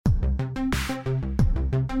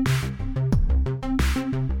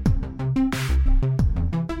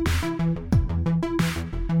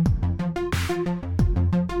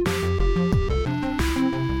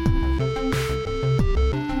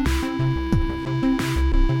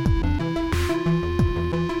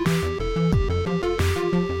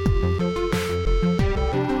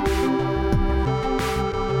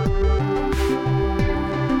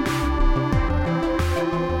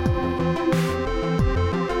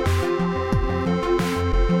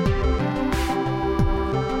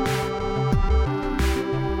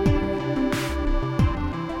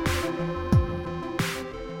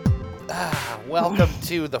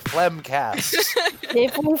to the Phlegmcast.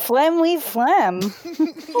 If we phlegm, we phlegm.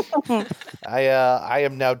 I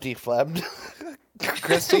am now deflemmed.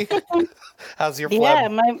 Christy, how's your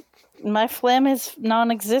phlegm? Yeah, my phlegm is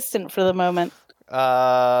non-existent for the moment.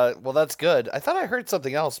 Well, that's good. I thought I heard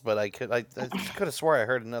something else, but I could have swore I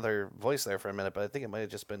heard another voice there for a minute, but I think it might have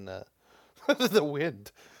just been the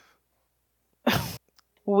wind.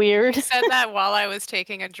 Weird. You said that while I was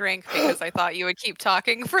taking a drink because I thought you would keep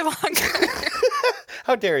talking for longer.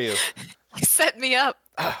 How dare you? You set me up.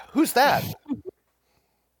 Who's that?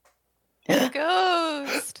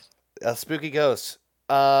 Ghost. A spooky ghost.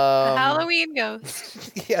 A Halloween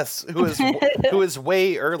ghost. Yes, who is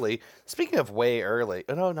way early. Speaking of way early,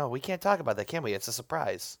 no, we can't talk about that, can we? It's a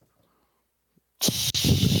surprise.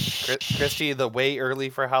 Christy, the way early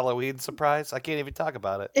for Halloween surprise. I can't even talk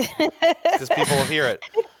about it because people will hear it.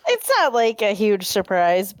 It's not like a huge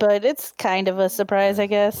surprise, but it's kind of a surprise, I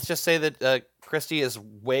guess. Let's just say that Christy is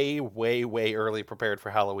way, way, way early prepared for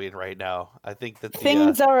Halloween right now. I think that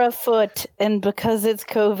things are afoot, and because it's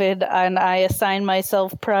COVID and I assign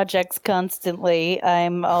myself projects constantly,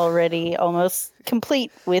 I'm already almost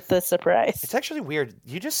complete with the surprise. It's actually weird.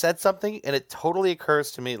 You just said something, and it totally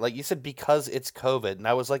occurs to me. Like you said, because it's COVID, and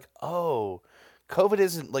I was like, oh, COVID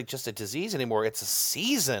isn't like just a disease anymore. It's a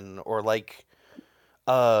season, or like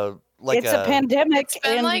it's a pandemic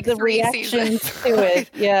and like the 3 reactions to it.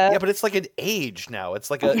 Yeah. Yeah, but it's like an age now. It's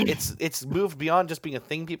like it's moved beyond just being a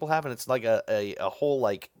thing people have, and it's like a whole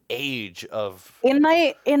like age of. In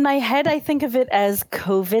my head, I think of it as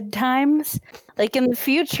COVID times. Like in the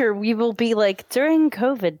future, we will be like during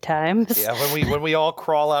COVID times. Yeah, when we all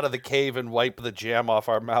crawl out of the cave and wipe the jam off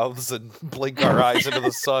our mouths and blink our eyes into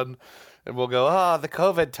the sun, and we'll go, the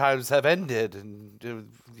COVID times have ended, and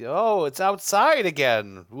it's outside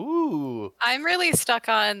again. Ooh. I'm really stuck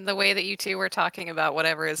on the way that you two were talking about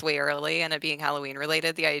whatever is way early and it being Halloween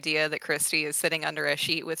related. The idea that Christy is sitting under a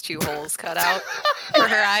sheet with 2 holes cut out for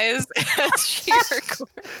her eyes as she records.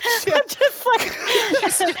 I'm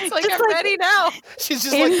ready now. She's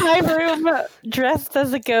just in my room, dressed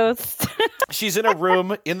as a ghost. She's in a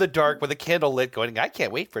room in the dark with a candle lit, going, "I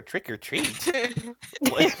can't wait for trick or treat."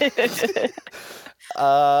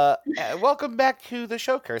 Welcome back to the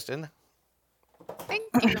show, Kirsten. Thank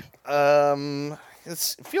you.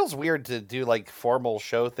 It feels weird to do like formal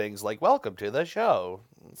show things like "Welcome to the show."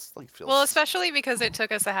 It's like Well, especially because it took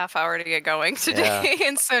us a half hour to get going today,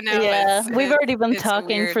 and so now we've already been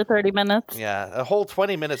talking for 30 minutes. Yeah, a whole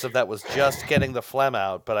 20 minutes of that was just getting the phlegm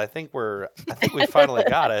out, but I think we finally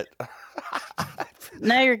got it.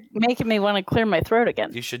 Now you're making me want to clear my throat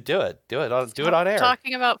again. You should do it. Do it on air.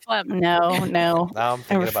 Talking about phlegm. No. Now I'm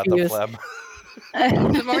thinking about the phlegm.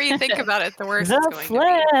 The more you think about it, the worse it's going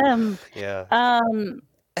phlegm. to be. Yeah.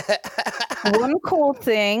 One cool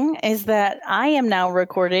thing is that I am now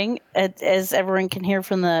recording, as everyone can hear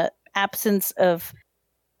from the absence of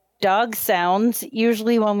dog sounds.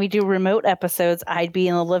 Usually when we do remote episodes, I'd be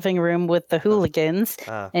in the living room with the hooligans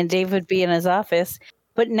and Dave would be in his office.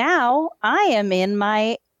 But now I am in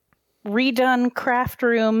my redone craft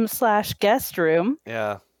room / guest room.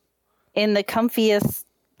 Yeah. In the comfiest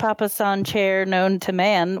Papasan chair known to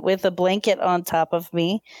man with a blanket on top of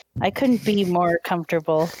me. I couldn't be more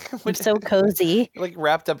comfortable. I'm so cozy. You're like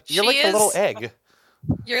wrapped up. You're like a little egg.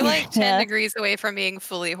 You're like 10 degrees away from being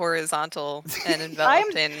fully horizontal and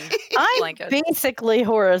enveloped in blankets. I'm basically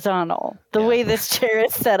horizontal, the way this chair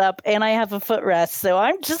is set up, and I have a footrest. So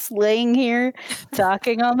I'm just laying here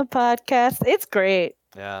talking on the podcast. It's great.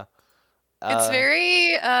 Yeah. It's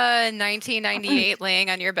very 1998 laying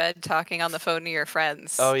on your bed talking on the phone to your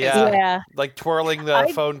friends. Oh, yeah. Like twirling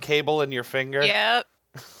the phone cable in your finger. Yep.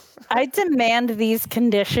 I demand these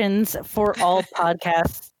conditions for all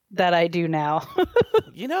podcasts that I do now.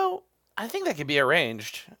 I think that could be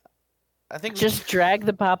arranged. I think just drag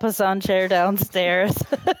the Papasan chair downstairs.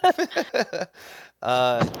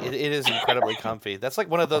 It is incredibly comfy. That's like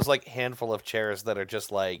one of those like handful of chairs that are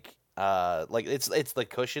just like it's the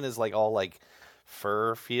cushion is like all like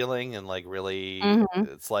fur feeling and like really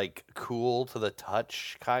it's like cool to the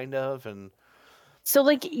touch kind of. And so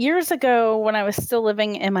like years ago when I was still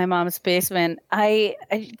living in my mom's basement, I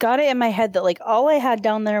got it in my head that like all I had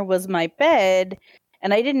down there was my bed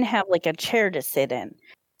and I didn't have like a chair to sit in.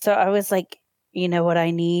 So I was like, you know what I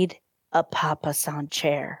need? A Papasan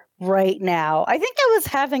chair right now. I think I was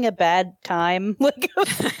having a bad time, like in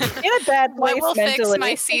a bad place. What will mentally. fix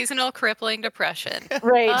my seasonal crippling depression?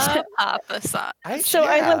 Right. Papasan. So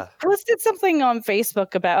I posted something on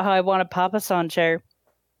Facebook about how I want a Papasan chair.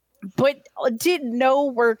 but did no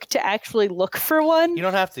work to actually look for one. You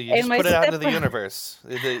don't have to. You And just put it out into the universe.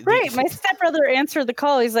 Right. My stepbrother answered the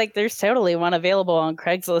call. He's like, there's totally one available on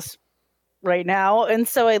Craigslist right now. And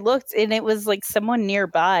so I looked, and it was like someone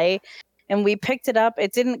nearby, and we picked it up.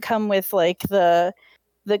 It didn't come with like the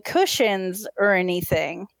cushions or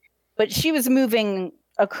anything, but she was moving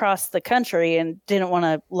across the country and didn't want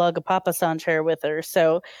to lug a Papasan chair with her.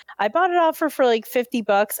 So I bought it off her for like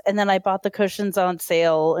 $50, and then I bought the cushions on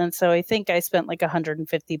sale. And so I think I spent like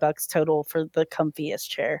 $150 total for the comfiest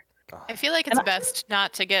chair. I feel like it's best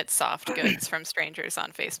not to get soft goods from strangers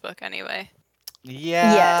on Facebook anyway.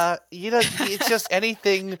 Yeah. You know, it's just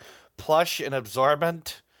anything plush and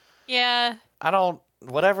absorbent. Yeah.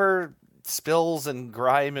 Whatever spills and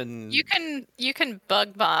grime and you can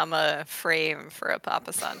bug bomb a frame for a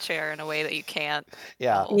Papasan chair in a way that you can't.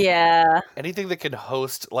 Yeah. Anything that can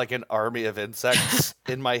host like an army of insects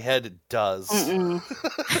in my head does.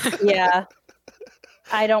 Yeah.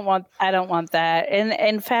 I don't want that.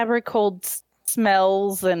 And fabric holds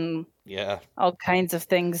smells and all kinds of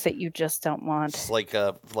things that you just don't want. It's like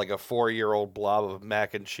a 4-year-old blob of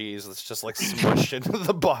mac and cheese that's just like smushed into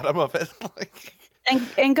the bottom of it. Like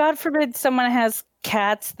And God forbid someone has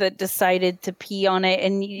cats that decided to pee on it,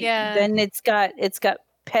 and then it's got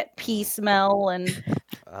pet pee smell and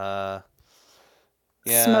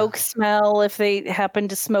smoke smell if they happen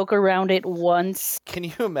to smoke around it once. Can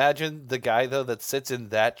you imagine the guy though that sits in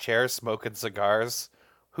that chair smoking cigars?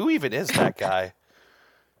 Who even is that guy?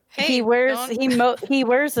 Hey, he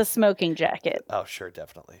wears a smoking jacket. Oh, sure,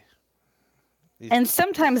 definitely. And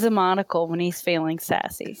sometimes a monocle when he's feeling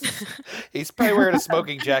sassy. He's probably wearing a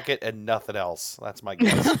smoking jacket and nothing else. That's my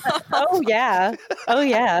guess. Oh, yeah.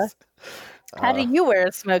 How do you wear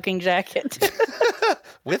a smoking jacket?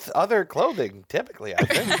 With other clothing, typically, I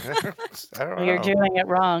think. I don't know. You're doing it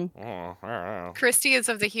wrong. I don't know. Christy is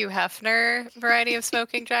of the Hugh Hefner variety of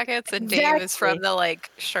smoking jackets, and Dave is from the like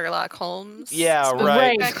Sherlock Holmes. Yeah,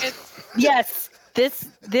 right. Yes.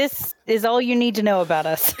 This is all you need to know about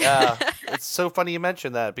us. It's so funny you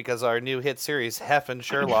mentioned that because our new hit series, Hef and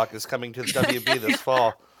Sherlock, is coming to the WB this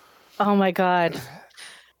fall. Oh my God.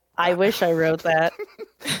 I wish I wrote that.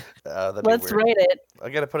 Let's write it. I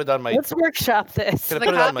gotta put it on my. Let's workshop this. The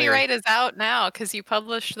copyright is out now because you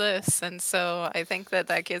published this, and so I think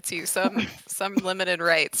that gets you some limited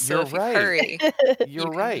rights. So if you hurry,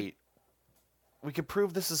 you're right. We could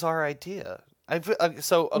prove this is our idea. We'll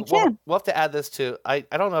have to add this to. I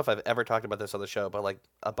don't know if I've ever talked about this on the show, but like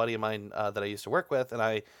a buddy of mine that I used to work with, and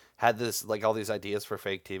I had this like all these ideas for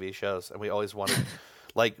fake TV shows, and we always wanted.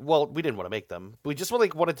 We didn't want to make them. We just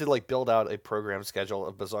wanted to build out a program schedule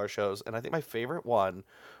of bizarre shows. And I think my favorite one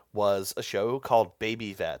was a show called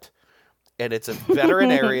Baby Vet. And it's a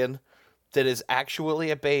veterinarian that is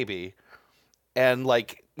actually a baby. And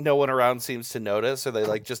no one around seems to notice, or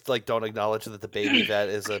they just don't acknowledge that the baby vet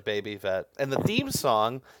is a baby vet. And the theme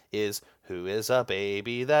song is "Who is a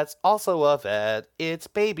baby that's also a vet? It's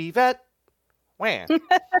Baby Vet." Wham.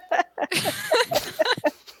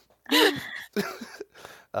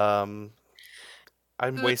 I'm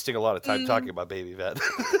wasting a lot of time talking about Baby Vet.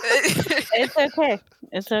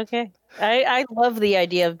 It's okay. I love the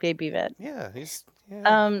idea of Baby Vet.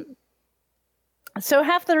 So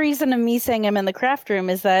half the reason of me saying I'm in the craft room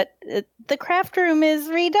is that the craft room is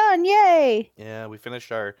redone. Yay! Yeah, we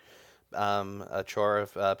finished our a chore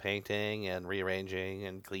of painting and rearranging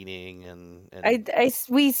and cleaning and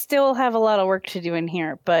we still have a lot of work to do in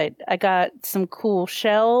here, but I got some cool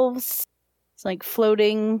shelves. It's like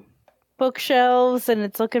floating bookshelves, and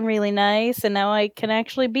it's looking really nice, and now I can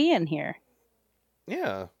actually be in here.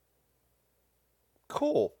 Yeah.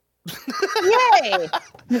 Cool. Yay!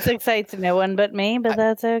 This excites no one but me, but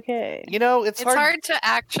that's okay. It's hard to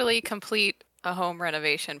actually complete a home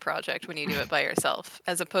renovation project when you do it by yourself,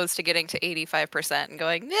 as opposed to getting to 85% and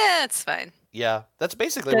going, yeah, it's fine. Yeah, that's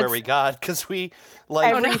basically where we got, because we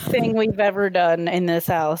everything we've ever done in this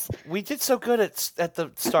house. We did so good at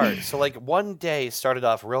the start. So one day started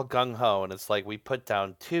off real gung ho, and it's we put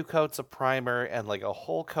down 2 coats of primer and a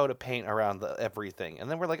whole coat of paint around everything,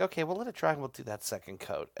 and then we're like, okay, we'll let it dry and we'll do that second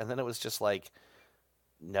coat, and then it was just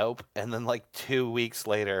nope, and then 2 weeks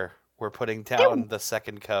later we're putting down the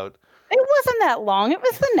second coat. It wasn't that long. It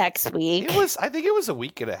was the next week. I think it was a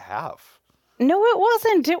week and a half. No, it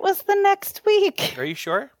wasn't. It was the next week. Are you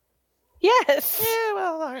sure? Yes. Yeah,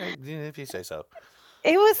 well, all right, if you say so.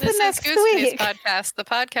 It was the next week. This is Goose Podcast, the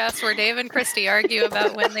podcast where Dave and Christy argue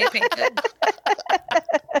about when they painted.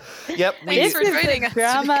 Yep. Thanks for joining us.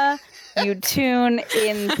 Drama you tune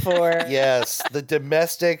in for. Yes, the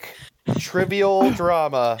domestic trivial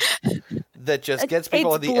drama that just gets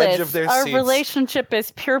people It's on the bliss. edge of their Our seats. relationship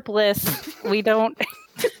is pure bliss. We don't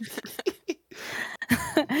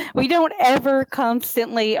we don't ever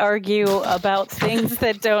constantly argue about things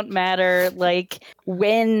that don't matter, like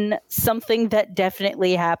when something that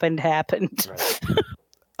definitely happened. Right.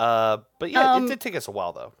 But yeah, it did take us a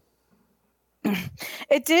while though.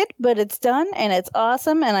 It did, but it's done and it's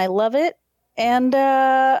awesome and I love it. And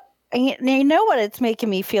you know what it's making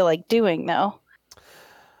me feel like doing though?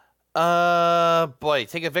 Boy,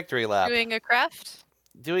 take a victory lap. Doing a craft?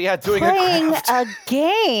 Doing Playing a craft. a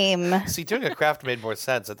game. See, doing a craft made more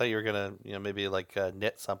sense. I thought you were gonna, maybe like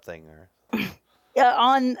knit something or.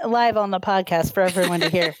 Live on the podcast for everyone to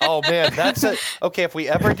hear. Oh man, that's it. Okay, if we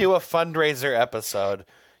ever do a fundraiser episode,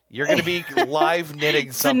 you're gonna be live knitting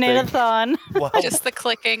It's a something. knit-a-thon. Well, Just the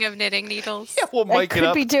clicking of knitting needles. yeah, we'll I mic it could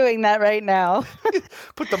up. be doing that right now.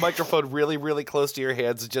 Put the microphone really, really close to your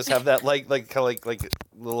hands and just have that like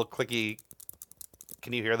little clicky.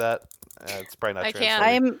 Can you hear that? It's probably not. I can't.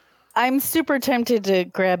 translating. I'm super tempted to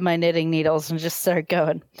grab my knitting needles and just start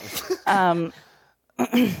going. But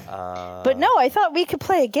no, I thought we could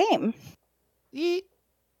play a game. Yeah,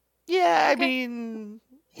 I Okay. mean,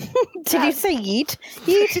 Did you say yeet?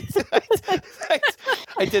 Yeet.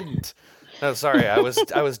 I didn't. No, sorry. I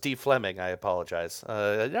was D. Fleming. I apologize.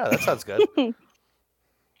 Yeah, that sounds good. What All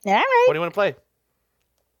right. do you want to play?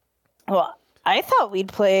 Well, I thought we'd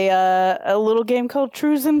play a little game called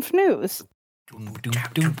Trues and Fnews. You mean to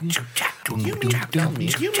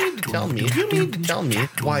tell me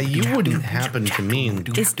why you wouldn't happen to mean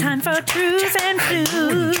It's time for Trues and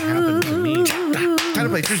Fnews. Time to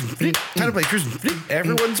play Trues and Fnews.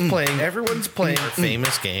 Everyone's playing a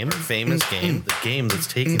famous game, the game that's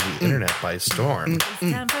taken the internet by storm. It's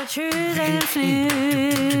time for Trues and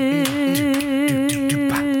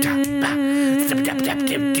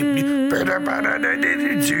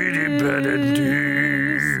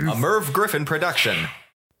A Merv Griffin production.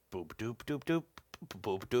 Boop doop doop doop.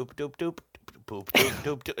 Boop doop doop doop. Boop doop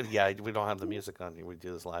doop doop. Yeah, we don't have the music on. We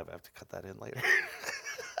do this live. I have to cut that in later.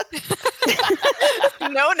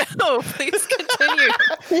 No, please continue.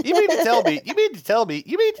 You mean to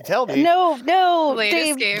tell me? No, Latest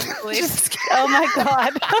Dave. game. Latest game. Oh my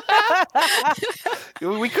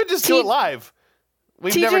God. We could just do it live.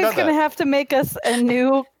 We've never TJ's done gonna that. have to make us a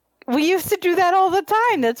new. We used to do that all the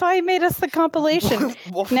time. That's why he made us the compilation.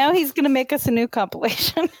 Well, Now he's gonna make us a new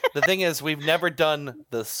compilation. the thing is, we've never done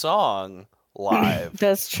the song live,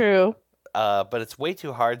 That's true. but it's way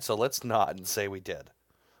too hard. So let's not and say we did.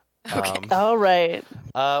 Okay. All right.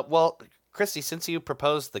 Well, Christy, since you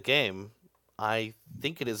proposed the game, I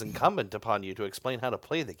think it is incumbent upon you to explain how to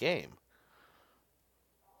play the game.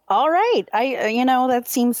 All right. That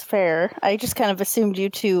seems fair. I just kind of assumed you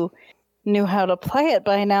two knew how to play it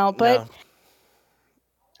by now, but No.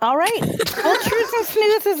 all right. Well, Trues and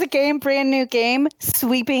Snooze is a brand new game,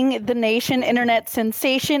 sweeping the nation, internet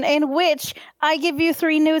sensation, in which I give you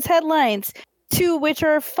 3 news headlines, 2 which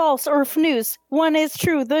are false or fnews. 1 is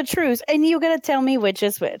true, the trues, and you gotta tell me which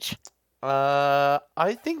is which. I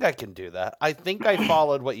think I can do that. I think I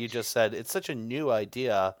followed what you just said. It's such a new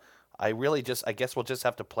idea. I guess we'll just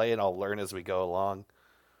have to play and I'll learn as we go along.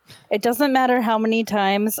 It doesn't matter how many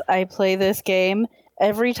times I play this game.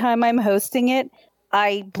 Every time I'm hosting it,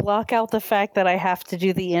 I block out the fact that I have to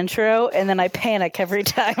do the intro, and then I panic every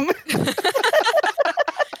time.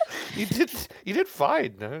 You did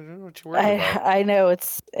fine. I don't know what you're worried about. I know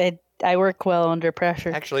I work well under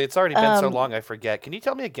pressure. Actually, it's already been so long I forget. Can you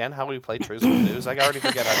tell me again how we play Trues and News? I already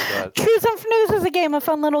forget how to do it. Trues and Fnews is a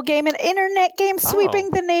fun little game, an internet game sweeping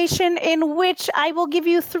the nation, in which I will give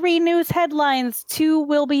you 3 news headlines. 2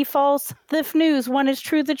 will be false, the fnews. 1 is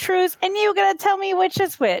true, the trues, and you gotta tell me which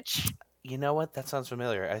is which. You know what? That sounds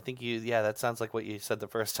familiar. I think that sounds like what you said the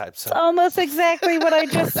first time. So. Almost exactly what I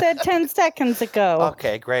just said 10 seconds ago.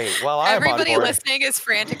 Okay, great. Well, I'm Everybody on board. listening is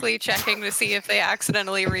frantically checking to see if they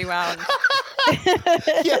accidentally rewound.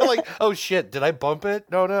 Yeah, like, oh shit, did I bump it?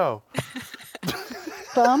 No.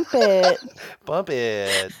 Bump it. Bump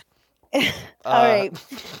it. All right.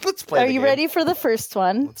 Let's play. Are the you game. ready for the first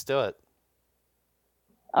one? Let's do it.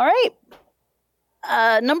 All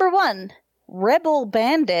right. Number 1. Rebel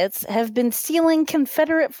bandits have been stealing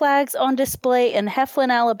Confederate flags on display in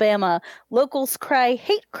Heflin, Alabama. Locals cry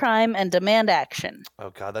hate crime and demand action. Oh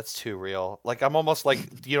god, that's too real. Like, I'm almost like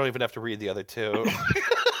you don't even have to read the other 2.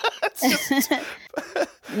 It's just...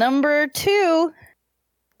 Number 2.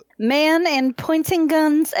 Man in pointing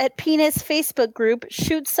guns at penis Facebook group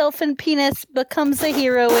shoots self in penis, becomes a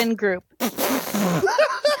hero in group.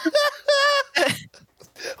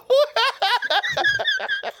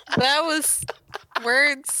 That was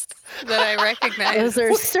words that I recognize. Those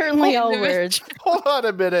are certainly all Individual. words. Hold on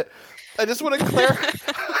a minute. I just want to clarify.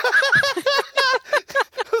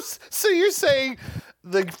 So you're saying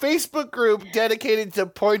the Facebook group dedicated to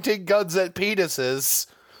pointing guns at penises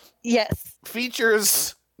Yes.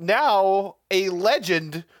 features now a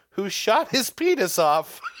legend who shot his penis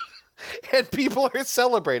off, and people are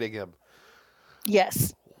celebrating him.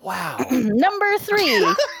 Yes. Wow. Number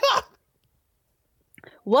 3.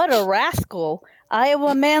 What a rascal.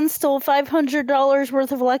 Iowa man stole $500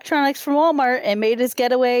 worth of electronics from Walmart and made his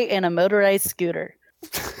getaway in a motorized scooter.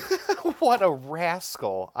 What a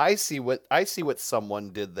rascal. I see what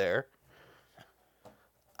someone did there.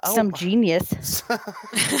 Oh, Some genius.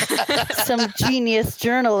 Some genius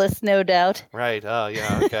journalist, no doubt. right. Oh,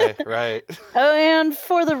 yeah. Okay. Right. Oh, and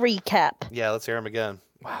for the recap. Yeah, let's hear him again.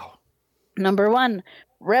 Wow. Number 1.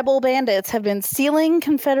 Rebel bandits have been stealing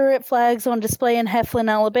Confederate flags on display in Heflin,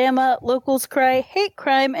 Alabama. Locals cry hate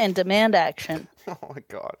crime and demand action. Oh, my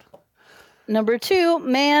God. Number 2.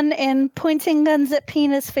 Man in pointing guns at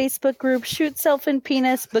penis Facebook group shoots self in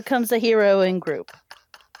penis, becomes a hero in group.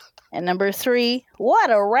 And number 3.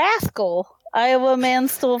 What a rascal. Iowa man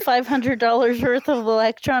stole $500 worth of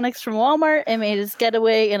electronics from Walmart and made his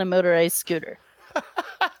getaway in a motorized scooter.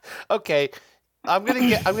 Okay. I'm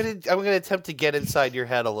gonna attempt to get inside your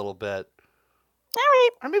head a little bit. All right.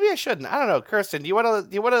 Or maybe I shouldn't. I don't know. Kirsten, do you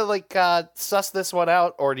wanna like suss this one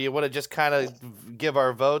out, or do you wanna just kinda give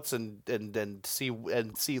our votes and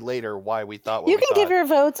see later why we thought what You we can thought? give your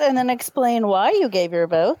votes and then explain why you gave your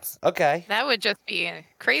votes. Okay. That would just be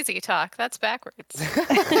crazy talk. That's backwards.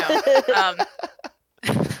 No.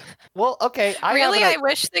 Well, okay. I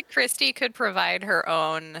wish that Christy could provide her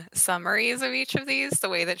own summaries of each of these the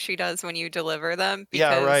way that she does when you deliver them.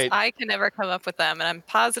 Yeah, Because right. I can never come up with them. And I'm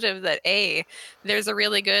positive that there's a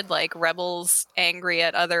really good like rebels angry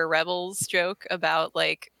at other rebels joke about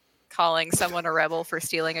like calling someone a rebel for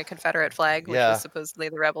stealing a Confederate flag, which Yeah. was supposedly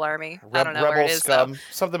the rebel army. I don't know rebel where it is scum.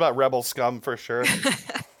 Something about rebel scum for sure.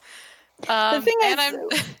 The thing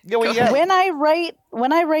is, Yeah, well, yeah. when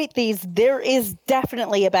I write these, there is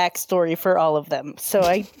definitely a backstory for all of them, so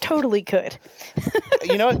I totally could.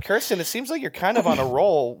 You know what, Kirsten? It seems like you're kind of on a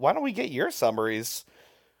roll. Why don't we get your summaries?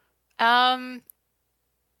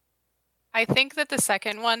 I think that the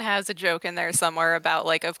second one has a joke in there somewhere about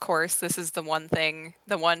like, of course, this is the one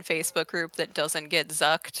Facebook group that doesn't get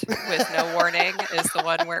zucked with no warning is the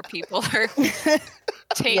one where people are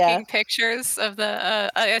taking pictures of the,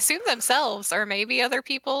 I assume themselves or maybe other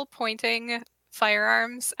people pointing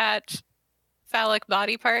firearms at phallic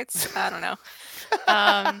body parts. I don't know.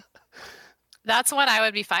 That's one I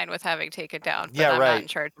would be fine with having taken down. But Yeah, I'm right. not in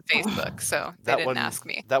charge of Facebook, so they didn't ask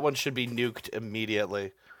me. That one should be nuked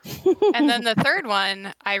immediately. And then the third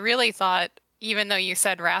one, I really thought, even though you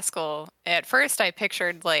said rascal, at first I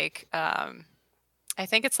pictured like, I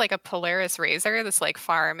think it's like a Polaris Razor, this like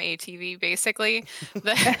farm ATV, basically.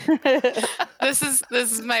 This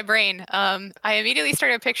is my brain. I immediately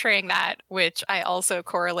started picturing that, which I also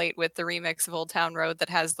correlate with the remix of Old Town Road that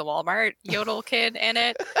has the Walmart yodel kid in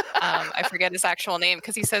it. I forget his actual name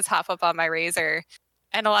because he says "hop up on my Razor."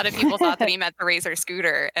 And a lot of people thought that he meant the Razor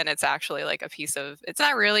scooter, and it's actually like a piece of, it's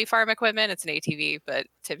not really farm equipment, it's an ATV, but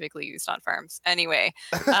typically used on farms. Anyway,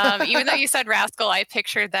 even though you said rascal, I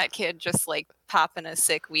pictured that kid just like popping a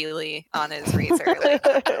sick wheelie on his Razor, like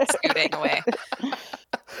scooting away. So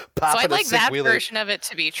I'd like that version of it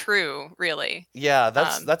to be true, really. Yeah,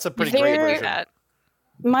 that's a pretty great version.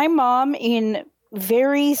 My mom in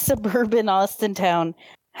very suburban Austintown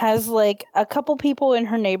has like a couple people in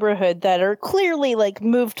her neighborhood that are clearly like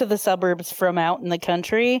moved to the suburbs from out in the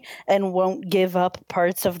country and won't give up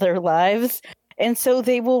parts of their lives. And so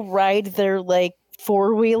they will ride their like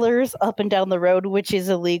four-wheelers up and down the road, which is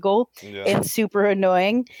illegal and super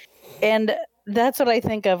annoying. And that's what I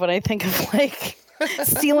think of when I think of like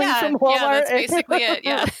stealing from Walmart. Yeah, that's basically it.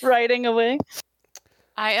 Yeah. Riding away.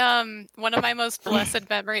 One of my most blessed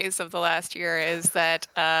memories of the last year is that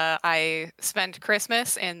I spent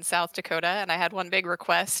Christmas in South Dakota, and I had one big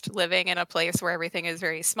request. Living in a place where everything is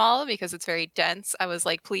very small because it's very dense, I was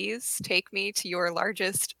like, please take me to your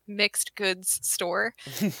largest mixed goods store.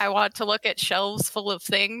 I want to look at shelves full of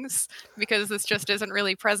things because this just isn't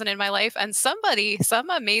really present in my life. And some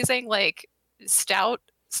amazing like stout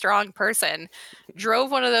strong person drove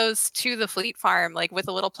one of those to the Fleet Farm, like with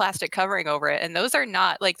a little plastic covering over it. And those are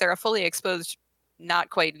not like, they're a fully exposed, not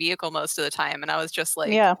quite vehicle most of the time. And I was just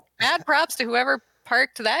like, mad props to whoever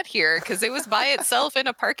parked that here, because it was by itself in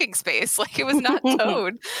a parking space. Like it was not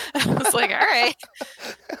towed. I was like, all right.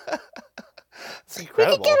 It's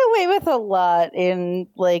incredible. We can get away with a lot in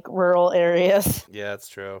like rural areas. Yeah, it's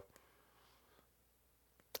true.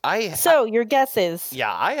 So your guesses?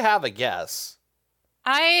 Yeah, I have a guess.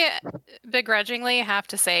 I begrudgingly have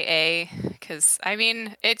to say A, because I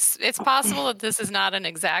mean it's possible that this is not an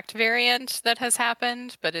exact variant that has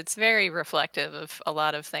happened, but it's very reflective of a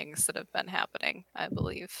lot of things that have been happening, I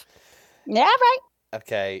believe. Yeah, right.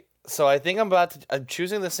 Okay, so I think I'm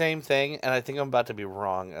choosing the same thing, and I think I'm about to be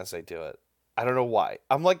wrong as I do it. I don't know why.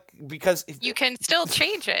 I'm like, because You can still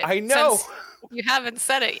change it. I know. Since you haven't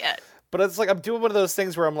said it yet. But it's like I'm doing one of those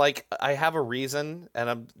things where I'm like, I have a reason,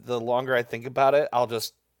 and the longer I think about it, I'll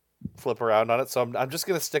just flip around on it. So I'm just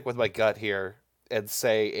gonna stick with my gut here and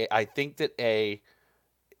say I think that A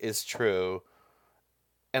is true.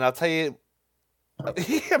 And I'll tell you,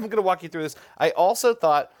 I'm gonna walk you through this. I also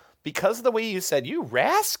thought, because of the way you said "you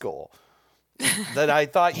rascal," that I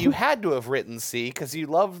thought you had to have written C because you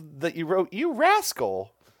love that you wrote "you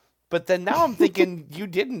rascal." But then now I'm thinking you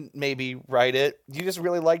didn't maybe write it. You just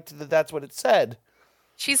really liked that that's what it said.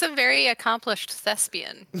 She's a very accomplished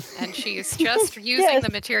thespian, and she's just using the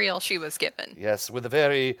material she was given. Yes, with a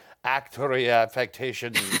very actory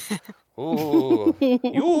affectation. Ooh,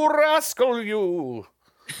 you rascal, you.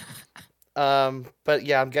 But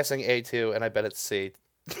yeah, I'm guessing A too, and I bet it's C.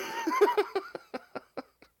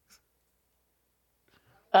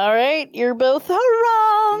 All right, you're both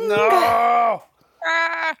wrong. No!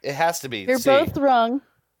 It has to be. You're C. both wrong.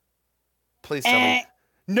 Please tell me.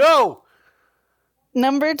 No!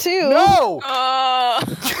 Number 2 No! Oh.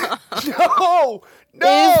 No! is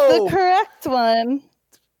the No! correct one.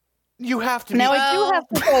 You have to be. Now I do have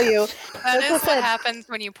to tell you. That like I is what said, happens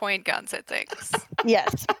when you point guns at things.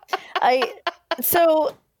 Yes.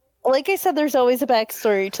 So, like I said, there's always a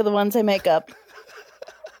backstory to the ones I make up.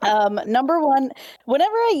 Number 1,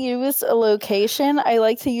 whenever I use a location, I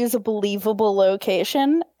like to use a believable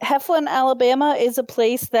location. Heflin, Alabama is a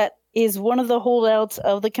place that is one of the holdouts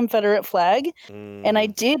of the Confederate flag. And I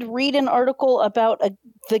did read an article about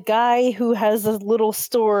the guy who has a little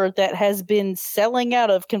store that has been selling out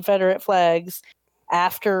of Confederate flags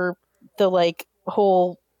after the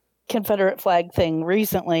whole Confederate flag thing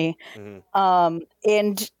recently.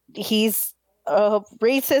 And he's a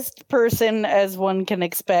racist person, as one can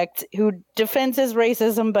expect, who defends his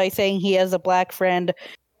racism by saying he has a black friend,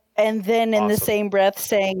 and then in the same breath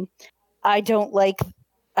saying, I don't like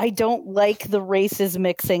the races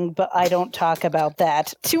mixing, but I don't talk about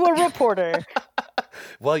that, to a reporter.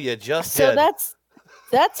 Well, you just So did. that's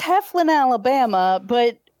Heflin, Alabama,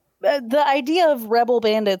 but the idea of Rebel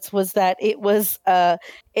Bandits was that it was an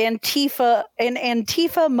Antifa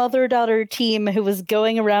mother-daughter team who was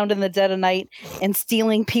going around in the dead of night and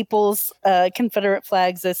stealing people's Confederate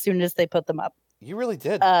flags as soon as they put them up. You really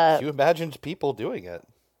did. You imagined people doing it.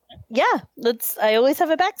 Yeah, I always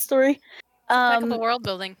have a backstory. Impeccable world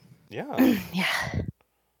building. Yeah. Yeah,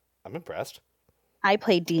 I'm impressed. I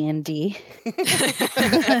play D&D.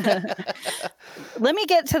 Let me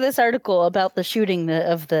get to this article about the shooting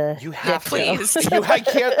of the. You have to. Please.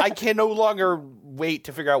 I can no longer wait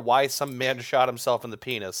to figure out why some man shot himself in the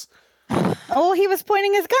penis. Oh, he was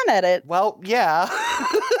pointing his gun at it. Well, yeah.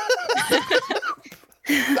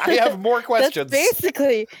 I have more questions. That's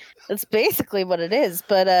basically what it is.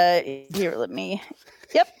 But here, let me.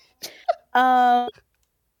 Yep.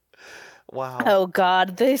 Wow. Oh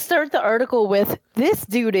God, they start the article with "This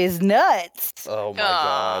dude is nuts." Oh my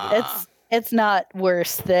God. It's not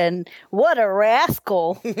worse than "What a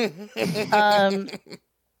rascal." And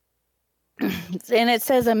it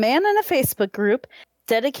says a man in a Facebook group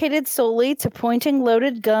dedicated solely to pointing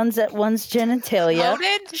loaded guns at one's genitalia.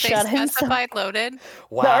 Loaded? They Shot himself. specified loaded?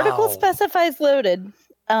 Wow. The article specifies loaded.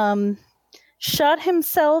 Shot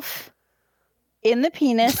himself in the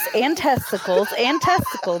penis and testicles,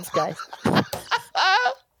 guys.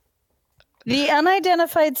 The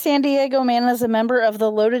unidentified San Diego man is a member of the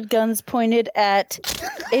loaded guns pointed at.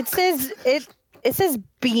 It says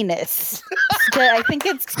penis. I think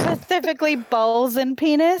it's specifically balls and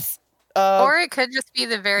penis. Or it could just be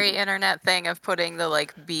the very internet thing of putting the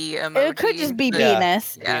B emoji. It could just be Yeah.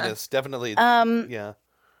 penis. Yeah. Penis, definitely. Yeah.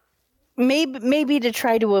 Maybe to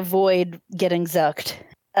try to avoid getting zucked.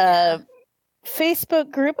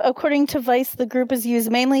 Facebook group, according to Vice, the group is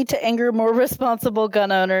used mainly to anger more responsible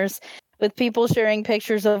gun owners, with people sharing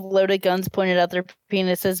pictures of loaded guns pointed at their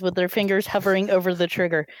penises with their fingers hovering over the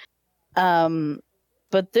trigger.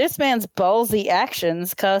 But this man's ballsy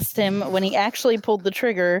actions cost him when he actually pulled the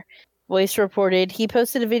trigger. Voice reported he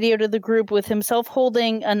posted a video to the group with himself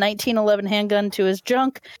holding a 1911 handgun to his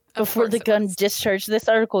junk before the gun discharged. This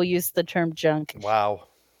article used the term junk. Wow.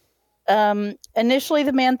 Initially,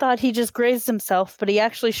 the man thought he just grazed himself, but he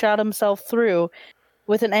actually shot himself through.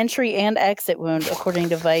 with an entry and exit wound, according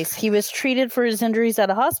to Vice. He was treated for his injuries at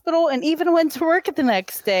a hospital and even went to work the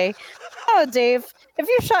next day. Oh, Dave, if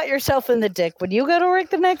you shot yourself in the dick, would you go to work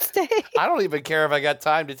the next day? I don't even care if I got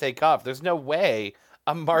time to take off. There's no way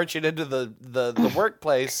I'm marching into the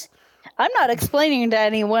workplace. I'm not explaining to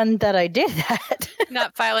anyone that I did that.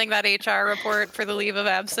 Not filing that HR report for the leave of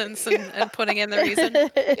absence and putting in the reason.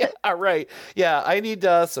 Yeah, right. Yeah, I need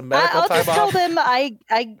some medical I'll time just tell off. them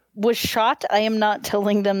I was shot. I am not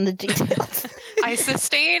telling them the details. I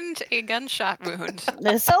sustained a gunshot wound.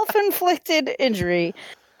 A self-inflicted injury.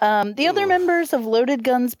 The other members of Loaded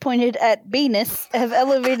Guns Pointed at Venus have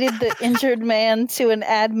elevated the injured man to an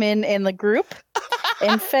admin in the group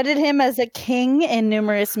and feted him as a king in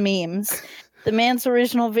numerous memes. The man's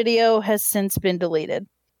original video has since been deleted.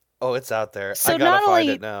 Oh, it's out there. So I gotta not find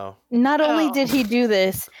only- it now. Not only Oh. did he do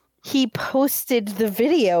this, he posted the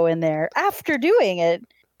video in there after doing it.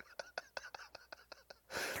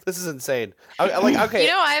 This is insane. Okay. You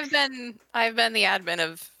know, I've been the admin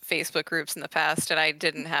of Facebook groups in the past, and I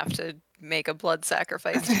didn't have to make a blood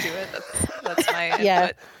sacrifice to do it. That's my Yeah.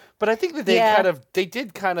 input. But I think that Yeah. they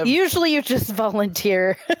did kind of. Usually you just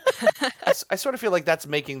volunteer. I sort of feel like that's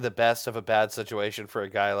making the best of a bad situation for a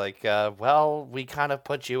guy. Like, well, we kind of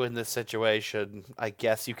put you in this situation. I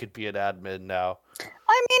guess you could be an admin now.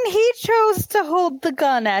 I mean, he chose to hold the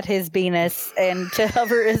gun at his penis and to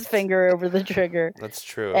hover his finger over the trigger That's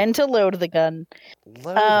true. and to load the gun.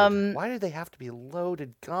 Loaded. Why do they have to be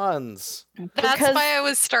loaded guns? That's Because- why I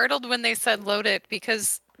was startled when they said load it,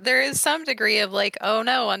 because there is some degree of like, oh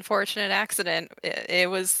no, unfortunate accident. It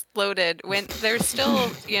was loaded. When they're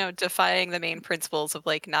still, defying the main principles of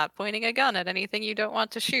like not pointing a gun at anything you don't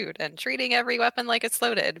want to shoot and treating every weapon like it's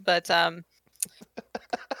loaded. But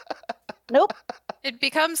Nope. it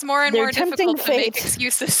becomes more and They're more tempting difficult to make fate.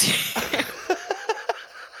 excuses.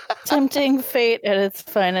 Tempting fate at its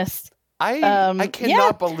finest. I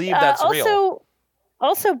cannot believe that's real.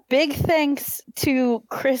 Also, big thanks to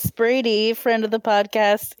Chris Brady, friend of the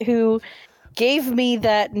podcast, who gave me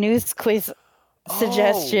that news quiz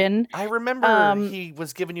suggestion. Oh, I remember he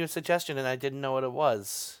was giving you a suggestion and I didn't know what it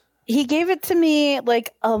was. He gave it to me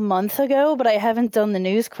like a month ago, but I haven't done the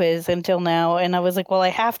news quiz until now, and I was like, well, I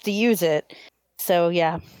have to use it. So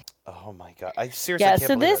yeah. Oh my god. I seriously Yeah, can't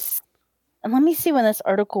so believe this and let me see when this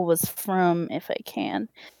article was from, if I can.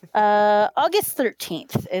 August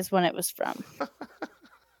 13th is when it was from.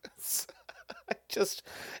 I just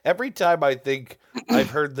every time I think I've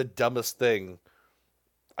heard the dumbest thing,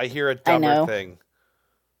 I hear a dumber know. thing.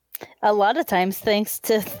 A lot of times thanks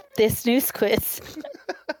to this news quiz.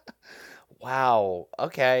 Wow.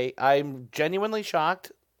 Okay. I'm genuinely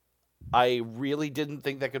shocked. I really didn't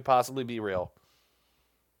think that could possibly be real.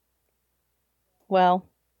 Well,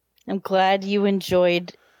 I'm glad you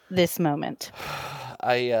enjoyed this moment.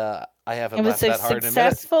 I haven't It was laughed a that hard in a minute.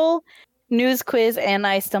 successful news quiz, and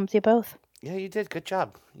I stumped you both. Yeah, you did. Good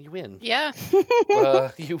job. You win. Yeah.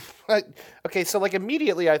 Okay, so like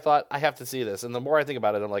immediately I thought I have to see this, and the more I think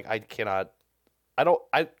about it, I'm like, I cannot.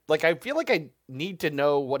 I feel like I need to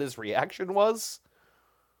know what his reaction was,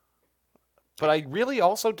 but I really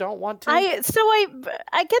also don't want to. I get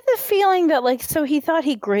the feeling that so he thought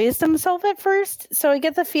he grazed himself at first. So I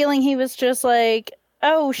get the feeling he was just like,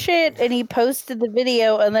 oh shit, and he posted the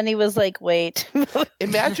video, and then he was like, wait,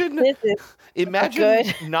 Imagine this is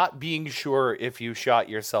good. not being sure if you shot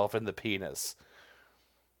yourself in the penis.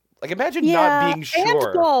 Like imagine yeah, not being sure.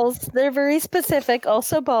 and balls. They're very specific.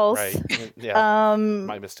 Also balls. Right. Yeah. Um.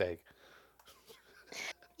 My mistake.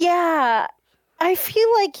 Yeah, I feel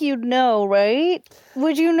like you'd know, right?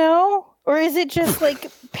 Would you know? Or is it just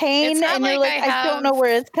like pain It's not and you're like like, I don't know have-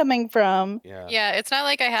 where it's coming from? Yeah. Yeah, it's not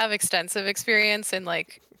like I have extensive experience in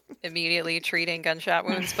like immediately treating gunshot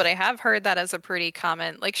wounds, but I have heard that as a pretty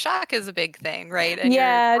common, like shock is a big thing, right? And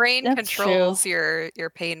Yeah, your brain that's controls your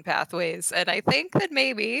pain pathways. And I think that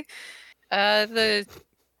maybe the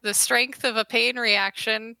strength of a pain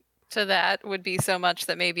reaction to that would be so much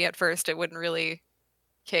that maybe at first it wouldn't really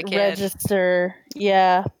kick in. Register.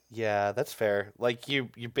 Yeah. Yeah, that's fair. Like you're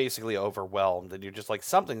basically overwhelmed and you're just like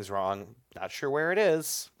something's wrong, not sure where it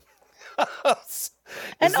is.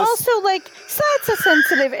 And also, so it's a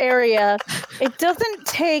sensitive area. It doesn't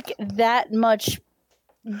take that much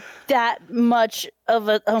of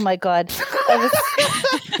a. Oh my god!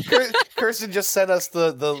 Kirsten just sent us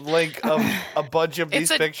the link of a bunch of these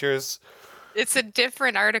It's a- pictures. It's a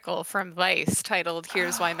different article from Vice titled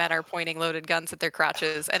 "Here's Why Men Are Pointing Loaded Guns at Their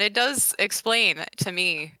Crotches," and it does explain to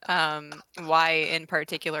me why, in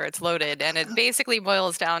particular, it's loaded. And it basically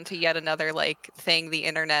boils down to yet another thing the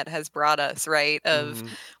internet has brought us, right? Of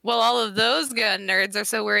well, all of those gun nerds are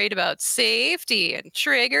so worried about safety and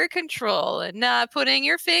trigger control and not putting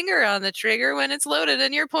your finger on the trigger when it's loaded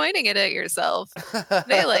and you're pointing it at yourself.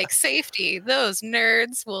 They like safety. Those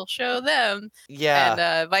nerds will show them. Yeah.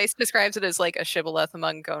 And Vice describes it as like a shibboleth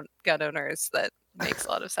among gun owners that makes a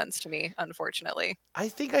lot of sense to me, unfortunately. I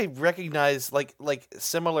think I recognize like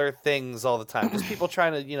similar things all the time. Just people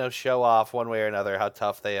trying to, show off one way or another how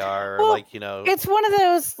tough they are. Well, Or it's one of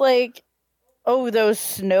those oh, those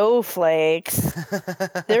snowflakes.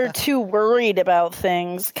 They're too worried about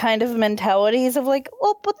things kind of mentalities of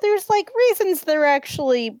well, but there's reasons they're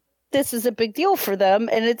actually this is a big deal for them,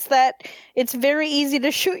 and it's that it's very easy to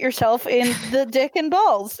shoot yourself in the dick and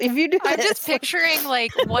balls if you do this. I'm just picturing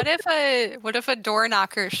what if a door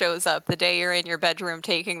knocker shows up the day you're in your bedroom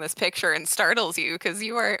taking this picture and startles you because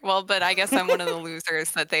you are but I guess I'm one of the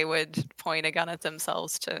losers that they would point a gun at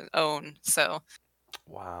themselves to own. So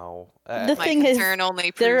wow. The my thing concern is,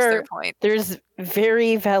 only proves their point. There's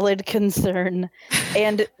very valid concern,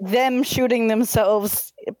 and them shooting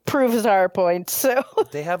themselves proves our point. So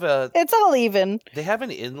they have it's all even. They have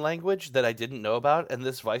an in language that I didn't know about, and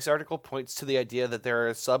this Vice article points to the idea that there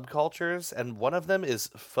are subcultures, and one of them is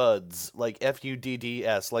FUDs, like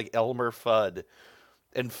FUDDS, like Elmer Fudd.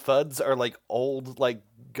 And FUDs are old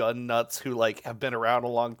gun nuts who have been around a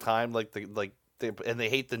long time, and they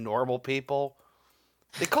hate the normal people.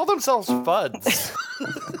 They call themselves FUDs.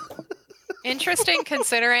 Interesting,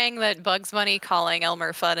 considering that Bugs Bunny calling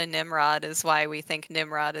Elmer Fudd a Nimrod is why we think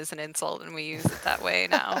Nimrod is an insult, and we use it that way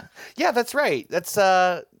now. Yeah, that's right. That's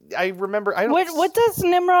I remember. I don't. What does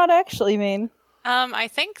Nimrod actually mean? I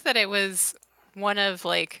think that it was one of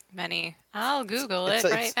many. I'll Google it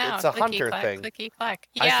right now. It's a hunter thing. Clicky clack.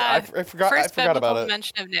 Yeah, I forgot. First I forgot about biblical it.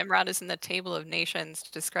 mention of Nimrod is in the Table of Nations,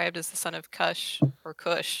 described as the son of Cush or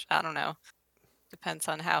Cush. I don't know. Depends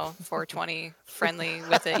on how 420 friendly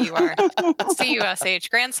with it you are. CUSH,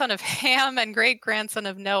 grandson of Ham and great-grandson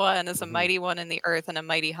of Noah, and is a mighty one in the earth and a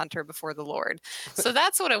mighty hunter before the Lord. So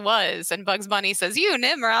that's what it was. And Bugs Bunny says, "You,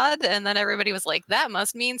 Nimrod." And then everybody was like, that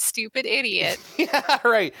must mean stupid idiot. Yeah,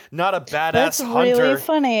 right. Not a badass That's hunter. really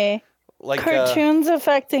funny. Like cartoons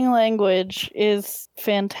affecting language is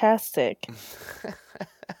fantastic.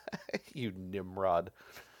 You Nimrod.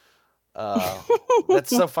 That's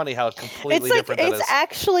so funny how completely different that is. It's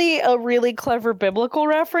actually a really clever biblical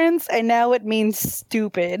reference, and now it means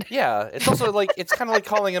stupid. Yeah, it's also it's kind of like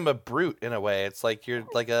calling him a brute in a way. It's like you're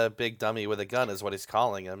like a big dummy with a gun is what he's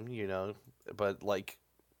calling him, but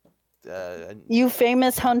you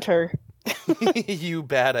famous hunter. You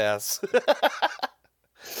badass.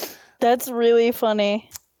 That's really funny.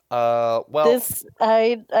 Well,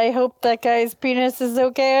 I hope that guy's penis is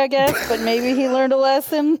okay, I guess, but maybe he learned a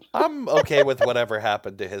lesson. I'm okay with whatever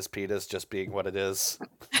happened to his penis just being what it is.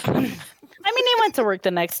 I mean, he went to work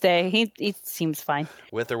the next day. He seems fine.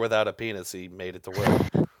 With or without a penis, he made it to work.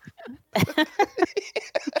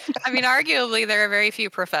 I mean, arguably, there are very few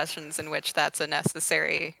professions in which that's a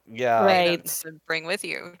necessary right to bring with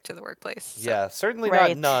you to the workplace. So. Yeah, certainly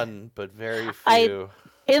right. not none, but very few.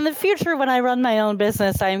 In the future, when I run my own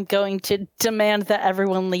business, I'm going to demand that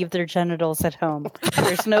everyone leave their genitals at home.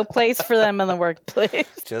 There's no place for them in the workplace.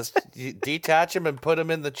 Just detach them and put them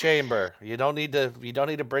in the chamber. You don't need to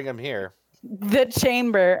bring them here. The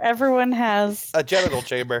chamber. Everyone has a genital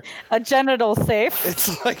chamber. A genital safe.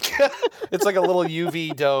 It's like a little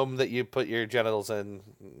UV dome that you put your genitals in.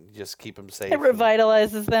 Just keep them safe. It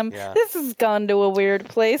revitalizes them. Yeah. This has gone to a weird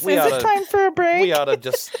place. Is it time for a break? We ought to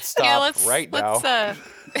just stop now.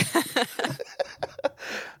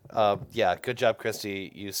 Yeah, good job,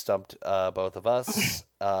 Christy. You stumped both of us.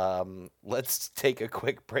 Let's take a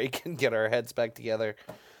quick break and get our heads back together.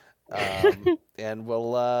 And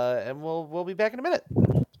we'll be back in a minute.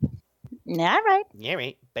 All right. Yeah,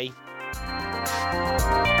 right. Bye.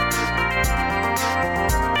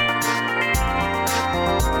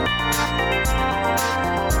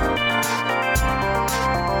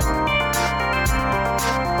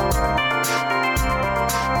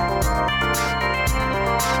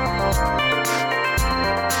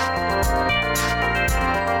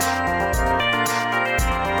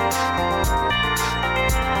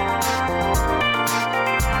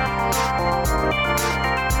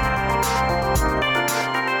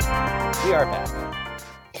 We are back.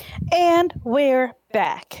 And we're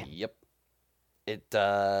back. Yep. It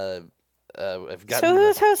I've gotten. So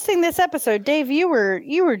who's hosting this episode? Dave, you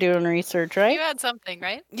were doing research, right? You had something,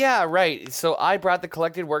 right? Yeah, right. So I brought the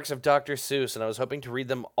collected works of Dr. Seuss, and I was hoping to read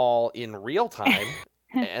them all in real time.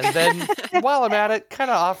 And then, while I'm at it,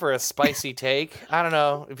 kind of offer a spicy take. I don't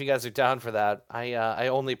know if you guys are down for that. I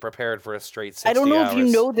only prepared for a straight 60 hours. I don't know if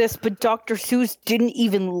you know this, but Dr. Seuss didn't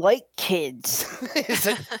even like kids.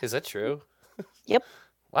 Is that true? Yep.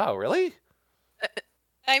 Wow, really?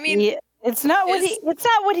 I mean, Yeah, it's not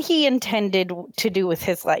what he intended to do with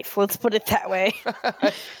his life. Let's put it that way.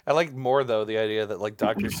 I like more though the idea that like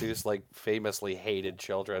Dr. Seuss like famously hated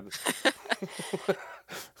children.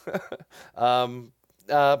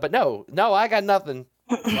 But no, I got nothing.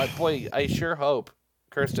 But boy, I sure hope,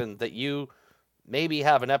 Kirsten, that you maybe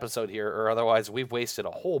have an episode here, or otherwise we've wasted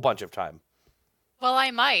a whole bunch of time. well,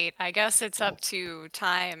 I might. I guess it's up to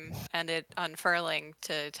time and it unfurling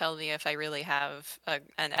to tell me if I really have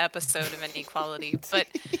an episode of any quality. But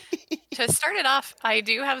to start it off, I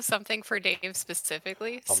do have something for Dave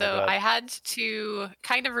specifically. Oh my So God. I had to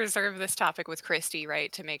kind of reserve this topic with Christy,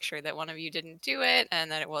 right, to make sure that one of you didn't do it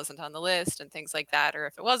and that it wasn't on the list and things like that. Or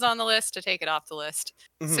if it was on the list, to take it off the list.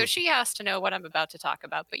 So Mhm. she has to know what I'm about to talk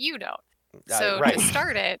about, but you don't. Uh, So right. to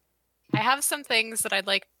start it, I have some things that I'd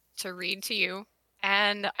like to read to you.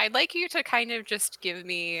 And I'd like you to kind of just give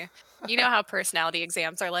me, you know how personality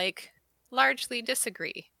exams are like, largely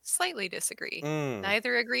disagree, slightly disagree, Mm,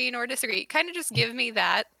 neither agree nor disagree. Kind of just give me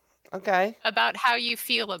that okay. about how you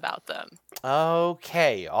feel about them.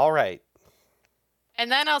 Okay. All right.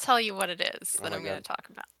 And then I'll tell you what it is Oh that my I'm going to God. talk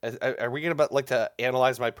about. Are we gonna like to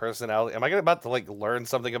analyze my personality? Am I about to like learn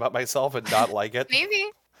something about myself and not like it?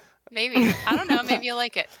 Maybe. I don't know. Maybe you'll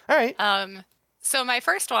like it. All right. So my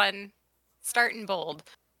first one, start in bold.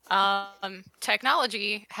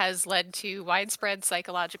 Technology has led to widespread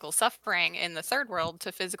psychological suffering in the third world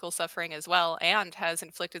to physical suffering as well, and has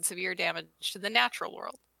inflicted severe damage to the natural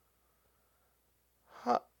world.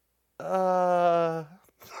 Huh.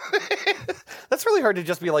 That's really hard to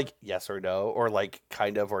just be like yes or no, or like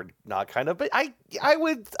kind of or not kind of. But I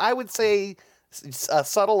would say a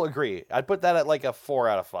subtle agree. I'd put that at like a 4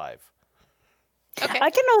 out of 5. Okay. I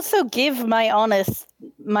can also give my honest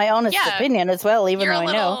Yeah. opinion as well, even though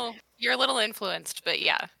I know. You're a little influenced, but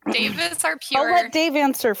yeah. Davis are I'll pure. let Dave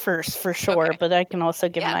answer first for sure, Okay. but I can also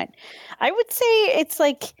give Yeah. mine. I would say it's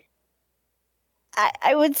like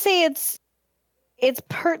I would say it's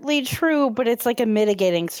partly true, but it's like a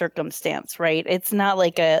mitigating circumstance, right? It's not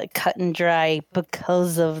like a cut and dry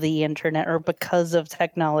because of the internet or because of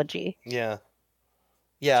technology. Yeah.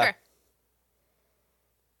 Yeah. Sure.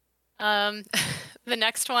 The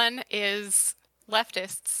next one is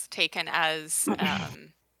leftists taken as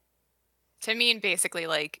to mean basically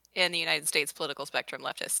like in the United States political spectrum,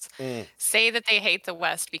 leftists Mm. say that they hate the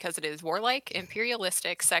West because it is warlike,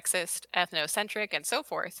 imperialistic, sexist, ethnocentric, and so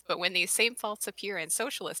forth. But when these same faults appear in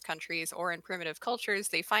socialist countries or in primitive cultures,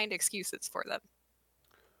 they find excuses for them.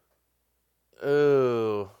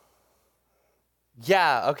 Ooh.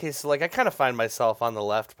 Yeah, okay, so like I kind of find myself on the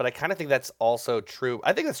left, but I kind of think that's also true.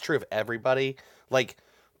 I think that's true of everybody. Like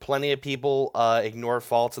plenty of people ignore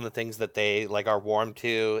faults in the things that they like are warm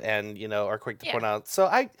to and, are quick to Yeah. point out. So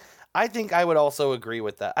I think I would also agree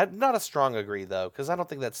with that. I'm not a strong agree though, because I don't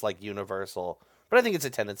think that's like universal. But I think it's a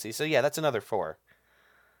tendency. So yeah, that's another 4.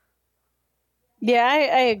 Yeah,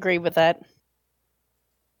 I agree with that.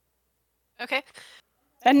 Okay.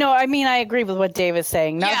 And no, I mean I agree with what Dave is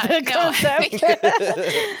saying, not Yeah, the no. concept.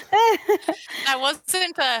 That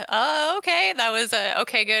wasn't a, oh, okay. That was a,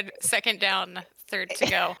 okay, good. Second down, third to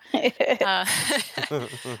go.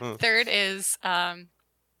 Third is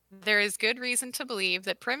there is good reason to believe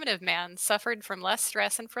that primitive man suffered from less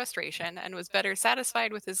stress and frustration and was better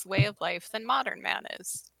satisfied with his way of life than modern man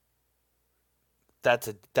is. That's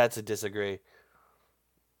a disagree.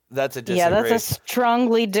 That's a disagree. Yeah, that's a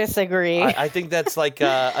strongly disagree. I think that's like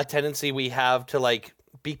a tendency we have to like,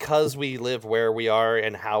 because we live where we are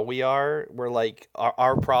and how we are, we're like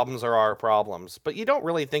our problems are our problems. But you don't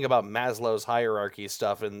really think about Maslow's hierarchy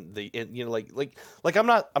stuff and like I'm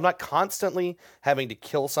not constantly having to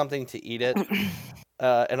kill something to eat it,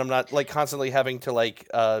 and I'm not like constantly having to like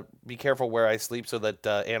be careful where I sleep so that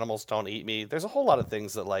animals don't eat me. There's a whole lot of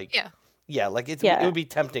things that like like it would be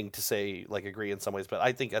tempting to say like agree in some ways, but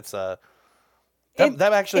I think that's that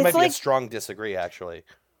actually might be a strong disagree actually.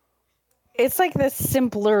 It's like this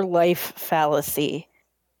simpler life fallacy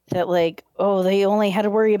that like, oh, they only had to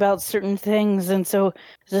worry about certain things, and so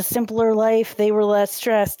the simpler life, they were less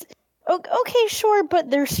stressed. Okay, sure,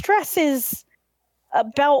 but their stresses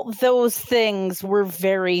about those things were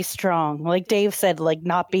very strong. Like Dave said, like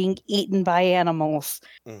not being eaten by animals.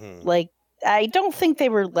 Mm-hmm. Like I don't think they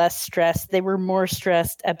were less stressed. They were more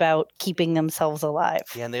stressed about keeping themselves alive.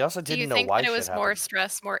 Yeah, and they also Do you didn't know think why that it shit was more happened.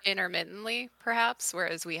 stress more intermittently, perhaps,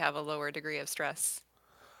 whereas we have a lower degree of stress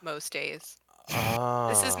most days?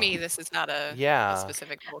 This is me. This is not a Yeah.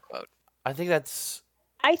 specific full quote. I think that's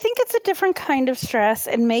I think it's a different kind of stress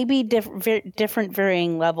and maybe different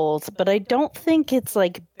varying levels, but I don't think it's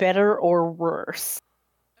like better or worse.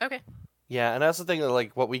 Okay. yeah, and I also think that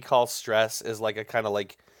like what we call stress is like a kind of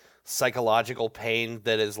like psychological pain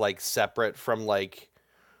that is like separate from like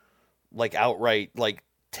outright like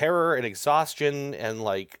terror and exhaustion and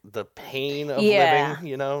like the pain of Yeah. living,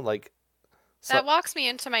 you know, like That walks me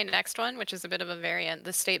into my next one, which is a bit of a variant.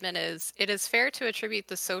 The statement is, it is fair to attribute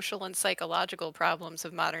the social and psychological problems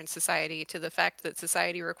of modern society to the fact that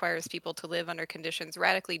society requires people to live under conditions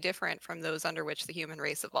radically different from those under which the human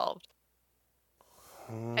race evolved.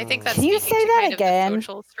 I think that's Can you speaking say to that kind again? of the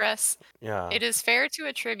social stress. yeah. It is fair to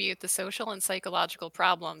attribute the social and psychological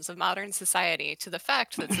problems of modern society to the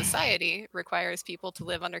fact that society requires people to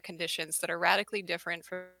live under conditions that are radically different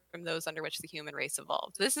from those under which the human race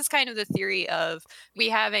evolved. This is kind of the theory of we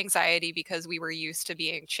have anxiety because we were used to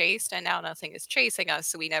being chased and now nothing is chasing us,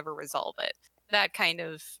 so we never resolve it. That kind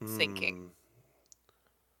of thinking.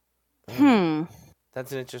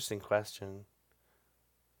 That's an interesting question.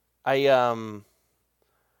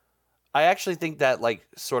 I actually think that like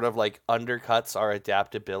sort of like undercuts our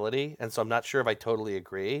adaptability, and so I'm not sure if I totally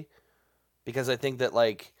agree, because I think that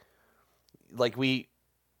like we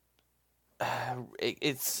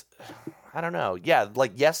it's I don't know. Yeah,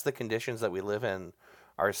 like yes, the conditions that we live in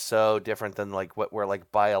are so different than like what we're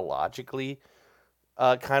like biologically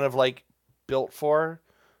kind of like built for.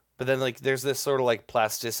 But then like there's this sort of like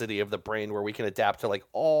plasticity of the brain where we can adapt to like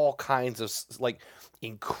all kinds of like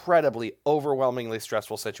incredibly overwhelmingly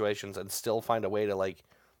stressful situations and still find a way to like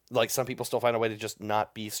some people still find a way to just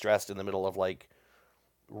not be stressed in the middle of like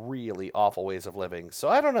really awful ways of living. So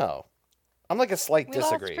I don't know. I'm like a slight We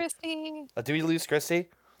disagree. lost Christy. Do we lose Christy?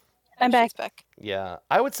 I'm She's back. Yeah,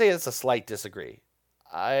 I would say it's a slight disagree.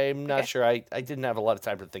 I'm not Okay. sure. I didn't have a lot of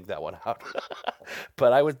time to think that one out,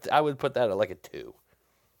 but I would put that at like a 2.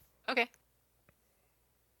 Okay.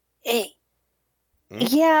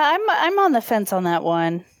 Yeah, I'm on the fence on that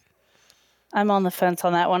one. I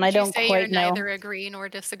Did don't you say quite you're know. neither agree nor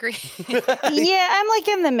disagree? Yeah, I'm like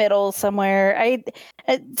in the middle somewhere.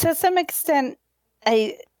 To some extent,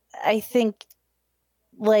 I think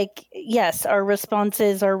like yes, our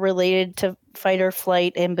responses are related to fight or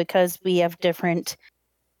flight, and because we have different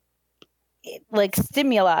like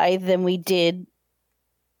stimuli than we did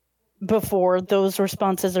before, those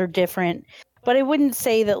responses are different. But I wouldn't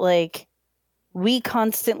say that like we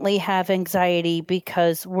constantly have anxiety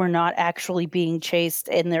because we're not actually being chased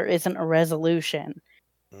and there isn't a resolution.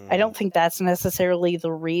 I don't think that's necessarily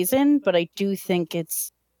the reason, but I do think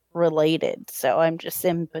it's related. So I'm just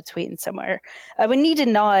in between somewhere. I would need to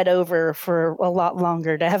nod over for a lot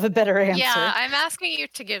longer to have a better answer. Yeah, I'm asking you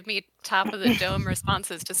to give me top of the dome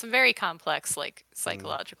responses to some very complex, like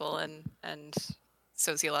psychological and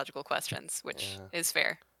sociological questions, which is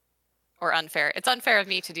fair or unfair. It's unfair of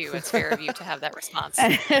me to do. It's fair of you to have that response.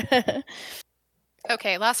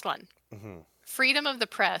 Okay, last one. Freedom of the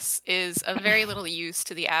press is of very little use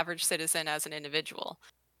to the average citizen as an individual.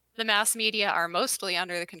 The mass media are mostly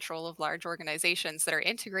under the control of large organizations that are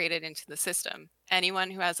integrated into the system.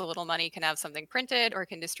 Anyone who has a little money can have something printed or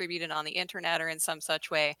can distribute it on the internet or in some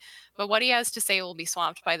such way. But what he has to say will be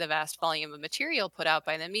swamped by the vast volume of material put out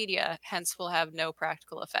by the media, hence will have no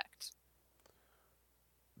practical effect.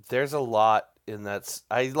 There's a lot in that.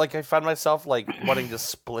 I find myself like wanting to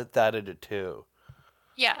split that into 2.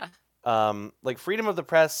 Yeah. Like freedom of the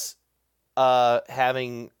press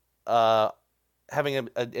having an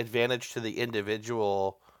advantage to the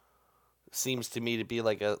individual seems to me to be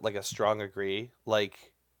like a strong agree,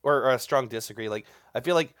 like or a strong disagree. Like I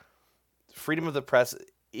feel like freedom of the press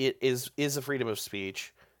is a freedom of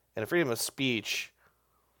speech, and a freedom of speech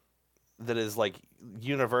that is like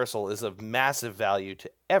universal is of massive value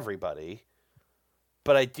to everybody.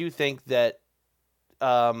 But I do think that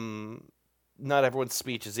not everyone's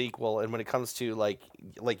speech is equal, and when it comes to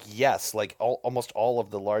yes, almost all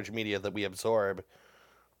of the large media that we absorb,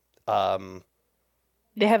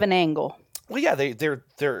 they have an angle. Well, yeah, they're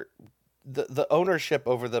the ownership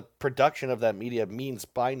over the production of that media means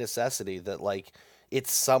by necessity that like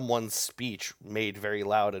it's someone's speech made very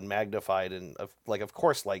loud and magnified, and of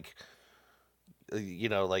course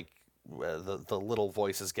the little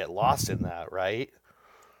voices get lost in that, right?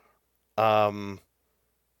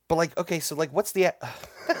 But okay, so what's the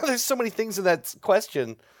there's so many things in that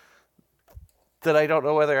question. that I don't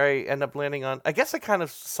know whether I end up landing on. I guess I kind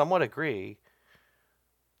of somewhat agree.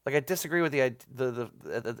 Like I disagree with the at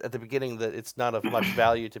the beginning that it's not of much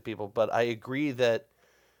value to people, but I agree that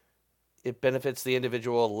it benefits the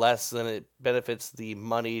individual less than it benefits the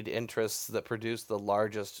moneyed interests that produce the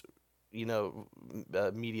largest,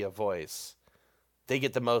 media voice. They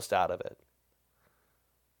get the most out of it.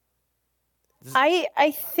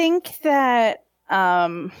 I think that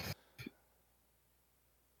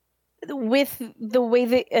with the way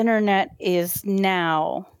the internet is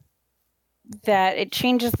now, that it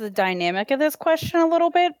changes the dynamic of this question a little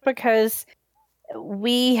bit, because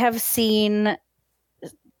we have seen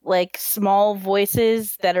like small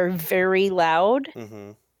voices that are very loud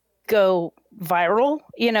go viral,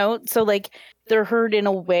 so like they're heard in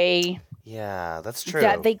a way that's true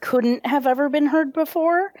that they couldn't have ever been heard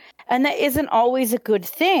before, and that isn't always a good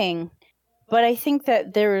thing, but I think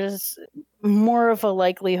that there's more of a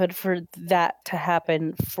likelihood for that to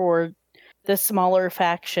happen, for the smaller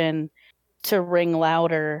faction to ring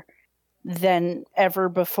louder than ever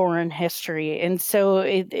before in history. And so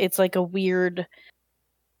it's like a weird,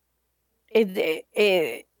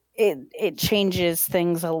 it changes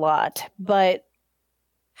things a lot. But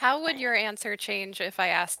how would your answer change if I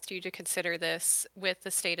asked you to consider this with the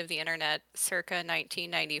state of the internet circa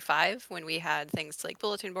 1995, when we had things like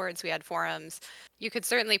bulletin boards, we had forums? You could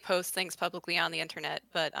certainly post things publicly on the internet,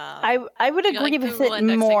 but I would agree with Google it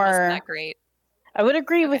indexing more. wasn't that great. I would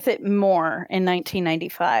agree with it more in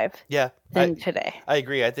 1995 than today. I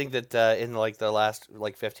agree. I think that in like the last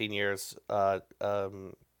 15 years,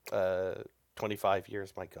 25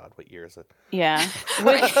 years. My God, what year is it? Yeah.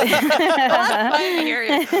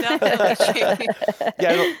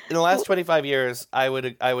 Yeah, in the last 25 years, I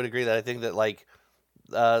would agree that I think that like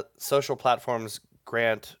social platforms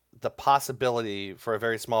grant the possibility for a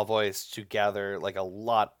very small voice to gather like a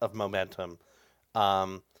lot of momentum.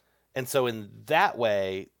 And so in that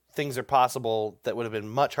way, things are possible that would have been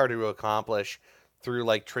much harder to accomplish through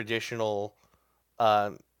like traditional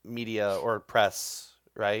media or press,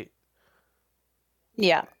 right?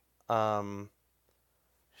 Yeah.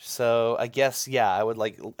 So I guess I would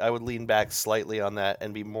lean back slightly on that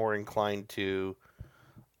and be more inclined to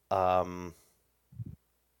I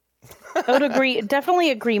would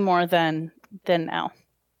definitely agree more than now.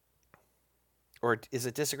 Or is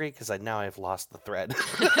it disagree? Because now I've lost the thread.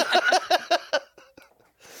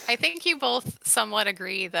 I think you both somewhat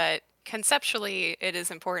agree that conceptually it is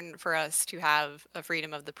important for us to have a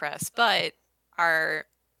freedom of the press, but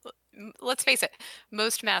let's face it,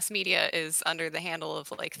 most mass media is under the handle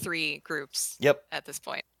of like 3 groups at this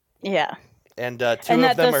point. Yeah. And two of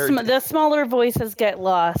them are... the smaller voices get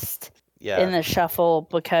lost in the shuffle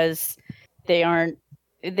because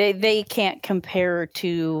they can't compare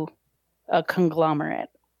to a conglomerate.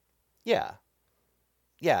 Yeah.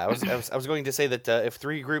 I was going to say that if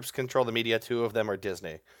 3 groups control the media, 2 of them are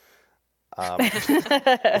Disney.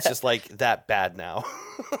 It's just like that bad now.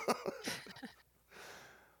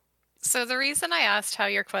 So the reason I asked how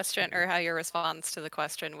your question or how your response to the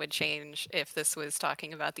question would change if this was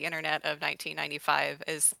talking about the internet of 1995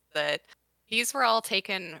 is that these were all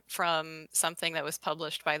taken from something that was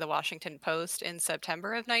published by the Washington Post in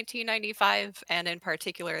September of 1995. And in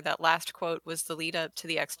particular, that last quote was the lead up to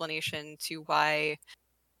the explanation to why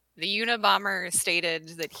the Unabomber stated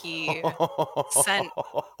that he sent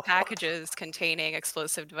packages containing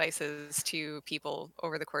explosive devices to people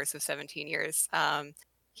over the course of 17 years.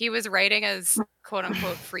 He was writing as quote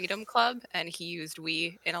unquote Freedom Club, and he used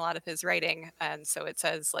we in a lot of his writing. And so it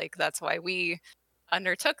says like, that's why we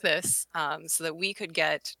undertook this, so that we could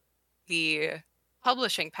get the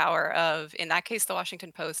publishing power of, in that case, the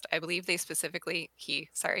Washington Post. I believe they specifically,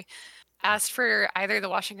 asked for either the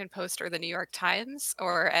Washington Post or the New York Times,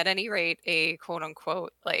 or at any rate, a quote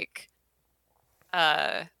unquote, like,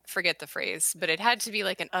 forget the phrase, but it had to be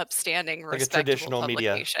like an upstanding, like respectable a traditional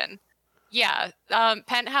publication. Media. Yeah,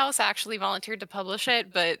 Penthouse actually volunteered to publish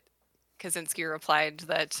it, but Kaczynski replied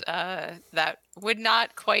that that would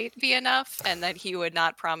not quite be enough, and that he would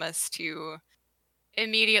not promise to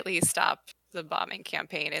immediately stop the bombing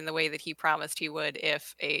campaign in the way that he promised he would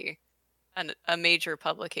if a major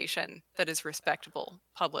publication that is respectable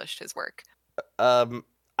published his work. I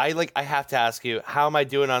have to ask you, how am I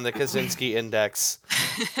doing on the Kaczynski index?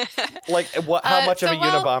 Like, what? How much of a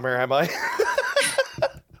Unabomber am I?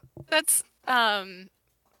 That's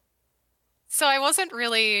so I wasn't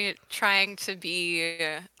really trying to be,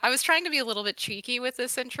 I was trying to be a little bit cheeky with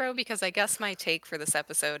this intro, because I guess my take for this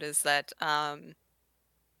episode is that I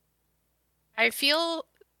feel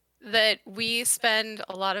that we spend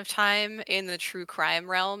a lot of time in the true crime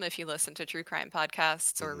realm. If you listen to true crime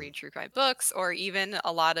podcasts or read true crime books, or even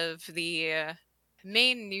a lot of the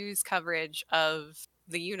main news coverage of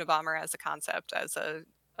the Unabomber as a concept, as a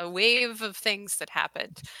wave of things that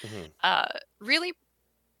happened, really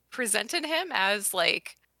presented him as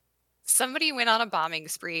like somebody went on a bombing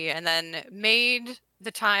spree and then made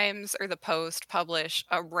the Times or the Post publish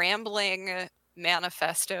a rambling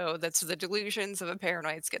manifesto that's the delusions of a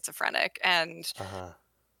paranoid schizophrenic, and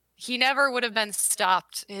he never would have been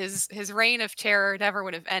stopped. His reign of terror never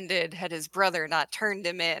would have ended had his brother not turned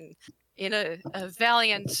him in a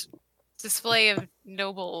valiant display of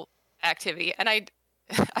noble activity. And I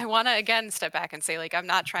want to again step back and say, like, I'm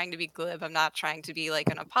not trying to be glib. I'm not trying to be like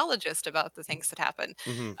an apologist about the things that happen.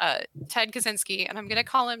 Ted Kaczynski, and I'm going to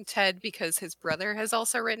call him Ted because his brother has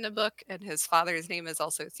also written a book and his father's name is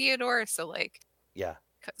also Theodore. So like, yeah,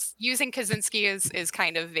 using Kaczynski is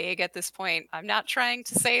kind of vague at this point. I'm not trying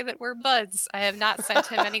to say that we're buds. I have not sent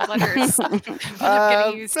him any letters. But I'm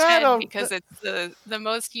going to use Ted because it's the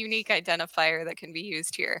most unique identifier that can be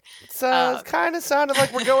used here. So it kind of sounded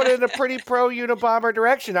like we're going in a pretty pro Unabomber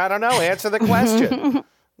direction. I don't know. Answer the question.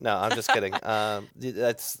 No, I'm just kidding.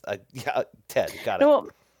 That's yeah, Ted. Got it. Well,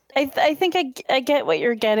 I think I get what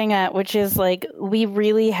you're getting at, which is like we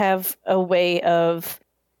really have a way of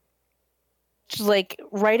like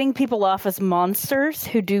writing people off as monsters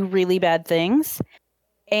who do really bad things,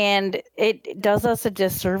 and it does us a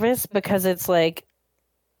disservice because it's like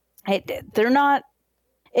they're not.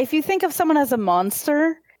 If you think of someone as a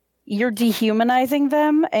monster, you're dehumanizing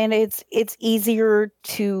them, and it's easier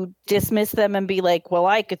to dismiss them and be like, well,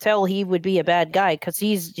 I could tell he would be a bad guy because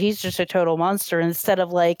he's just a total monster, instead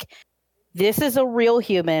of like, this is a real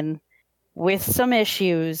human with some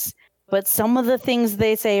issues, but some of the things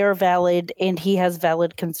they say are valid, and he has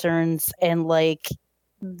valid concerns, and like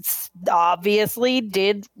obviously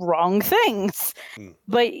did wrong things.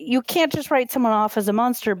 But you can't just write someone off as a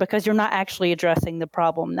monster because you're not actually addressing the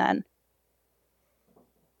problem then.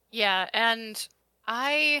 Yeah, and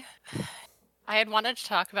I had wanted to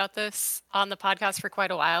talk about this on the podcast for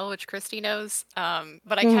quite a while, which Christy knows,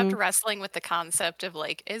 but I kept wrestling with the concept of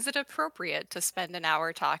like, is it appropriate to spend an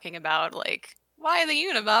hour talking about like why the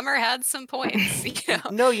Unabomber had some points? You know?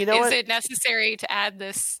 No, you know is what? it necessary to add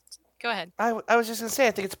this? Go ahead. I was just gonna say,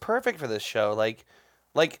 I think it's perfect for this show.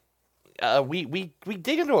 We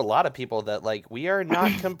dig into a lot of people that like we are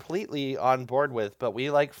not completely on board with, but we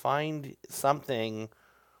like find something.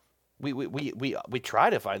 We try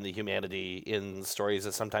to find the humanity in stories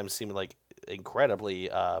that sometimes seem like incredibly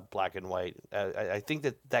black and white. I think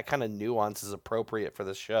that kind of nuance is appropriate for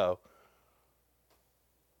this show.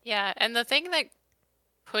 Yeah, and the thing that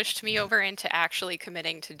pushed me over into actually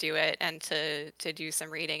committing to do it and to do some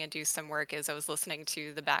reading and do some work is I was listening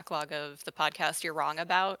to the backlog of the podcast You're Wrong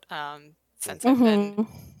About, since I've been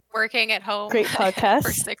working at home. Great podcast.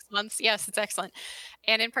 For 6 months. Yes, it's excellent.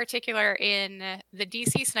 And in particular, in the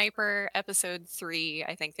DC Sniper episode 3,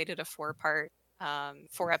 I think they did a 4-part,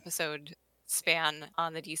 4-episode span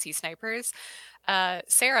on the DC Snipers.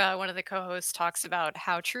 Sarah, one of the co-hosts, talks about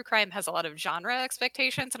how true crime has a lot of genre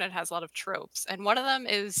expectations and it has a lot of tropes. And one of them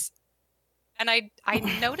is, and I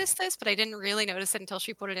noticed this, but I didn't really notice it until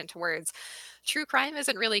she put it into words. True crime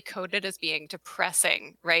isn't really coded as being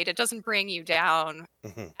depressing, right? It doesn't bring you down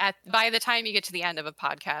by the time you get to the end of a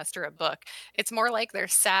podcast or a book. It's more like they're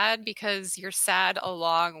sad because you're sad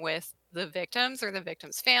along with the victims or the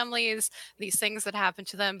victims' families, these things that happen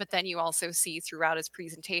to them. But then you also see throughout his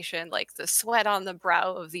presentation, like the sweat on the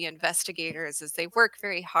brow of the investigators as they work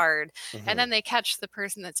very hard. And then they catch the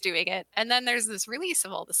person that's doing it. And then there's this release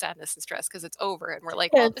of all the sadness and stress because it's over. And we're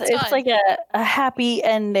like, well, it's like a happy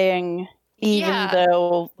ending, even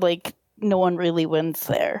though like no one really wins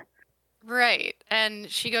there. Right.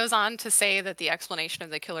 And she goes on to say that the explanation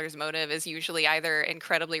of the killer's motive is usually either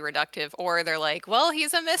incredibly reductive or they're like, well,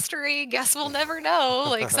 he's a mystery. Guess we'll never know.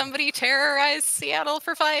 Like somebody terrorized Seattle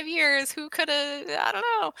for 5 years. Who could have? I don't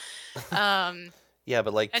know. Yeah,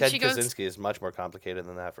 but like Ted Kaczynski is much more complicated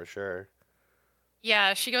than that for sure.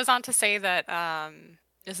 Yeah, she goes on to say that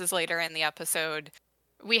this is later in the episode.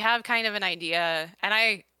 We have kind of an idea, and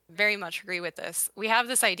I very much agree with this. We have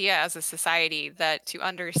this idea as a society that to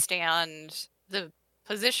understand the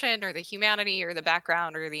position or the humanity or the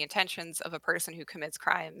background or the intentions of a person who commits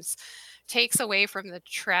crimes takes away from the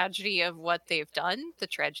tragedy of what they've done, the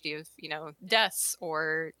tragedy of, you know, deaths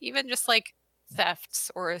or even just like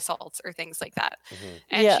thefts or assaults or things like that.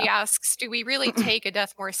 And she asks, do we really take a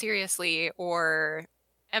death more seriously, or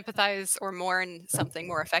empathize or mourn something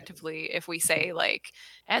more effectively if we say like,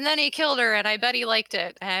 and then he killed her and I bet he liked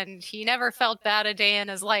it and he never felt bad a day in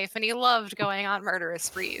his life and he loved going on murderous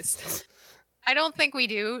sprees. I don't think we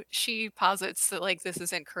do. She posits that like this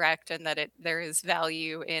is incorrect and that there is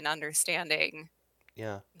value in understanding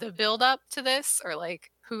the build up to this, or like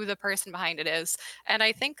who the person behind it is. And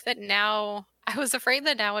I think that now, I was afraid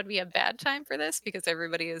that now would be a bad time for this because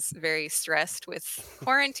everybody is very stressed with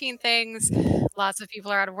quarantine things. Lots of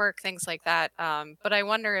people are out of work, things like that. But I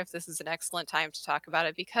wonder if this is an excellent time to talk about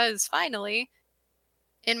it because finally,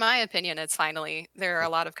 in my opinion, there are a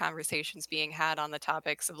lot of conversations being had on the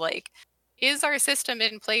topics of like, is our system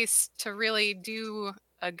in place to really do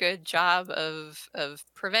a good job of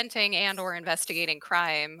preventing and or investigating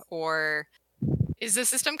crime, or is the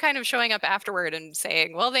system kind of showing up afterward and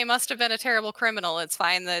saying, well, they must have been a terrible criminal, it's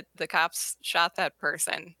fine that the cops shot that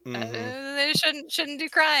person, they shouldn't do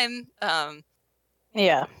crime.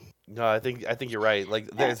 Yeah. No, I think you're right.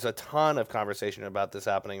 Like, there's a ton of conversation about this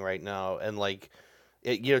happening right now, and like,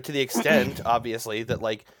 to the extent, obviously, that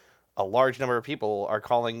like a large number of people are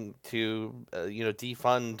calling to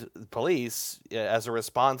defund police as a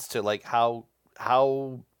response to like how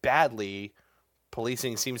badly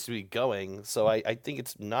policing seems to be going. So I think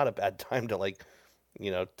it's not a bad time to like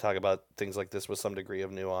talk about things like this with some degree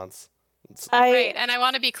of nuance. Right, and I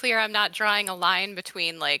want to be clear, I'm not drawing a line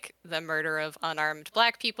between like the murder of unarmed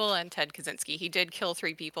Black people and Ted Kaczynski. He did kill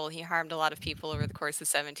 3 people. He harmed a lot of people over the course of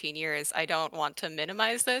 17 years. I don't want to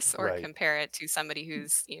minimize this or compare it to somebody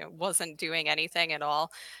who's wasn't doing anything at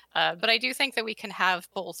all. But I do think that we can have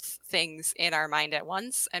both things in our mind at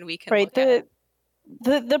once, and we can look at it.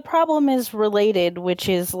 The problem is related, which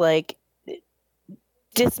is like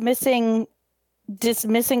dismissing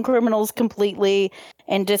criminals completely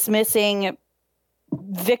and dismissing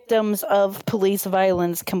victims of police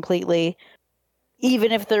violence completely,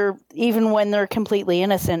 even when they're completely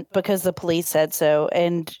innocent because the police said so,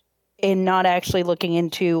 and not actually looking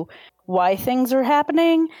into why things are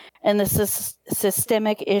happening and the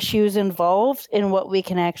systemic issues involved and what we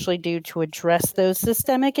can actually do to address those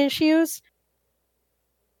systemic issues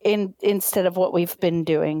instead of what we've been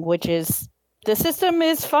doing, which is the system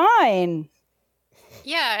is fine.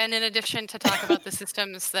 Yeah, and in addition to talk about the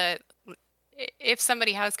systems that, if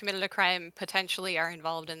somebody has committed a crime, potentially are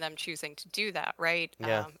involved in them choosing to do that, right?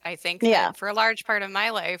 Yeah. I think that for a large part of my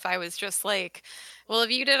life, I was just like, well, if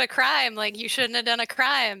you did a crime, like, you shouldn't have done a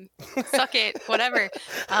crime. Suck it, whatever.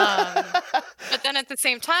 But then at the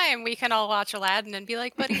same time, we can all watch Aladdin and be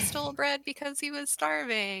like, but he stole bread because he was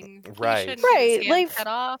starving. Right. He shouldn't get his hands cut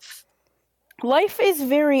off. Life is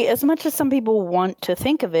very, as much as some people want to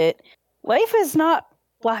think of it, life is not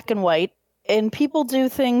black and white, and people do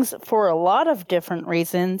things for a lot of different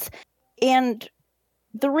reasons, and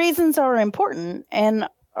the reasons are important, and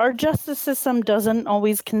our justice system doesn't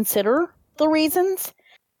always consider the reasons.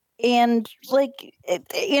 And like,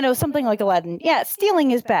 something like Aladdin,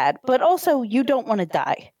 stealing is bad, but also you don't want to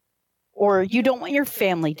die, or you don't want your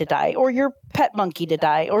family to die, or your pet monkey to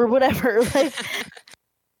die, or whatever. Like,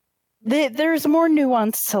 there's more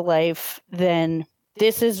nuance to life than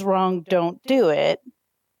this is wrong, don't do it.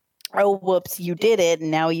 Oh, whoops, you did it, and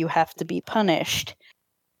now you have to be punished.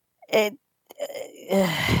 I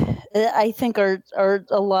think a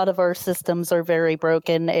lot of our systems are very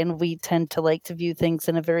broken, and we tend to like to view things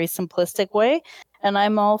in a very simplistic way. And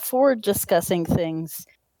I'm all for discussing things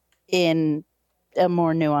in a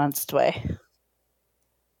more nuanced way.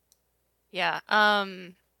 Yeah.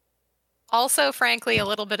 Also, frankly, a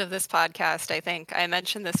little bit of this podcast, I think, I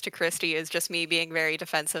mentioned this to Christy, is just me being very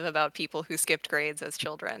defensive about people who skipped grades as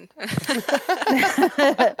children.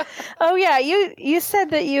 Oh, yeah. You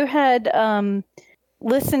said that you had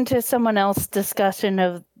listened to someone else's discussion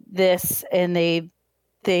of this, and they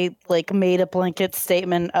like made a blanket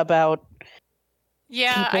statement about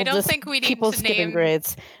I don't think we need to name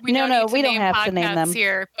grades. We don't have to name them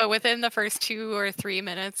here. But within the first 2 or 3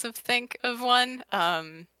 minutes of one,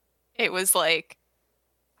 it was like,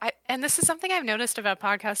 and this is something I've noticed about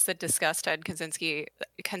podcasts that discuss Ted Kaczynski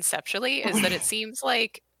conceptually, is that it seems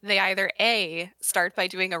like they either A, start by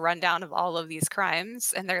doing a rundown of all of these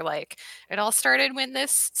crimes, and they're like, it all started when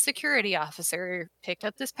this security officer picked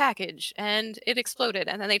up this package and it exploded.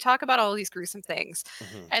 And then they talk about all these gruesome things.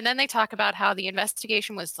 Mm-hmm. And then they talk about how the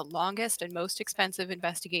investigation was the longest and most expensive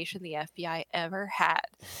investigation the FBI ever had.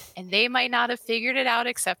 And they might not have figured it out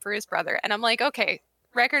except for his brother. And I'm like, okay,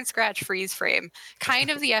 record scratch, freeze frame, kind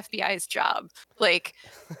of the FBI's job. Like,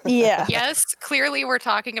 yeah, yes, clearly we're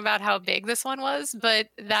talking about how big this one was, but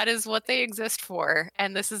that is what they exist for.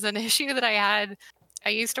 And this is an issue that I had. I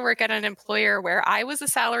used to work at an employer where I was a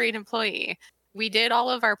salaried employee, we did all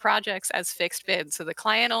of our projects as fixed bids, so the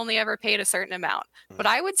client only ever paid a certain amount. But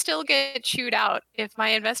I would still get chewed out if my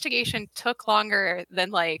investigation took longer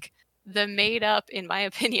than like the made up, in my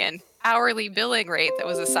opinion, hourly billing rate that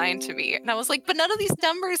was assigned to me. And I was like, but none of these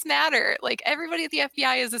numbers matter. Like everybody at the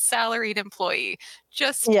FBI is a salaried employee.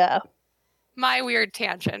 Just my weird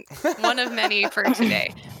tangent, one of many for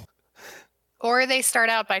today. Or they start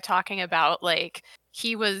out by talking about like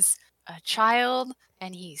he was a child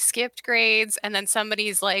and he skipped grades, and then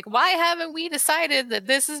somebody's like, why haven't we decided that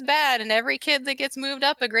this is bad and every kid that gets moved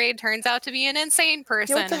up a grade turns out to be an insane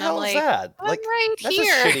person? What the and hell I'm is like, that? I'm Like, right that's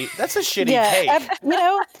here. That's a shitty take. You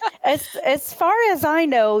know, as far as I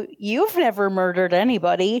know, you've never murdered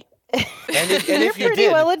anybody. And if You're you pretty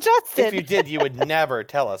did, well adjusted. if you did, you would never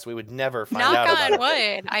tell us. We would never find out Knock about on it.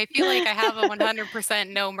 wood. I feel like I have a 100%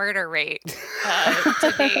 no murder rate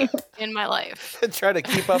to date in my life. Try to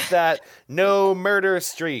keep up that no murder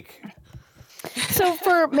streak. So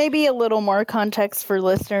for maybe a little more context for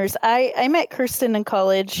listeners, I met Kirsten in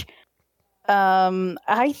college.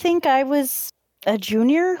 I think I was a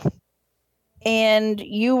junior, and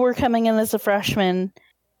you were coming in as a freshman,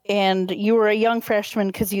 and you were a young freshman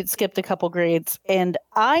because you'd skipped a couple grades. And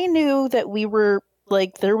I knew that we were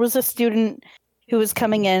like, there was a student who was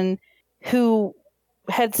coming in who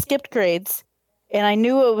had skipped grades, and I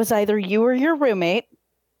knew it was either you or your roommate.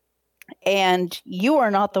 And you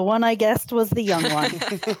are not the one I guessed was the young one.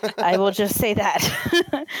 I will just say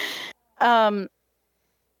that.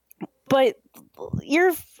 But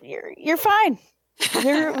you're fine.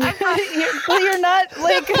 You're not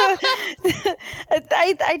like.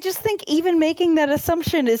 I just think even making that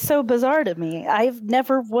assumption is so bizarre to me. I've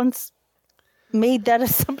never once made that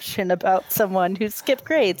assumption about someone who skipped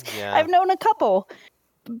grades. Yeah. I've known a couple,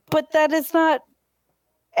 but that is not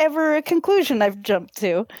ever a conclusion I've jumped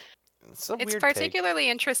to. It's particularly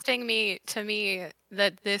interesting to me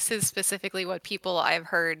that this is specifically what people I've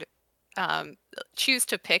heard choose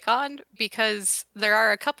to pick on, because there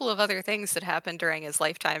are a couple of other things that happened during his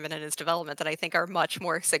lifetime and in his development that I think are much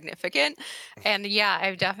more significant. And yeah,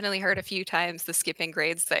 I've definitely heard a few times the skipping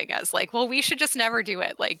grades thing as like, well, we should just never do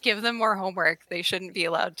it. Like, give them more homework. They shouldn't be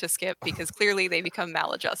allowed to skip because clearly they become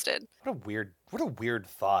maladjusted. What a weird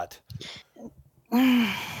thought.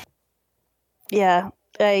 Yeah,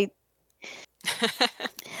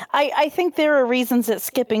 I think there are reasons that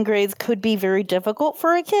skipping grades could be very difficult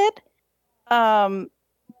for a kid.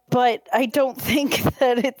 But I don't think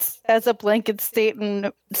that it's, as a blanket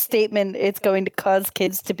statement, it's going to cause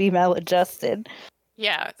kids to be maladjusted.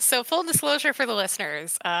 Yeah. So full disclosure for the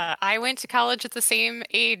listeners, I went to college at the same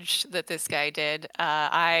age that this guy did.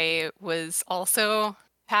 I was also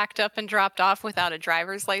packed up and dropped off without a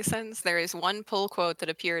driver's license. There is one pull quote that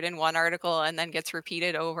appeared in one article and then gets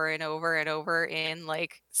repeated over and over and over in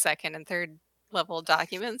like second and third level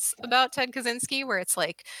documents about Ted Kaczynski, where it's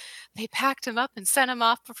like, they packed him up and sent him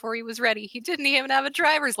off before he was ready. He didn't even have a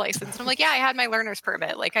driver's license. And I'm like, yeah, I had my learner's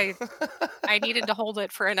permit. Like I needed to hold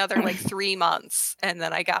it for another like 3 months, and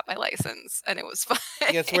then I got my license, and it was fine.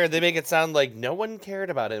 Yeah, it's weird. They make it sound like no one cared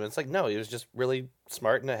about him. It's like, no, he was just really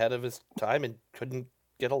smart and ahead of his time and couldn't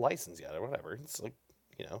get a license yet or whatever. It's like,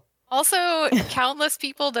 you know. Also, countless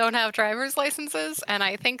people don't have driver's licenses, and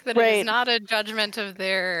I think that it is not a judgment of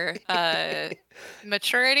their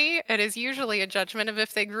maturity. It is usually a judgment of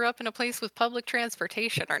if they grew up in a place with public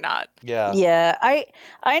transportation or not. Yeah. Yeah,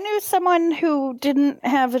 I knew someone who didn't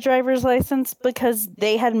have a driver's license because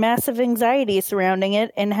they had massive anxiety surrounding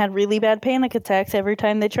it and had really bad panic attacks every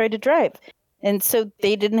time they tried to drive. And so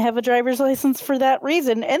they didn't have a driver's license for that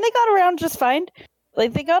reason, and they got around just fine.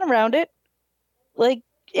 Like, they got around it. Like,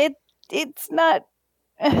 it's not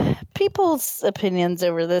people's opinions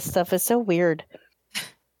over this stuff is so weird.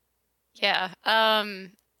 Yeah.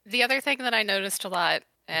 The other thing that I noticed a lot,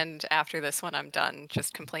 and after this one I'm done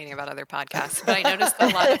just complaining about other podcasts, but I noticed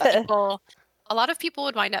that a lot of people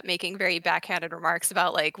would wind up making very backhanded remarks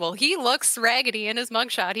about like, well, he looks raggedy in his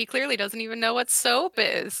mugshot. He clearly doesn't even know what soap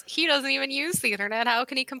is. He doesn't even use the internet. How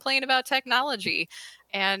can he complain about technology?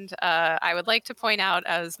 And I would like to point out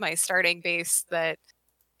as my starting base that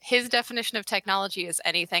his definition of technology is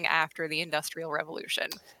anything after the Industrial Revolution.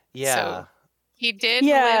 Yeah. So he did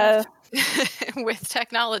live with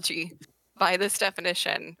technology by this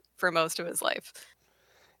definition for most of his life.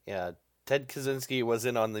 Yeah. Ted Kaczynski was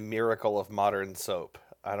in on the miracle of modern soap.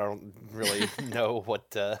 I don't really know what...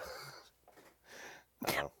 I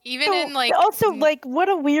don't know. Even in like... Also, like, what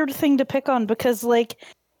a weird thing to pick on, because, like,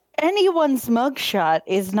 anyone's mugshot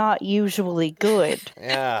is not usually good.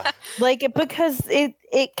 Yeah. Like, because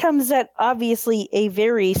it comes at obviously a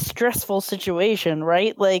very stressful situation,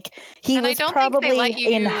 right? Like, he And I was don't think they let probably you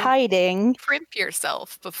in hiding. Primp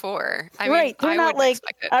yourself before. I Right, mean, they're I not wouldn't like,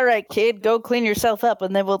 expect it. all right, kid, go clean yourself up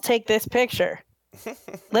and then we'll take this picture.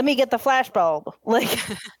 Let me get the flashbulb. Like,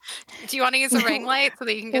 Do you want to use a ring light so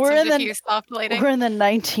that you can get We're some in the- diffuse soft lighting? we're in the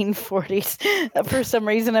 1940s for some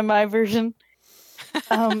reason in my version.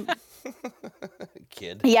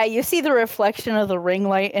 Kid. Yeah, you see the reflection of the ring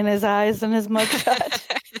light in his eyes in his mugshot.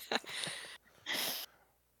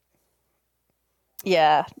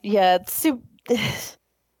 Yeah, it's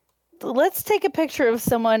let's take a picture of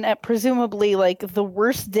someone at presumably like the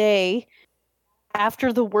worst day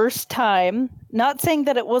after the worst time. Not saying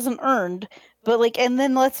that it wasn't earned, but like, and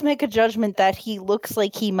then let's make a judgment that he looks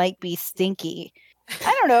like he might be stinky.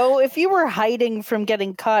 I don't know, if you were hiding from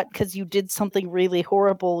getting caught because you did something really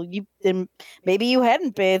horrible, then maybe you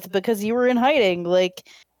hadn't bathed because you were in hiding. Like,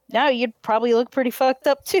 now you'd probably look pretty fucked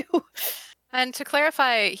up too. And to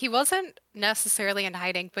clarify, he wasn't necessarily in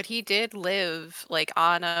hiding, but he did live like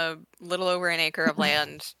on a little over an acre of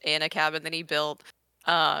land in a cabin that he built.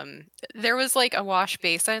 There was like a wash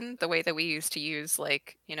basin, the way that we used to use,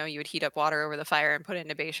 like, you would heat up water over the fire and put it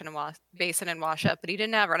in a basin and wash up, but he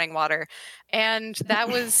didn't have running water. And that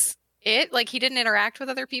was it. Like, he didn't interact with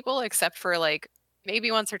other people except for like maybe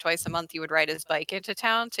once or twice a month he would ride his bike into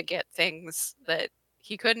town to get things that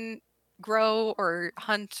he couldn't grow or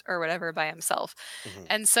hunt or whatever by himself. Mhm.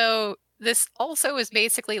 And so this also is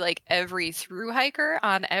basically like every thru hiker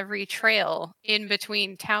on every trail in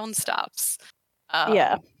between town stops.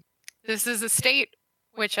 Yeah. This is a state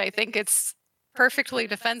which I think it's perfectly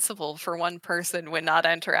defensible for one person when not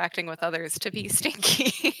interacting with others to be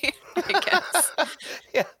stinky, I guess.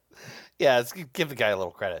 Yeah, let's give the guy a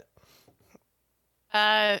little credit.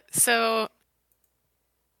 So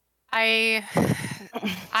I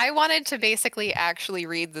wanted to basically actually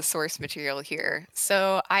read the source material here.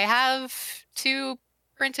 So I have 2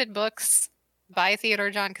 printed books by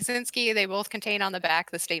Theodore John Kaczynski. They both contain on the back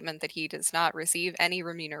the statement that he does not receive any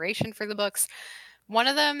remuneration for the books. One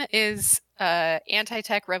of them is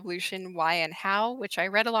Anti-Tech Revolution, Why and How, which I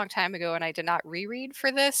read a long time ago and I did not reread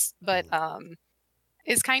for this, but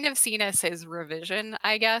is kind of seen as his revision,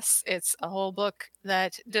 I guess. It's a whole book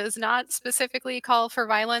that does not specifically call for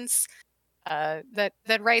violence, that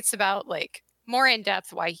writes about like more in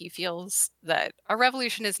depth why he feels that a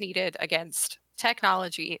revolution is needed against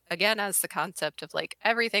technology, again, as the concept of like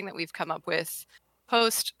everything that we've come up with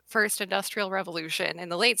post first industrial revolution in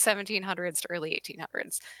the late 1700s to early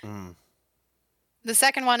 1800s. The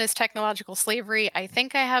second one is Technological Slavery. I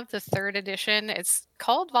think I have the 3rd edition. It's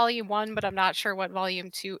called Volume 1, but I'm not sure what Volume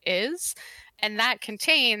 2 is. And that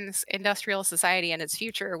contains Industrial Society and Its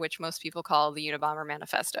Future, which most people call the Unabomber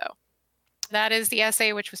Manifesto. That is the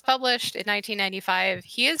essay which was published in 1995.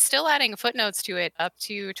 He is still adding footnotes to it up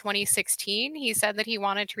to 2016. He said that he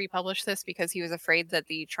wanted to republish this because he was afraid that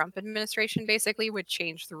the Trump administration basically would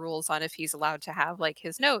change the rules on if he's allowed to have like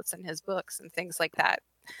his notes and his books and things like that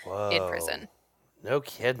in prison. No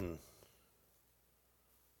kidding.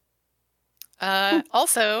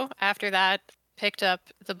 Also, after that, picked up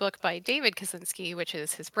the book by David Kaczynski, which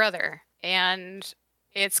is his brother. And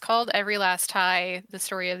it's called Every Last Tie, the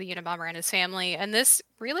story of the Unabomber and his family. And this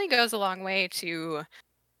really goes a long way to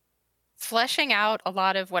fleshing out a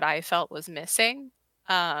lot of what I felt was missing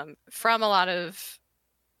from a lot of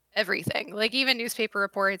everything. Like even newspaper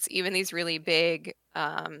reports, even these really big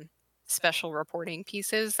special reporting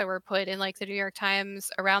pieces that were put in like the New York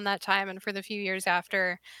Times around that time and for the few years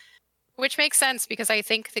after, which makes sense because I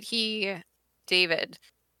think that David,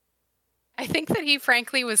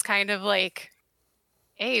 frankly was kind of like,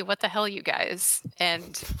 A, what the hell, you guys?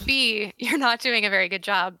 And B, you're not doing a very good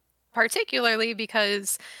job, particularly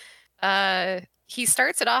because he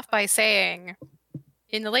starts it off by saying,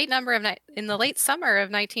 in the late summer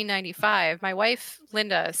of 1995, my wife,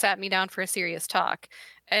 Linda, sat me down for a serious talk.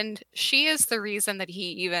 And she is the reason that he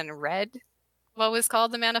even read what was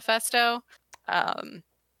called the manifesto.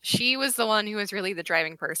 She was the one who was really the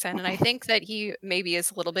driving person. And I think that he maybe is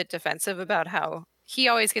a little bit defensive about how he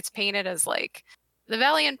always gets painted as like the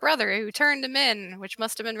valiant brother who turned him in, which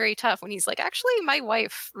must have been very tough, when he's like, actually, my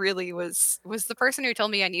wife really was the person who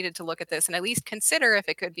told me I needed to look at this and at least consider if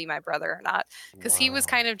it could be my brother or not. Because he was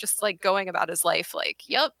kind of just like going about his life like,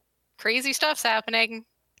 yep, crazy stuff's happening.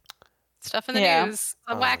 Stuff in the news,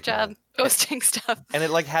 a whack job, ghosting stuff. And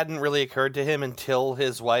it like hadn't really occurred to him until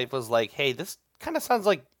his wife was like, hey, this kind of sounds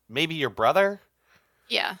like maybe your brother?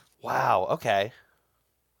 Yeah. Wow, okay.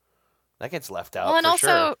 That gets left out. Well, and for also,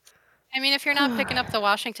 sure. I mean, if you're not picking up the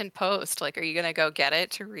Washington Post, like, are you going to go get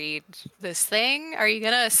it to read this thing? Are you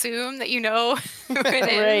going to assume that you know who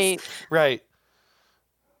it is? Right.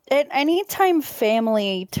 At any time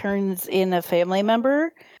family turns in a family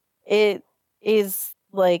member, it is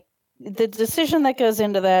like the decision that goes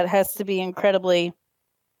into that has to be incredibly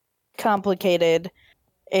complicated.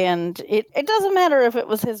 And it doesn't matter if it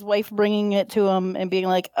was his wife bringing it to him and being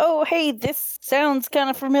like, oh, hey, this sounds kind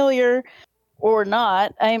of familiar, or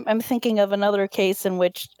not. I'm thinking of another case in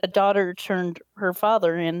which a daughter turned her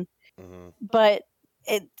father in, but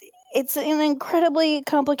it's an incredibly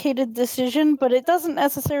complicated decision, but it doesn't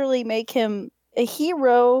necessarily make him a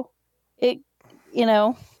hero. It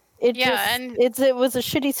it was a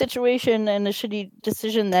shitty situation and a shitty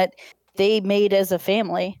decision that they made as a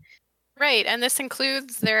family. Right, and this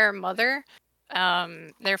includes their mother.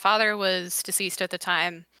 Their father was deceased at the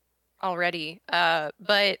time already,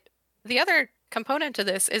 but the other component to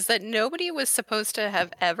this is that nobody was supposed to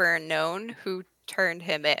have ever known who turned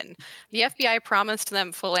him in. The FBI promised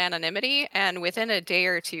them full anonymity, and within a day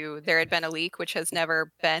or two, there had been a leak which has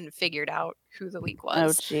never been figured out who the leak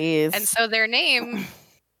was. Oh, jeez. And so their name,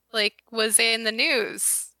 was in the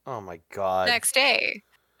news. Oh my God. Next day,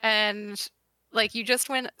 and you just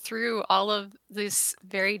went through all of this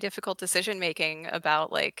very difficult decision making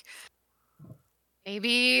about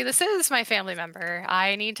maybe this is my family member.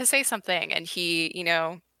 I need to say something. And he,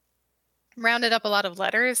 rounded up a lot of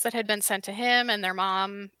letters that had been sent to him and their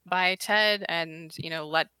mom by Ted and,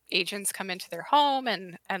 let agents come into their home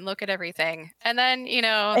and look at everything. And then,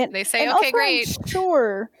 they say, okay, also, great.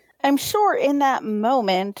 I'm sure in that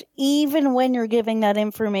moment, even when you're giving that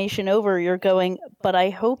information over, you're going, but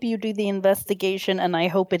I hope you do the investigation and I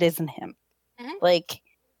hope it isn't him. Mm-hmm.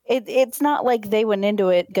 It's not like they went into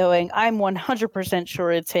it going, I'm 100%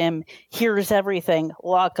 sure it's him. Here's everything.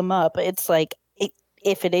 Lock him up. It's like,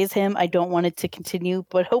 if it is him, I don't want it to continue,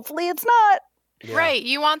 but hopefully it's not. Yeah. Right.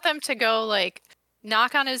 You want them to go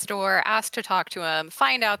knock on his door, ask to talk to him,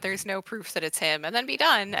 find out there's no proof that it's him, and then be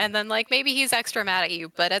done. And then maybe he's extra mad at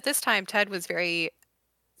you. But at this time, Ted was very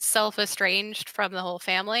self-estranged from the whole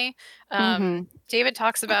family. David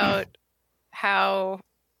talks about how,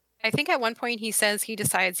 I think at one point he says he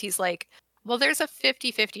decides he's well, there's a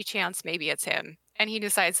 50-50 chance maybe it's him. And he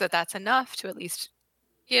decides that that's enough to at least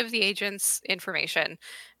give the agents information.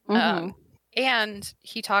 And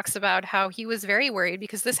he talks about how he was very worried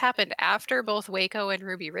because this happened after both Waco and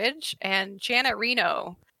Ruby Ridge, and Janet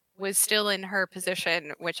Reno was still in her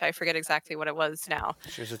position, which I forget exactly what it was now.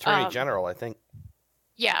 She was Attorney General, I think.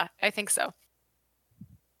 Yeah, I think so.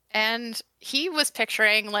 And he was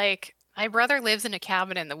picturing my brother lives in a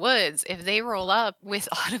cabin in the woods. If they roll up with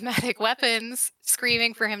automatic weapons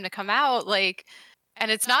screaming for him to come out,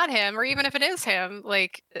 and it's not him, or even if it is him,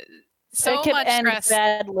 so it could much end stress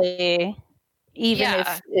badly, even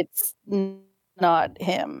if it's not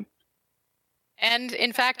him. And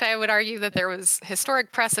in fact, I would argue that there was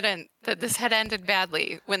historic precedent that this had ended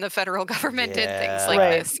badly when the federal government did things like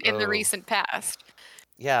this in the recent past.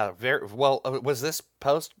 Yeah, very well. Was this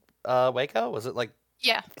post Waco? Was it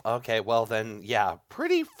Yeah. Okay, well then, yeah,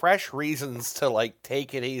 pretty fresh reasons to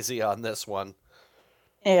take it easy on this one.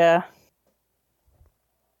 Yeah.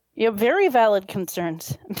 Yeah, very valid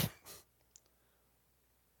concerns.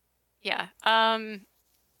 Yeah.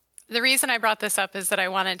 The reason I brought this up is that I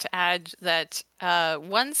wanted to add that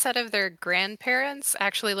one set of their grandparents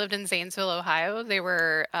actually lived in Zanesville, Ohio. They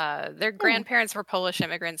were their grandparents were Polish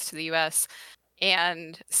immigrants to the U.S.,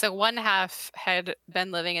 and so one half had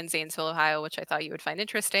been living in Zanesville, Ohio, which I thought you would find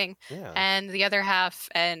interesting. Yeah. And the other half,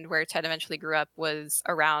 and where Ted eventually grew up, was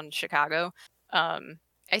around Chicago.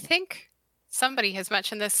 I think somebody has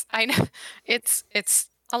mentioned this. I know it's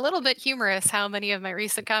a little bit humorous how many of my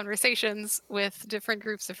recent conversations with different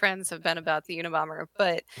groups of friends have been about the Unabomber,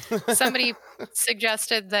 but somebody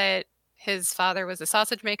suggested that his father was a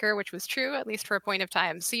sausage maker, which was true, at least for a point of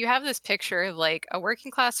time. So you have this picture of a working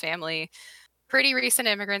class family, pretty recent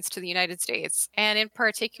immigrants to the United States. And in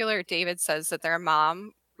particular, David says that their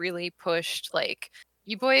mom really pushed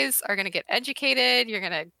you boys are going to get educated. You're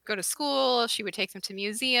going to go to school. She would take them to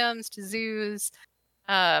museums, to zoos.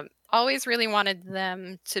 Always really wanted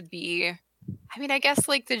them to be, I guess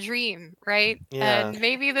the dream, right? Yeah. And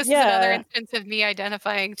maybe this is another instance of me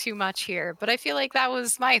identifying too much here, but I feel that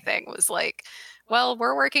was my thing, was well,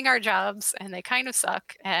 we're working our jobs and they kind of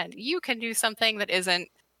suck, and you can do something that isn't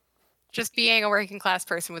just being a working class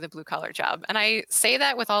person with a blue collar job. And I say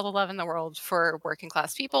that with all the love in the world for working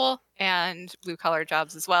class people and blue collar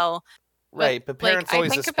jobs as well. Right, but parents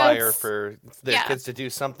always aspire for their kids to do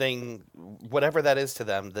something, whatever that is to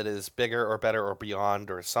them, that is bigger or better or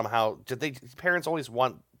beyond, or somehow. Parents always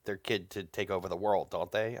want their kid to take over the world,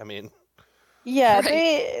 don't they? I mean, Yeah,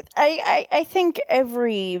 Right. I think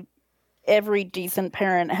every decent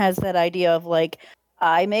parent has that idea of like,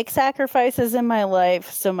 I make sacrifices in my life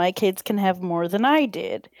so my kids can have more than I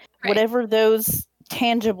did. Right. Whatever those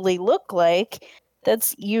tangibly look like,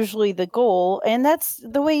 that's usually the goal. And that's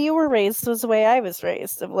the way you were raised, was the way I was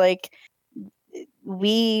raised. Of like,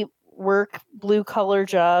 we work blue collar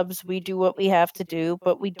jobs, we do what we have to do,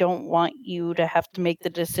 but we don't want you to have to make the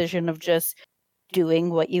decision of just doing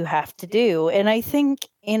what you have to do. And I think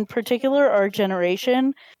in particular, our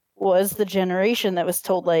generation was the generation that was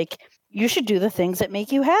told, like, you should do the things that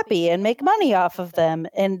make you happy and make money off of them.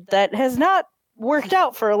 And that has not worked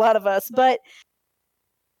out for a lot of us. But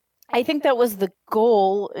I think that was the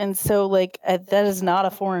goal. And so, like, that is not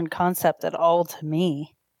a foreign concept at all to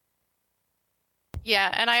me.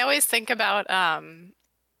 Yeah, and I always think about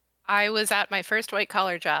I was at my first white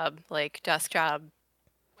collar job, like desk job,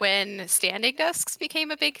 when standing desks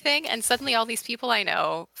became a big thing, and suddenly all these people I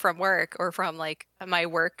know from work or from like my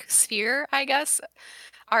work sphere, I guess,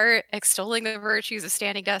 are extolling the virtues of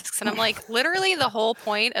standing desks. And I'm like, literally the whole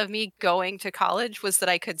point of me going to college was that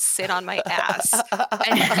I could sit on my ass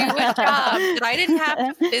and do a job that I didn't have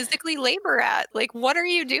to physically labor at. Like, what are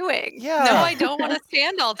you doing? Yeah. No, I don't want to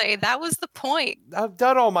stand all day. That was the point. I've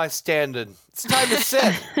done all my standing. It's time to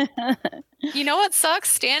sit. You know what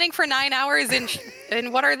sucks? Standing for 9 hours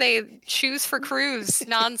in what are they? Shoes for cruise,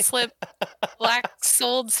 non-slip,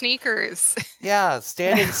 black-soled sneakers. Yeah,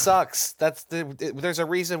 standing sucks. There's a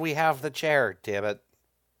reason we have the chair, damn it.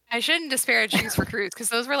 I shouldn't disparage Shoes for Cruise because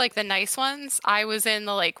those were like the nice ones. I was in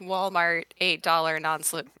the like Walmart $8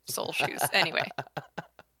 non-slip sole shoes. Anyway,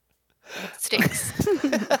 stinks.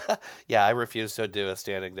 Yeah, I refuse to do a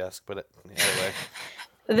standing desk, but anyway.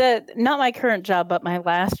 Not my current job, but my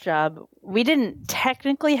last job, we didn't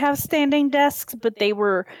technically have standing desks, but they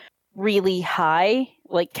were really high,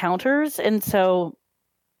 like counters. And so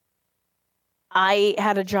I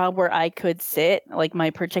had a job where I could sit, like my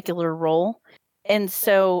particular role. And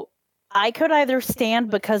so I could either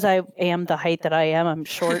stand, because I am the height that I am, I'm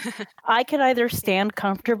short. I could either stand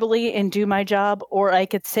comfortably and do my job, or I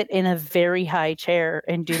could sit in a very high chair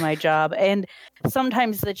and do my job. And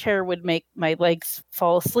sometimes the chair would make my legs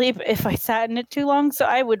fall asleep if I sat in it too long. So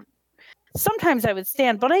sometimes I would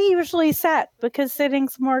stand, but I usually sat because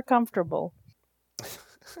sitting's more comfortable.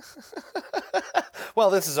 Well,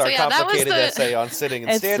 this is our complicated essay on sitting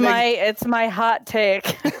and standing. It's my hot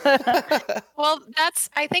take. Well,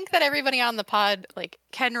 I think that everybody on the pod like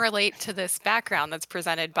can relate to this background that's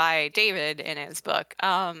presented by David in his book.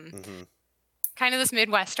 Kind of this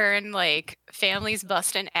Midwestern, like, families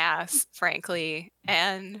busting ass, frankly,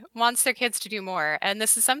 and wants their kids to do more. And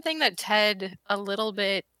this is something that Ted a little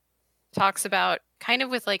bit talks about, kind of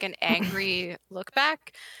with like an angry look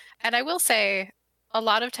back. And I will say, a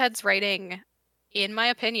lot of Ted's writing, in my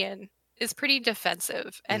opinion, is pretty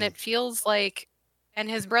defensive. And it feels like, and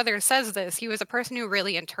his brother says this, he was a person who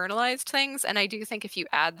really internalized things. And I do think if you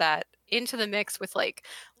add that into the mix with like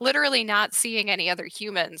literally not seeing any other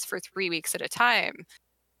humans for 3 weeks at a time,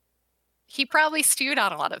 he probably stewed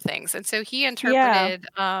on a lot of things. And so he interpreted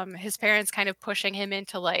his parents kind of pushing him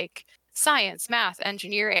into like science, math,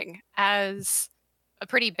 engineering as a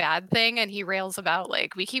pretty bad thing. And he rails about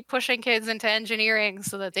like, we keep pushing kids into engineering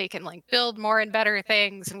so that they can like build more and better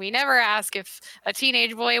things, and we never ask if a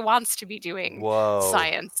teenage boy wants to be doing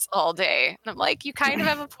science all day. And I'm like, you kind of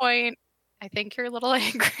have a point. I think you're a little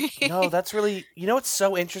angry. No, that's really, what's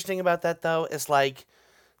so interesting about that though is like,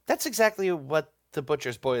 that's exactly what the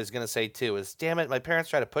butcher's boy is going to say too, is damn it, my parents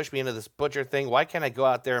try to push me into this butcher thing. Why can't I go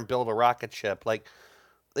out there and build a rocket ship? Like,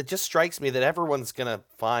 it just strikes me that everyone's going to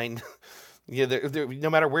find no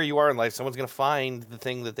matter where you are in life, someone's going to find the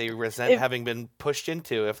thing that they resent having been pushed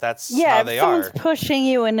into, if that's how they are. If someone's pushing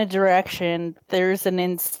you in a direction, there's an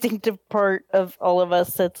instinctive part of all of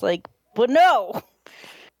us that's like, but no,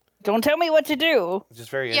 don't tell me what to do. It's just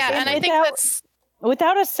very interesting. And I think that's...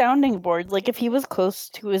 Without a sounding board, like if he was close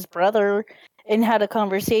to his brother and had a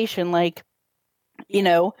conversation like,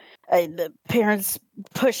 the parents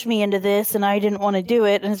pushed me into this and I didn't want to do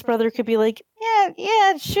it, and his brother could be like, yeah,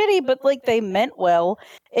 it's shitty, but like they meant well.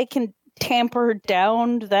 It can tamper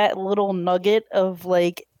down that little nugget of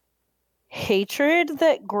like hatred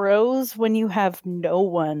that grows when you have no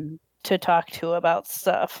one to talk to about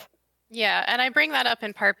stuff. Yeah, and I bring that up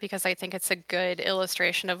in part because I think it's a good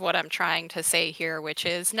illustration of what I'm trying to say here, which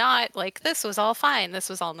is not like this was all fine, this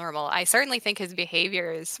was all normal. I certainly think his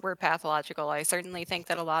behaviors were pathological. I certainly think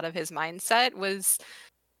that a lot of his mindset was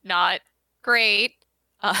not great.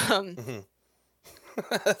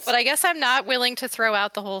 But I guess I'm not willing to throw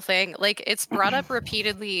out the whole thing. Like, it's brought up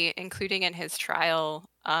repeatedly, including in his trial,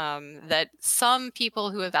 that some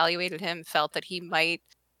people who evaluated him felt that he might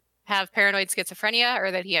have paranoid schizophrenia,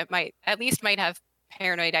 or that he might have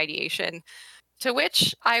paranoid ideation. To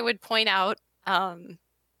which I would point out,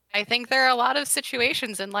 I think there are a lot of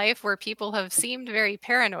situations in life where people have seemed very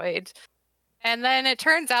paranoid, and then it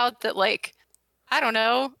turns out that, like, I don't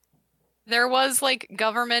know, there was like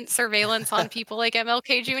government surveillance on people like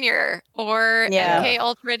MLK Jr. or MK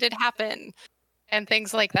Ultra did happen, and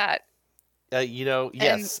things like that.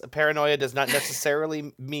 Yes, paranoia does not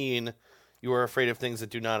necessarily mean you are afraid of things that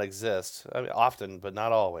do not exist. I mean, often, but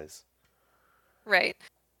not always. Right.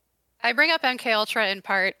 I bring up MK Ultra in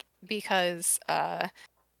part because,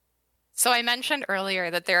 so I mentioned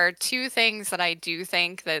earlier that there are two things that I do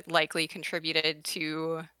think that likely contributed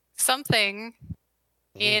to something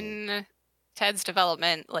in Ted's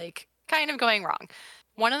development, like, kind of going wrong.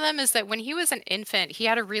 One of them is that when he was an infant, he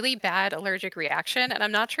had a really bad allergic reaction, and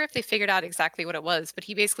I'm not sure if they figured out exactly what it was, but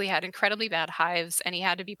he basically had incredibly bad hives, and he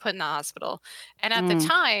had to be put in the hospital. And at the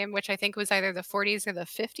time, which I think was either the 40s or the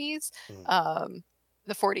 50s,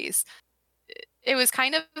 the 40s, it was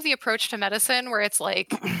kind of the approach to medicine where it's like,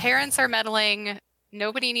 parents are meddling,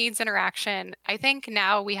 nobody needs interaction. I think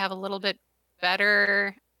now we have a little bit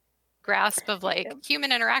better grasp of like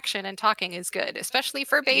human interaction, and talking is good, especially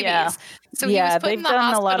for babies. Yeah. So he was put in the hospital.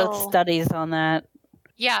 They've done a lot of studies on that.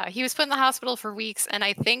 Yeah, he was put in the hospital for weeks, and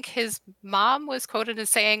I think his mom was quoted as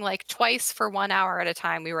saying like twice for 1 hour at a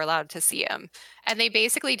time we were allowed to see him, and they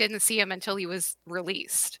basically didn't see him until he was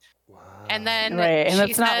released. Wow. And then and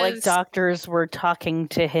it's not like doctors were talking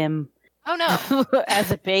to him. Oh no, as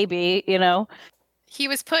a baby, he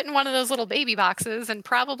was put in one of those little baby boxes and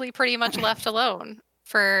probably pretty much left alone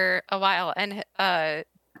for a while. And I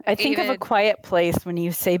think of A Quiet Place when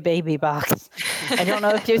you say baby box. I don't know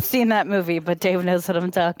if you've seen that movie, but Dave knows what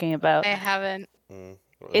I'm talking about. I haven't. I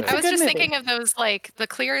was just thinking of those, like, the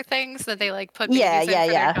clear things that they like put babies in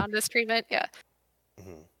for their jaundice treatment. Yeah.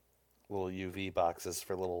 Little UV boxes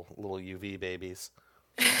for little UV babies.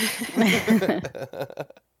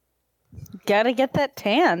 Gotta get that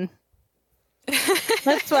tan.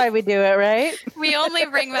 That's why we do it, right? We only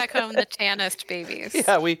bring back home the tannest babies.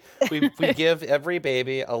 Yeah, we give every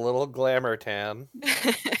baby a little glamour tan.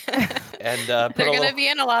 And they're going to be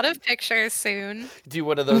in a lot of pictures soon. Do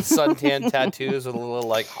one of those suntan tattoos with a little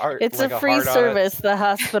like heart. It's like a free service the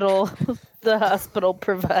hospital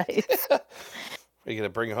provides. Are you going to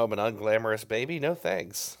bring home an unglamorous baby? No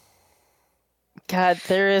thanks. God,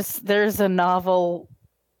 there's a novel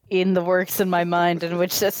in the works in my mind in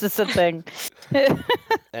which this is a thing.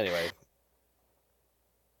 Anyway.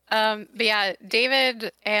 But yeah,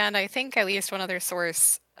 David and I think at least one other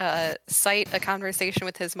source cite a conversation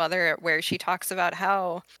with his mother where she talks about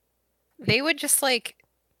how they would just like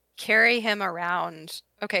carry him around.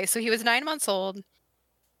 Okay, so he was 9 months old.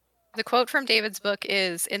 The quote from David's book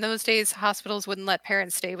is, "In those days, hospitals wouldn't let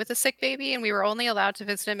parents stay with a sick baby, and we were only allowed to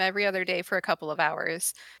visit him every other day for a couple of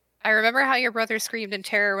hours. I remember how your brother screamed in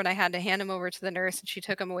terror when I had to hand him over to the nurse and she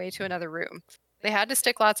took him away to another room. They had to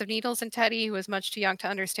stick lots of needles in Teddy, who was much too young to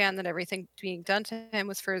understand that everything being done to him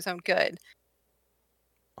was for his own good."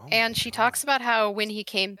 And she talks about how when he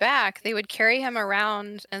came back, they would carry him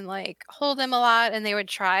around and like hold him a lot, and they would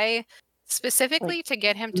try specifically to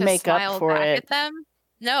get him to smile back at them.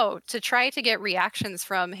 No, to try to get reactions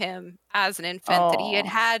from him as an infant that he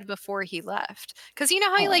had before he left. Because you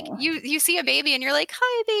know how you see a baby and you're like,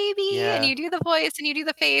 "Hi, baby," and you do the voice and you do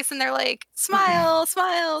the face, and they're like, "Smile,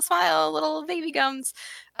 smile, smile, little baby gums."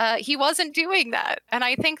 He wasn't doing that, and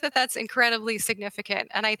I think that that's incredibly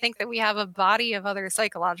significant. And I think that we have a body of other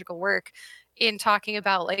psychological work in talking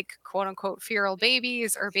about like quote unquote feral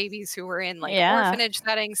babies, or babies who were in like orphanage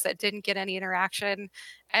settings that didn't get any interaction,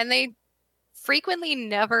 and they frequently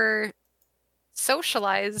never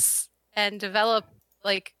socialize and develop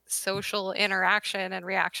like social interaction and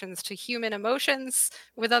reactions to human emotions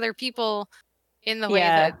with other people in the way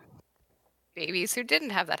that babies who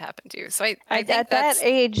didn't have that happen to. So I think at that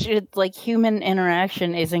age, like human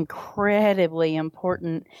interaction is incredibly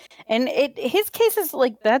important, and his case is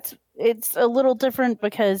like it's a little different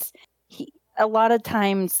because a lot of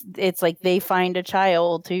times it's like they find a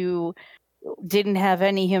child who didn't have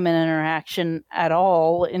any human interaction at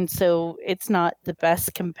all, and so it's not the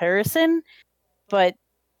best comparison, but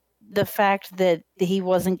the fact that he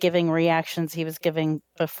wasn't giving reactions he was giving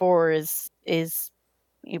before is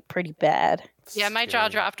pretty bad. Yeah, my jaw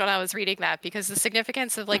dropped when I was reading that, because the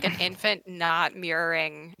significance of like an infant not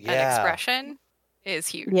mirroring an expression is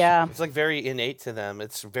huge. Yeah, it's like very innate to them.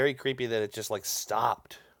 It's very creepy that it just like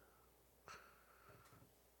stopped.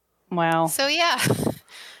 Wow. So yeah,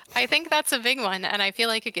 I think that's a big one, and I feel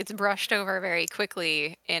like it gets brushed over very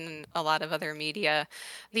quickly in a lot of other media.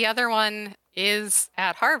 The other one is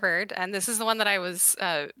at Harvard, and this is the one that I was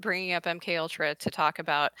bringing up MK Ultra to talk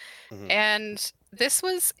about. Mhm. And this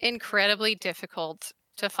was incredibly difficult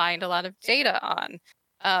to find a lot of data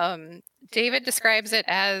on. David describes it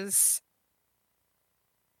as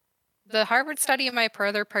the Harvard study my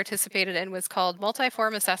brother participated in was called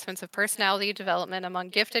Multiform Assessments of Personality Development Among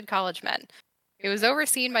Gifted College Men. It was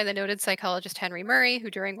overseen by the noted psychologist Henry Murray,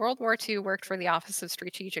 who during World War II worked for the Office of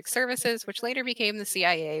Strategic Services, which later became the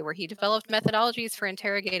CIA, where he developed methodologies for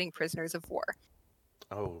interrogating prisoners of war.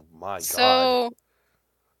 Oh my god. So,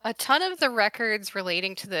 a ton of the records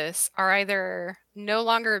relating to this are either no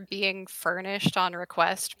longer being furnished on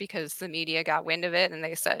request because the media got wind of it and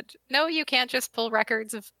they said, no, you can't just pull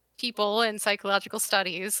records of people in psychological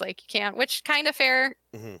studies. Like, you can't, which kind of fair.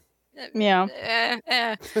 Mhm.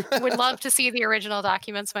 Yeah. Would love to see the original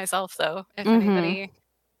documents myself, though, if Mhm. anybody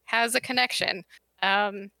has a connection.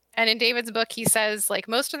 And in David's book, he says, like,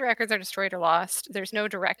 most of the records are destroyed or lost. There's no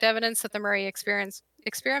direct evidence that the Murray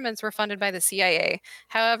experiments were funded by the CIA.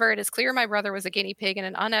 However, it is clear my brother was a guinea pig in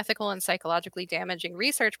an unethical and psychologically damaging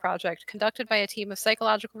research project conducted by a team of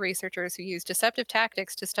psychological researchers who used deceptive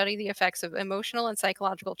tactics to study the effects of emotional and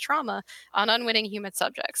psychological trauma on unwitting human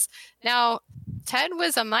subjects. Now, Ted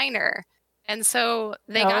was a minor. And so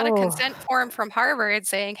they got a consent form from Harvard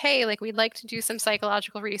saying, hey, like, we'd like to do some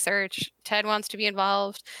psychological research. Ted wants to be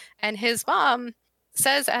involved. And his mom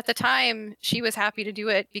says at the time she was happy to do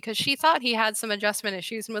it because she thought he had some adjustment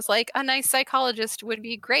issues and was like, a nice psychologist would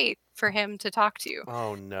be great for him to talk to.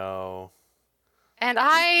 Oh no. And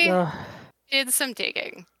I Ugh. did some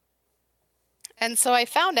digging. And so I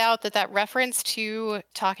found out that that reference to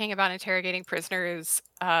talking about interrogating prisoners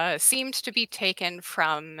seemed to be taken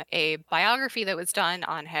from a biography that was done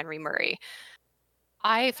on Henry Murray.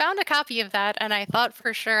 I found a copy of that, and I thought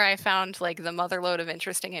for sure I found like the motherlode of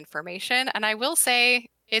interesting information. And I will say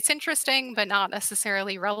it's interesting, but not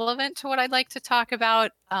necessarily relevant to what I'd like to talk about.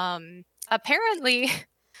 Apparently,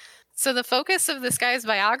 so the focus of this guy's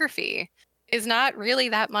biography is not really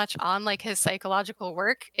that much on like his psychological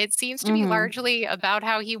work. It seems to be largely about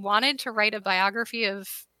how he wanted to write a biography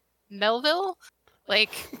of Melville,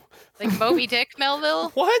 like Moby Dick Melville.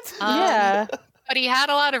 What? Yeah. But he had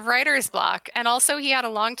a lot of writer's block, and also he had a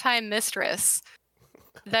longtime mistress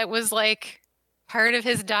that was like part of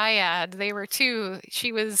his dyad. They were two.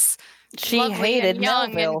 She lovely hated and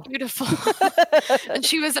young Melville. and beautiful, and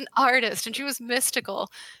she was an artist, and she was mystical,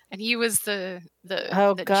 and he was the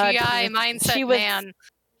GI mindset man.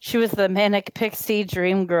 She was the manic pixie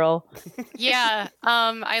dream girl. Yeah.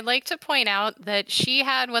 I'd like to point out that she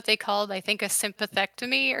had what they called, I think, a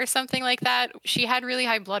sympathectomy or something like that. She had really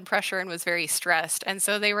high blood pressure and was very stressed. And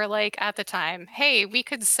so they were like, at the time, hey, we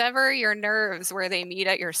could sever your nerves where they meet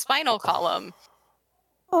at your spinal column.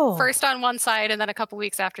 Oh. First on one side and then a couple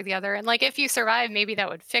weeks after the other. And like, if you survive, maybe that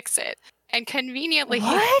would fix it. And conveniently,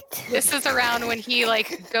 What? this is around when he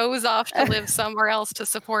like goes off to live somewhere else to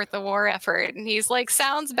support the war effort. And he's like,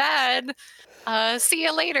 sounds bad. See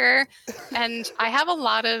you later. And I have a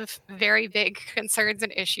lot of very big concerns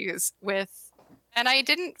and issues with, and I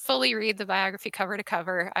didn't fully read the biography cover to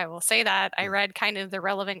cover. I will say that. I read kind of the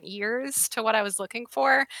relevant years to what I was looking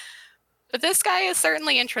for. But this guy is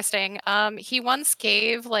certainly interesting. He once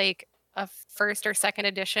gave like a first or second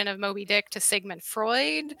edition of Moby Dick to Sigmund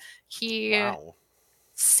Freud. He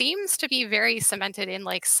seems to be very cemented in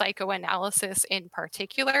like psychoanalysis in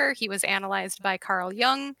particular. He was analyzed by Carl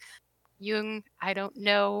Jung. I don't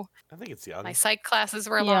know. I think it's Jung. My psych classes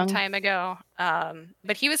were a long time ago.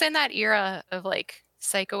 But he was in that era of like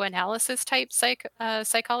psychoanalysis type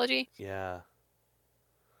psychology. Yeah.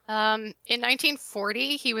 In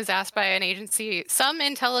 1940, he was asked by an agency, some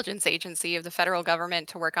intelligence agency of the federal government,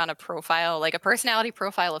 to work on a profile, like a personality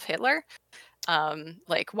profile of Hitler.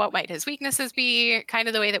 Like, what might his weaknesses be? Kind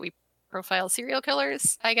of the way that we profile serial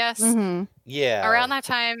killers, I guess. Mm-hmm. Yeah. Around that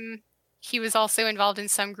time, he was also involved in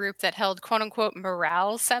some group that held quote-unquote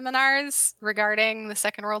morale seminars regarding the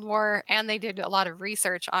Second World War, and they did a lot of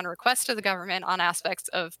research on request of the government on aspects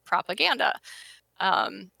of propaganda.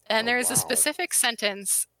 And there's a specific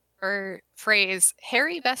sentence or phrase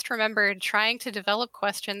Harry best remembered trying to develop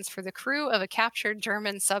questions for the crew of a captured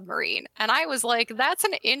German submarine. And I was like, that's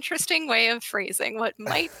an interesting way of phrasing what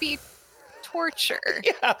might be torture.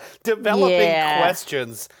 Yeah, developing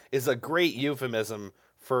questions is a great euphemism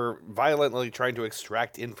for violently trying to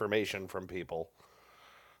extract information from people.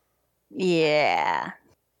 Yeah.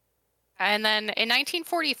 And then in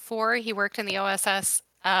 1944, he worked in the OSS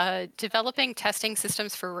developing testing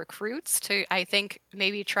systems for recruits to, I think,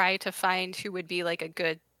 maybe try to find who would be like a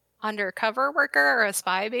good undercover worker or a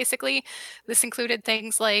spy, basically. This included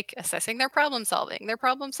things like assessing their problem solving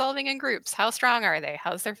in groups. How strong are they?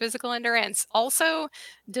 How's their physical endurance? Also,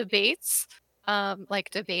 debates,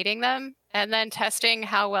 like debating them, and then testing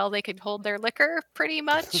how well they could hold their liquor, pretty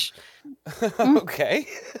much. Okay.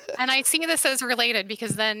 And I see this as related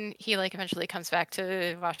because then he like eventually comes back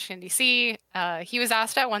to Washington, D.C. He was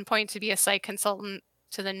asked at one point to be a psych consultant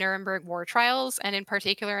to the Nuremberg war trials. And in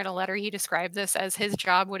particular, in a letter, he described this as his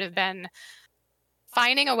job would have been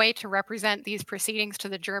finding a way to represent these proceedings to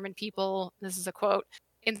the German people, this is a quote,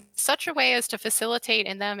 in such a way as to facilitate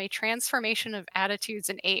in them a transformation of attitudes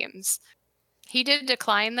and aims. He did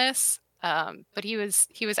decline this, but he was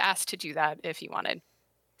asked to do that if he wanted.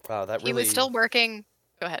 Wow, that really... He was still working.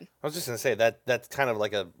 Go ahead. I was just going to say that's kind of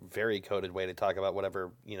like a very coded way to talk about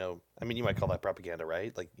whatever, I mean, you might call that propaganda,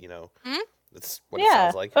 right? Like, that's what it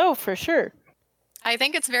sounds like. Oh, for sure. I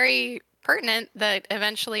think it's very pertinent that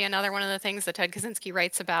eventually another one of the things that Ted Kaczynski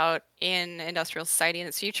writes about in Industrial Society and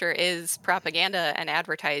its Future is propaganda and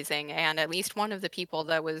advertising. And at least one of the people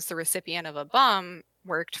that was the recipient of a bomb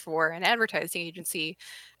worked for an advertising agency.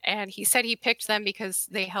 And he said he picked them because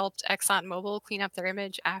they helped ExxonMobil clean up their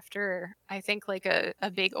image after, I think, like a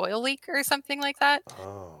big oil leak or something like that.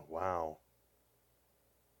 Oh, wow.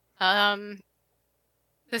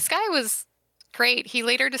 This guy was great. He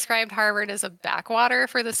later described Harvard as a backwater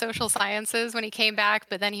for the social sciences when he came back,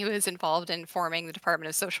 but then he was involved in forming the Department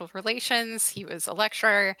of Social Relations. He was a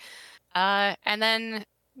lecturer. And then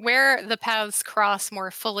where the paths cross more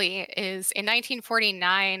fully is in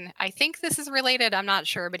 1949. I think this is related, I'm not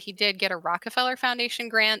sure, but he did get a Rockefeller Foundation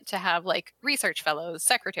grant to have like research fellows,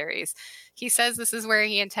 secretaries. He says this is where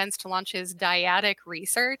he intends to launch his dyadic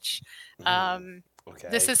research. Okay.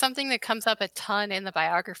 This is something that comes up a ton in the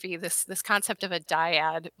biography, this concept of a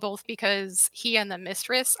dyad, both because he and the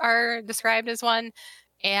mistress are described as one,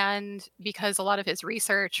 and because a lot of his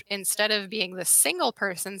research, instead of being the single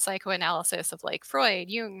person psychoanalysis of like Freud,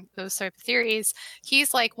 Jung, those type of theories,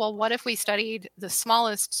 he's like, well, what if we studied the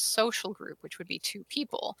smallest social group, which would be two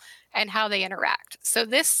people, and how they interact? So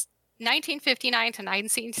this 1959 to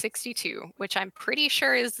 1962, which I'm pretty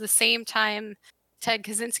sure is the same time Ted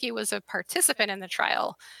Kaczynski was a participant in the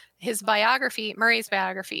trial, his biography, Murray's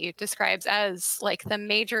biography, describes as like the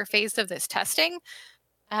major phase of this testing.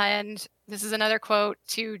 And this is another quote: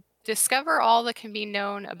 to discover all that can be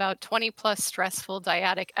known about 20 plus stressful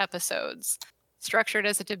dyadic episodes, structured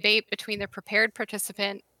as a debate between the prepared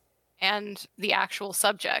participant and the actual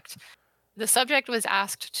subject. The subject was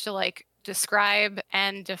asked to like describe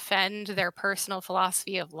and defend their personal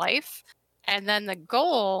philosophy of life. And then the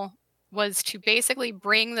goal was to basically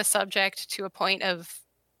bring the subject to a point of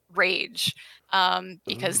rage,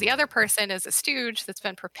 because the other person is a stooge that's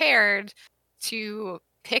been prepared to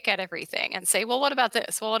pick at everything and say, well, what about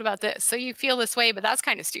this? Well, what about this? So you feel this way, but that's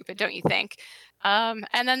kind of stupid, don't you think? And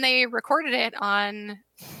then they recorded it on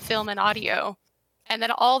film and audio. And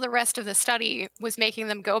then all the rest of the study was making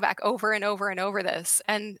them go back over and over and over this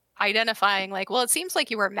and identifying like, well, it seems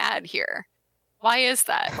like you were mad here. Why is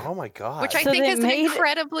that? Oh my God. Which I think is an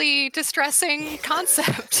incredibly distressing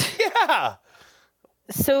concept. Yeah.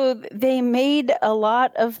 So they made a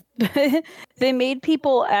lot of, they made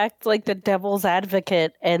people act like the devil's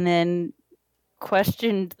advocate and then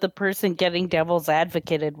questioned the person getting devil's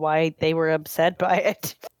advocated why they were upset by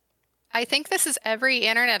it. I think this is every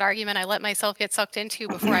internet argument I let myself get sucked into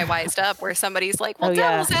before I wised up, where somebody's like, well,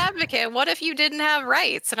 devil's advocate, what if you didn't have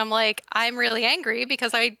rights? And I'm like, I'm really angry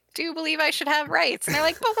because I do believe I should have rights. And they're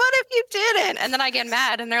like, but what if you didn't? And then I get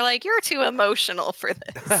mad and they're like, you're too emotional for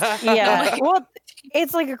this. Yeah. Like, well,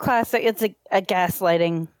 it's like a classic, it's a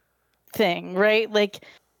gaslighting thing, right? Like,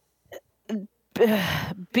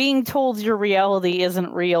 being told your reality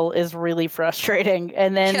isn't real is really frustrating,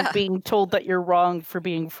 and then being told that you're wrong for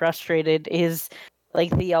being frustrated is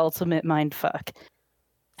like the ultimate mindfuck.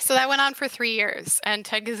 So that went on for 3 years, and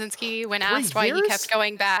Ted Kaczynski, when asked why he kept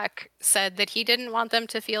going back, said that he didn't want them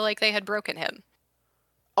to feel like they had broken him.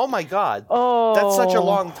 Oh my God. Oh, that's such a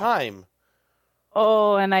long time.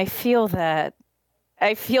 Oh, and I feel that.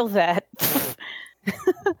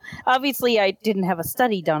 Obviously, I didn't have a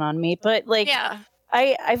study done on me, but like,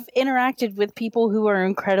 I've interacted with people who are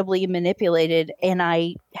incredibly manipulated, and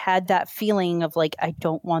I had that feeling of like, I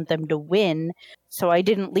don't want them to win, so I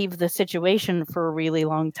didn't leave the situation for a really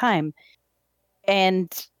long time.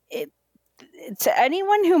 And to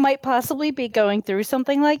anyone who might possibly be going through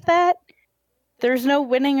something like that, there's no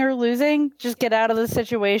winning or losing. Just get out of the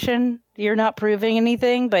situation. You're not proving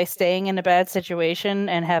anything by staying in a bad situation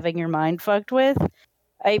and having your mind fucked with.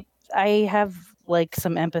 I have like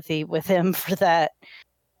some empathy with him for that.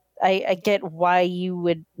 I get why you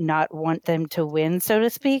would not want them to win, so to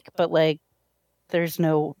speak, but like there's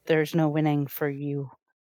no winning for you.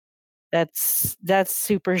 That's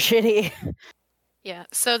super shitty. Yeah.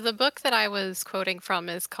 So the book that I was quoting from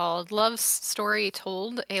is called Love's Story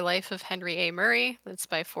Told: A Life of Henry A. Murray. That's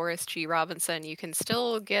by Forrest G. Robinson. You can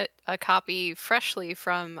still get a copy freshly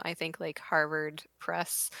from, I think, like Harvard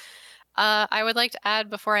Press. I would like to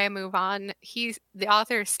add before I move on, the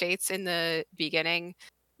author states in the beginning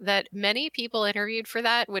that many people interviewed for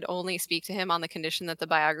that would only speak to him on the condition that the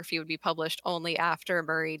biography would be published only after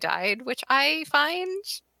Murray died, which I find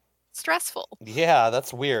stressful. Yeah,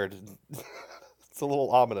 that's weird. It's a little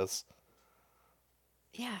ominous.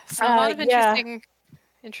 Yeah, so a lot of interesting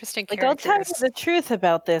like, I'll tell you characters. the truth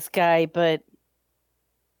about this guy, but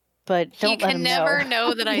don't He let him can never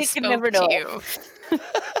know that I He can never spoke to know. you.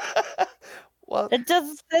 Well, it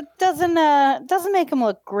doesn't make him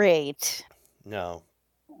look great. No.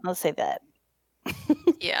 I'll say that.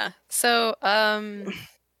 Yeah. So,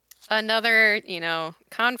 another,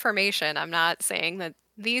 confirmation. I'm not saying that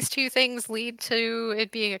these two things lead to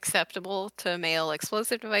it being acceptable to mail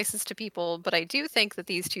explosive devices to people, but I do think that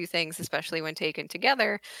these two things, especially when taken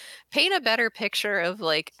together, paint a better picture of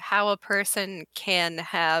like how a person can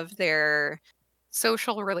have their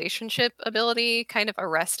social relationship ability kind of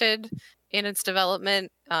arrested in its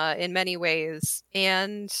development in many ways.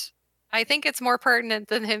 And I think it's more pertinent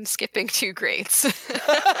than him skipping 2 grades.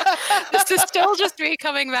 This is still just me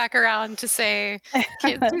coming back around to say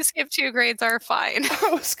kids who skip 2 grades are fine. I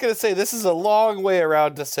was going to say, this is a long way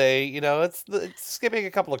around to say, it's skipping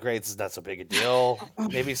a couple of grades is not so big a deal.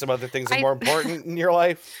 Maybe some other things are more important in your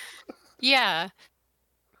life. Yeah.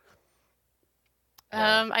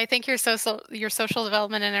 I think your social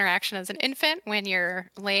development interaction as an infant, when you're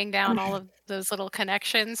laying down all of those little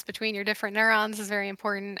connections between your different neurons, is very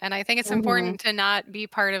important. And I think it's important to not be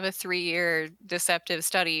part of a 3-year deceptive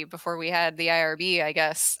study before we had the IRB, I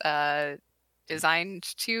guess, designed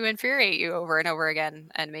to infuriate you over and over again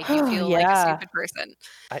and make you feel like a stupid person.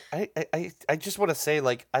 I just want to say,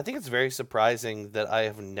 like, I think it's very surprising that I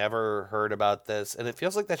have never heard about this, and it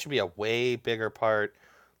feels like that should be a way bigger part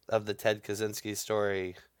of the Ted Kaczynski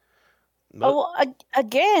story.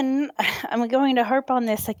 Again, I'm going to harp on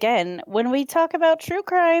this again. When we talk about true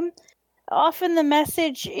crime, often the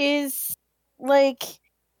message is like,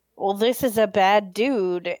 well, this is a bad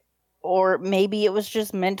dude, or maybe it was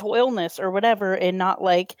just mental illness or whatever, and not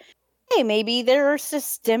like, hey, maybe there are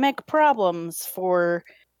systemic problems for,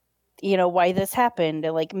 why this happened.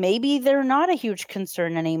 Like, maybe they're not a huge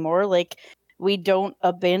concern anymore. Like, we don't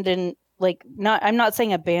abandon, like, I'm not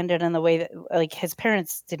saying abandon in the way that, like, his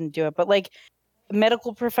parents didn't do it, but, like,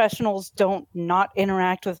 medical professionals don't not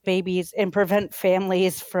interact with babies and prevent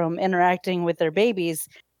families from interacting with their babies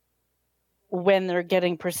when they're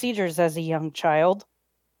getting procedures as a young child.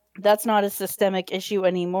 That's not a systemic issue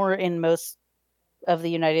anymore in most of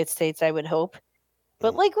the United States, I would hope.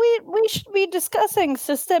 But like we should be discussing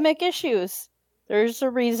systemic issues. There's a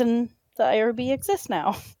reason the IRB exists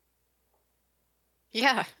now.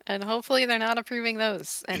 Yeah, and hopefully they're not approving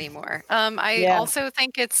those anymore. I also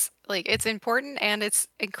think it's important and it's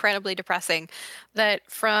incredibly depressing that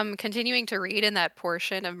from continuing to read in that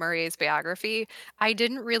portion of Murray's biography, I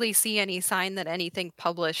didn't really see any sign that anything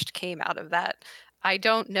published came out of that. I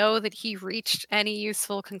don't know that he reached any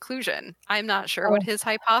useful conclusion. I'm not sure what his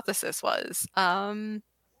hypothesis was.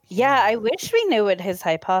 Yeah, I wish we knew what his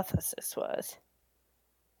hypothesis was.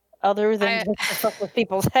 Other than just to fuck with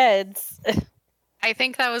people's heads. I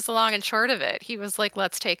think that was the long and short of it. He was like,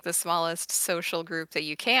 let's take the smallest social group that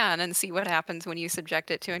you can and see what happens when you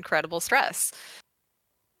subject it to incredible stress.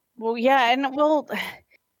 Well, yeah, and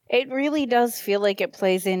it really does feel like it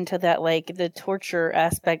plays into that, like, the torture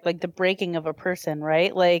aspect, like the breaking of a person,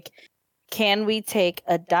 right? Like, can we take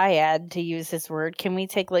a dyad, to use his word? Can we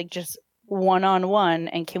take, like, just one-on-one,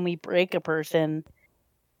 and can we break a person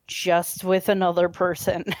just with another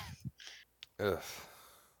person? Ugh.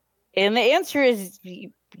 And the answer is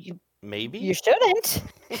maybe you shouldn't.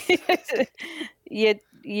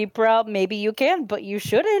 Maybe you can, but you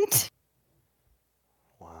shouldn't.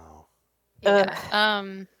 Wow. Yeah.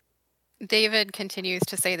 David continues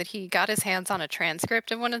to say that he got his hands on a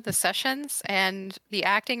transcript of one of the sessions, and the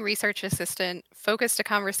acting research assistant focused a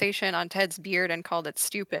conversation on Ted's beard and called it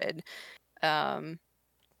stupid.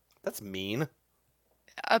 That's mean.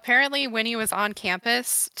 Apparently, when he was on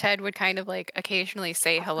campus, Ted would kind of like occasionally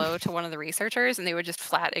say hello to one of the researchers and they would just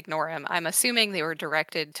flat ignore him. I'm assuming they were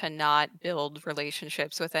directed to not build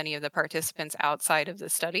relationships with any of the participants outside of the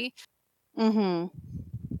study. Mm-hmm.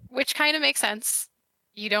 Which kind of makes sense.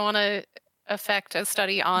 you don't want to affect a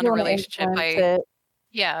study on You a wanna relationship influence by it.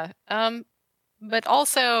 yeah. But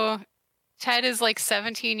also Ted is like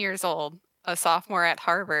 17 years old, a sophomore at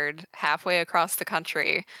Harvard, halfway across the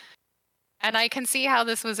country. And I can see how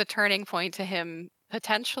this was a turning point to him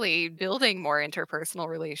potentially building more interpersonal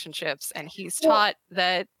relationships. And he's Well- taught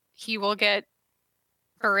that he will get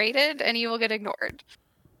berated and he will get ignored.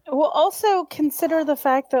 Well, also consider the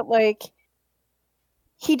fact that, like,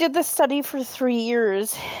 he did the study for 3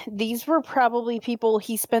 years. These were probably people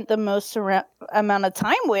he spent the most amount of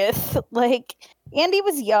time with. Like, Andy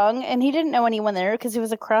was young and he didn't know anyone there because he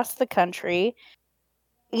was across the country.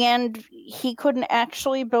 And he couldn't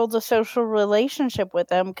actually build a social relationship with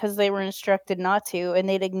them because they were instructed not to, and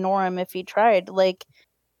they'd ignore him if he tried. Like,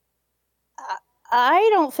 I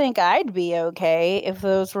don't think I'd be okay if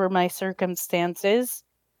those were my circumstances.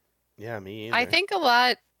 Yeah, me either. I think a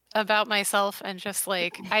lot about myself and just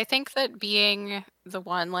like I think that being the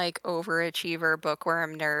one like overachiever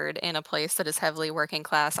bookworm nerd in a place that is heavily working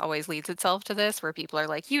class always leads itself to this, where people are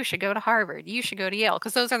like, you should go to Harvard, you should go to Yale,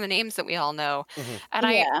 because those are the names that we all know. And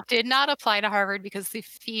Yeah. I did not apply to Harvard because the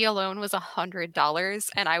fee alone was $100,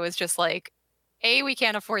 and I was just like, A, we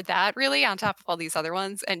can't afford that really on top of all these other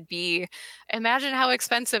ones, and B, imagine how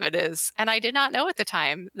expensive it is. And I did not know at the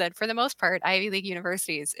time that for the most part, Ivy League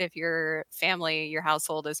universities, if your family, your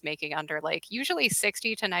household is making under like usually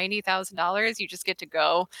 $60,000 to $90,000, you just get to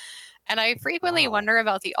go. And I frequently Wow. wonder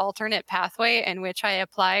about the alternate pathway in which I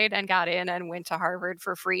applied and got in and went to Harvard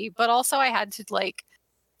for free, but also I had to like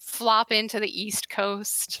flop into the East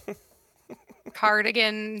Coast,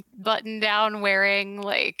 cardigan, button down wearing,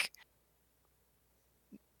 like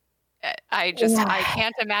I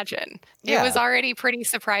can't imagine. It was Yeah. already pretty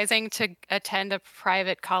surprising to attend a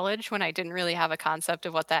private college when I didn't really have a concept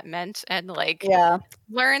of what that meant, and like Yeah.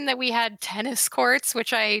 learn that we had tennis courts,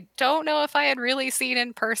 which I don't know if I had really seen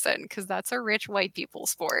in person because that's a rich white people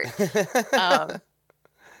sport.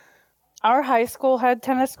 Our high school had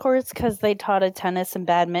tennis courts because they taught a tennis and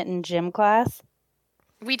badminton gym class.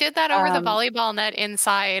 We did that over the volleyball net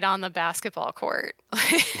inside on the basketball court.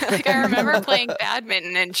 Like I remember playing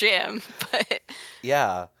badminton in gym, but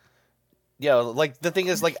Yeah. Yeah, like the thing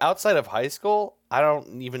is, like outside of high school, I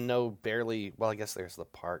don't even know barely. Well, I guess there's the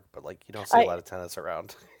park, but like you don't see a lot of tennis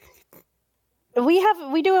around.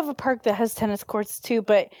 We do have a park that has tennis courts too,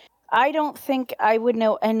 but I don't think I would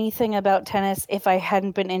know anything about tennis if I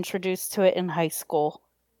hadn't been introduced to it in high school.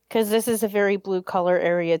 Because this is a very blue collar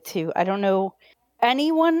area too. I don't know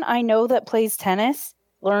anyone I know that plays tennis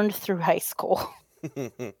learned through high school.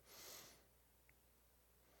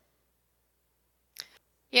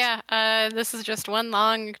 Yeah, this is just one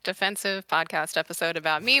long defensive podcast episode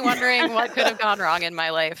about me wondering what could have gone wrong in my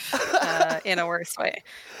life in a worse way.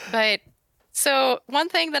 But so one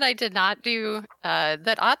thing that I did not do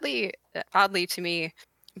that oddly to me,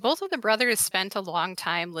 both of the brothers spent a long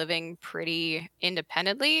time living pretty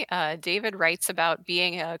independently. David writes about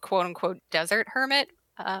being a quote unquote desert hermit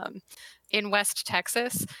in West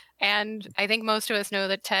Texas. And I think most of us know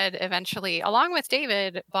that Ted eventually, along with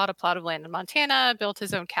David, bought a plot of land in Montana, built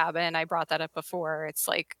his own cabin. I brought that up before. It's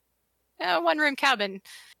like a one-room cabin.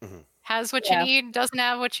 Mm-hmm. Has what you need, doesn't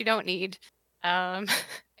have what you don't need. And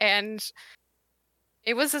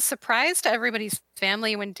it was a surprise to everybody's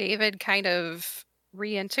family when David kind of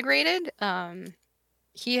reintegrated.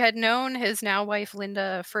 He had known his now wife,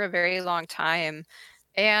 Linda, for a very long time.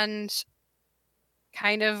 And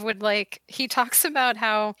kind of would like, he talks about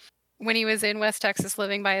how when he was in West Texas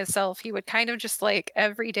living by himself, he would kind of just like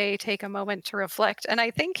every day take a moment to reflect. And I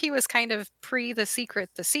think he was kind of the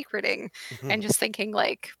secreting, and just thinking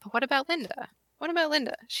like, but what about Linda? What about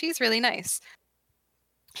Linda? She's really nice.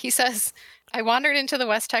 He says, I wandered into the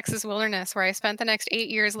West Texas wilderness where I spent the next 8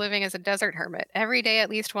 years living as a desert hermit. Every day, at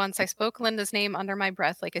least once, I spoke Linda's name under my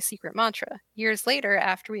breath like a secret mantra. Years later,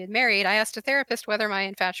 after we had married, I asked a therapist whether my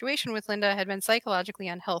infatuation with Linda had been psychologically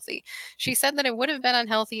unhealthy. She said that it would have been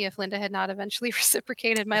unhealthy if Linda had not eventually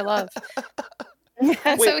reciprocated my love.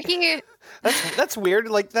 And so he... That's weird.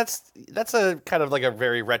 Like that's a kind of like a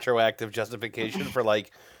very retroactive justification for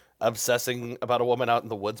like obsessing about a woman out in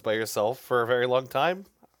the woods by yourself for a very long time.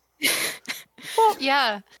 Well,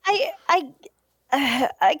 yeah, I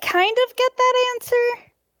kind of get that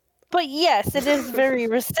answer, but yes, it is very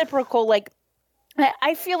reciprocal. Like,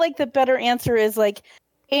 I feel like the better answer is like,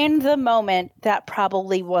 in the moment, that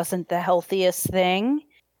probably wasn't the healthiest thing.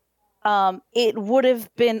 It would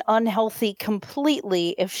have been unhealthy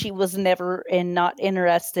completely if she was never not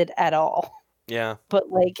interested at all. Yeah.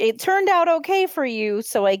 But like, it turned out okay for you,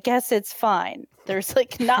 so I guess it's fine. There's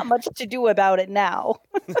like not much to do about it now.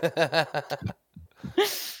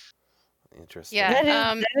 Interesting.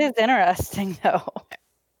 Yeah. That is interesting, though.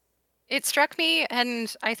 It struck me,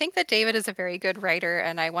 and I think that David is a very good writer,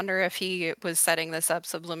 and I wonder if he was setting this up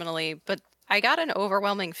subliminally, but I got an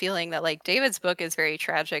overwhelming feeling that like David's book is very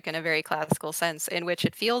tragic in a very classical sense, in which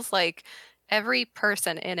it feels like every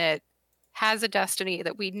person in it has a destiny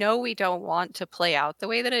that we know we don't want to play out the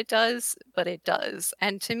way that it does, but it does.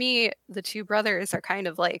 And to me, the two brothers are kind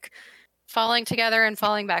of like falling together and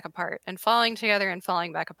falling back apart, and falling together and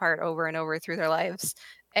falling back apart over and over through their lives.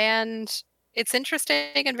 And it's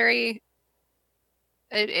interesting and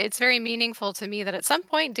it's very meaningful to me that at some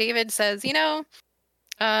point David says,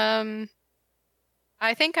 I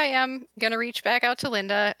think I am going to reach back out to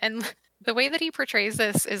Linda. And the way that he portrays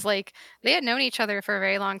this is like they had known each other for a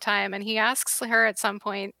very long time. And he asks her at some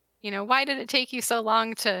point, why did it take you so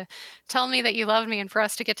long to tell me that you loved me and for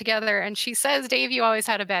us to get together? And she says, Dave, you always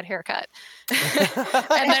had a bad haircut.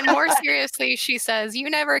 And then more seriously, she says, you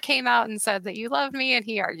never came out and said that you loved me. And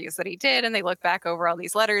he argues that he did. And they look back over all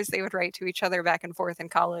these letters they would write to each other back and forth in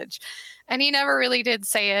college. And he never really did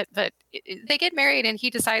say it, but they get married and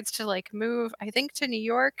he decides to like move, I think, to New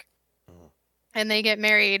York. And they get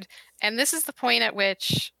married. And this is the point at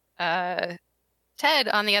which Ted,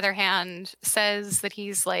 on the other hand, says that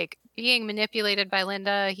he's like being manipulated by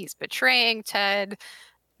Linda. He's betraying Ted.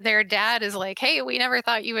 Their dad is like, hey, we never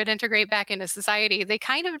thought you would integrate back into society. They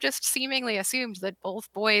kind of just seemingly assumed that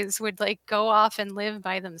both boys would like go off and live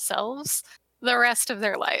by themselves the rest of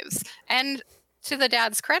their lives. And to the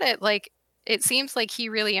dad's credit, like it seems like he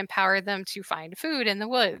really empowered them to find food in the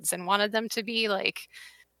woods and wanted them to be like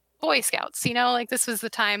Boy Scouts, like this was the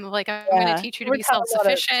time of like, I'm going to teach you to be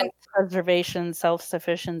self-sufficient. Preservation,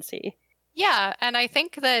 self-sufficiency. Yeah. And I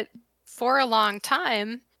think that for a long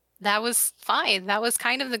time, that was fine. That was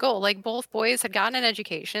kind of the goal. Like both boys had gotten an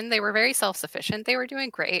education. They were very self-sufficient. They were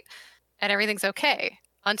doing great and everything's okay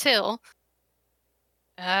until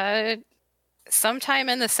sometime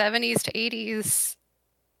in the 70s to 80s.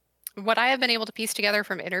 What I have been able to piece together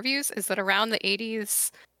from interviews is that around the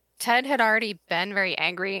 80s, Ted had already been very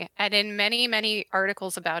angry, and in many, many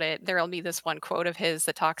articles about it, there will be this one quote of his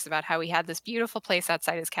that talks about how he had this beautiful place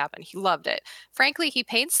outside his cabin. He loved it. Frankly, he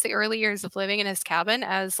paints the early years of living in his cabin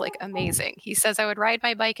as like amazing. He says, I would ride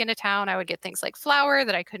my bike into town. I would get things like flour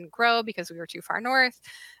that I couldn't grow because we were too far north,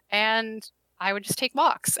 and I would just take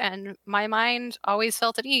walks, and my mind always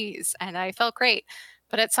felt at ease, and I felt great.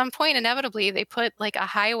 But at some point, inevitably, they put like a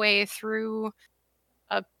highway through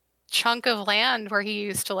a chunk of land where he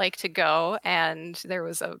used to like to go, and there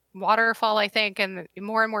was a waterfall, I think, and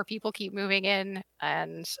more people keep moving in,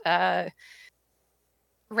 and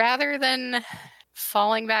rather than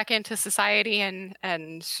falling back into society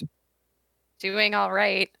and doing all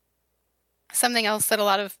right, something else that a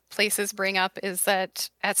lot of places bring up is that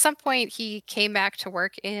at some point he came back to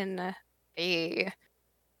work in a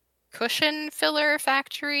cushion filler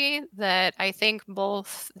factory that I think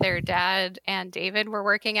both their dad and David were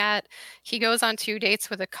working at. He goes on 2 dates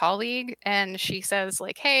with a colleague and she says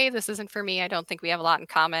like, hey, this isn't for me. I don't think we have a lot in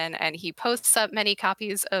common. And he posts up many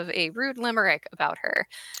copies of a rude limerick about her.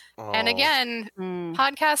 Oh. And again,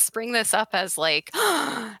 podcasts bring this up as like,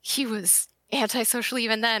 he was antisocial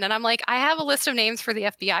even then. And I'm like, I have a list of names for the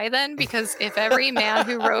FBI then, because if every man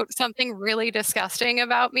who wrote something really disgusting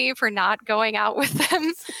about me for not going out with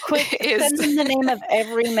them send them the name of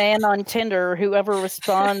every man on Tinder whoever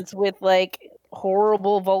responds with like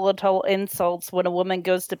horrible volatile insults when a woman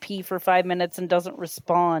goes to pee for 5 minutes and doesn't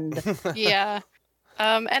respond. Yeah.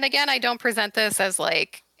 And again, I don't present this as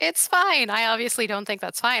like, it's fine. I obviously don't think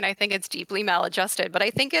that's fine. I think it's deeply maladjusted, but I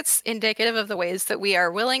think it's indicative of the ways that we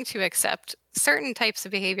are willing to accept certain types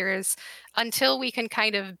of behaviors until we can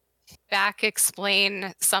kind of back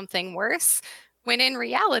explain something worse. When in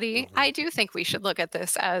reality, I do think we should look at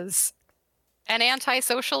this as an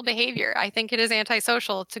antisocial behavior. I think it is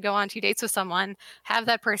antisocial to go on 2 dates with someone, have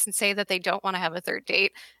that person say that they don't want to have a third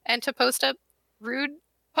date, and to post up rude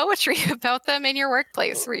poetry about them in your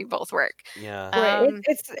workplace where you both work. Yeah. Right.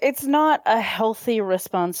 It's not a healthy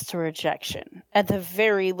response to rejection. At the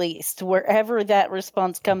very least, wherever that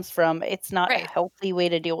response comes from, it's not a healthy way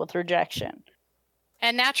to deal with rejection.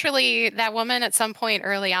 And naturally, that woman at some point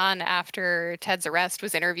early on after Ted's arrest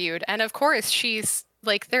was interviewed. And of course, she's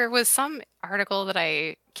like, there was some article that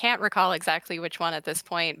I can't recall exactly which one at this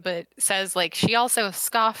point, but says like she also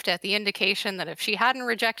scoffed at the indication that if she hadn't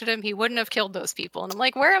rejected him, he wouldn't have killed those people. And I'm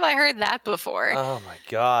like, where have I heard that before? Oh my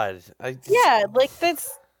God. Yeah, like that's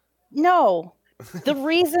no. The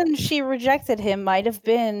reason she rejected him might have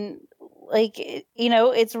been like,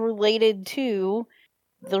 it's related to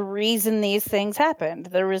the reason these things happened.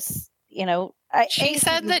 There was, She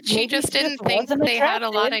said that she maybe just didn't think wasn't they had a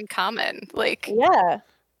lot attracted. in common. Like, Yeah.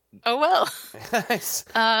 oh well.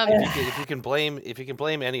 If you can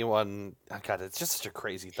blame anyone, oh God, it's just such a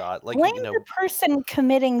crazy thought. Like, Blame the person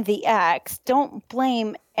committing the acts. Don't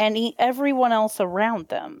blame everyone else around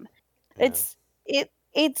them. Yeah.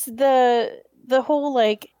 It's the whole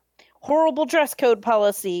like horrible dress code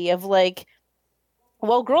policy of like,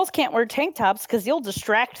 well, girls can't wear tank tops because you'll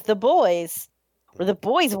distract the boys, or the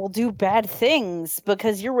boys will do bad things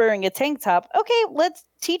because you're wearing a tank top. Okay, let's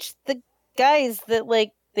teach the guys that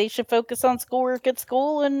like they should focus on schoolwork at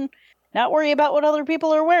school and not worry about what other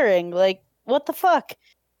people are wearing. Like, what the fuck?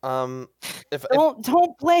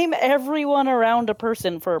 Don't blame everyone around a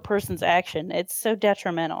person for a person's action. It's so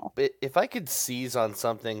detrimental. If I could seize on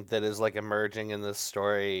something that is like emerging in this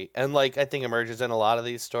story, and like I think emerges in a lot of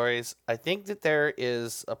these stories, I think that there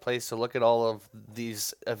is a place to look at all of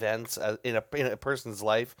these events in a person's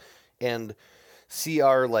life and see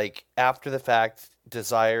our like after the fact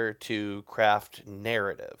desire to craft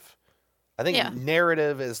narrative. I think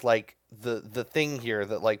narrative is like the thing here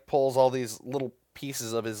that like pulls all these little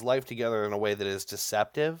pieces of his life together in a way that is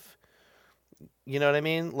deceptive. You know what I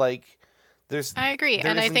mean? Like, I agree,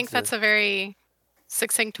 and I think that's a very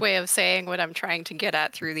succinct way of saying what I'm trying to get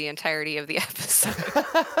at through the entirety of the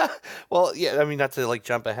episode. Well, yeah, I mean, not to like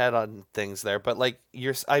jump ahead on things there, but like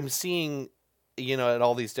I'm seeing, at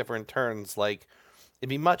all these different turns, like it'd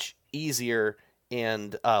be much easier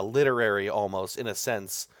and literary almost in a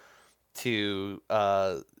sense to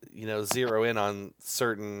zero in on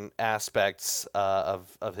certain aspects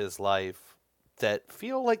of his life that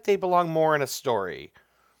feel like they belong more in a story,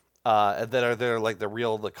 that are there like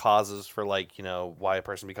the causes for like why a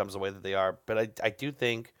person becomes the way that they are. But I do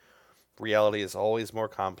think reality is always more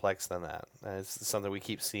complex than that. It's something we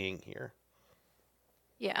keep seeing here.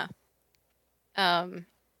 Yeah.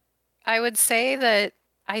 I would say that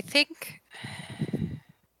I think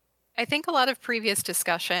a lot of previous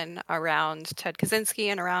discussion around Ted Kaczynski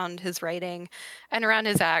and around his writing and around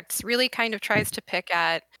his acts really kind of tries to pick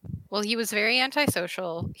at, well, he was very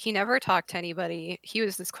antisocial. He never talked to anybody. He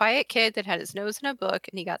was this quiet kid that had his nose in a book,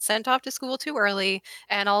 and he got sent off to school too early.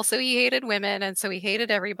 And also he hated women, and so he hated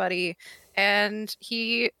everybody. And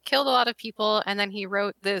he killed a lot of people, and then he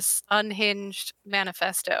wrote this unhinged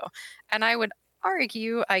manifesto. And I would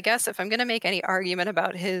argue, I guess, if I'm going to make any argument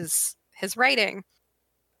about his writing,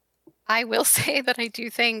 I will say that I do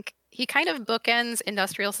think he kind of bookends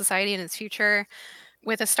industrial society and its future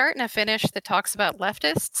with a start and a finish that talks about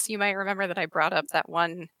leftists. You might remember that I brought up that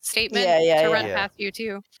one statement to run past you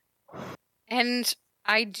too. And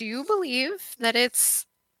I do believe that it's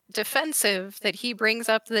defensive that he brings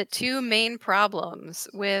up the two main problems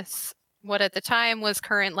with what at the time was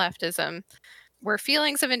current leftism were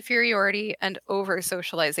feelings of inferiority and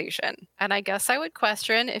over-socialization. And I guess I would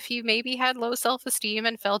question if he maybe had low self-esteem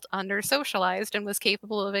and felt under-socialized and was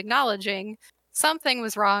capable of acknowledging something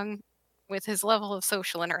was wrong with his level of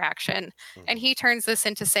social interaction. Mm-hmm. And he turns this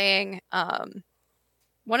into saying,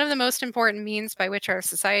 one of the most important means by which our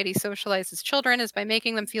society socializes children is by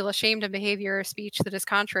making them feel ashamed of behavior or speech that is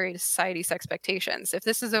contrary to society's expectations. If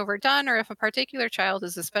this is overdone, or if a particular child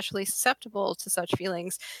is especially susceptible to such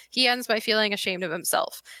feelings, he ends by feeling ashamed of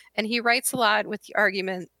himself. And he writes a lot with the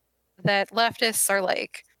argument that leftists are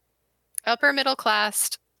like upper middle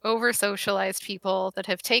class, over-socialized people that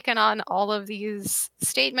have taken on all of these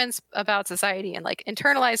statements about society and like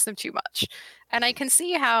internalized them too much. And I can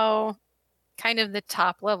see how kind of the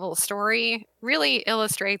top level story really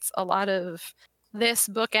illustrates a lot of this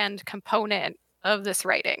bookend component of this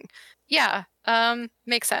writing. Yeah,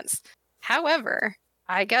 makes sense. However,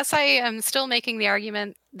 I guess I am still making the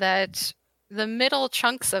argument that the middle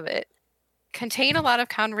chunks of it contain a lot of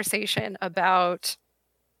conversation about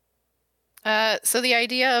so the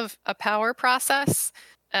idea of a power process,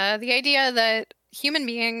 the idea that human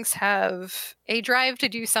beings have a drive to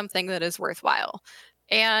do something that is worthwhile.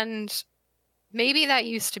 And maybe that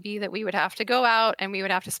used to be that we would have to go out and we would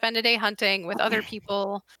have to spend a day hunting with other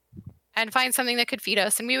people and find something that could feed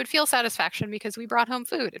us, and we would feel satisfaction because we brought home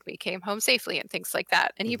food and we came home safely and things like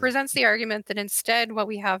that. And he presents the argument that instead what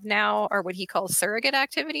we have now are what he calls surrogate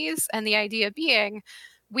activities, and the idea being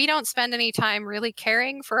we don't spend any time really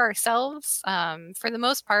caring for ourselves. For the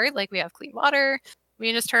most part, like we have clean water, we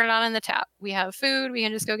can just turn it on in the tap. We have food, we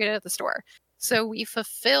can just go get it at the store. So we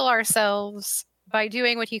fulfill ourselves by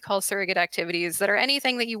doing what he calls surrogate activities that are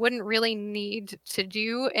anything that you wouldn't really need to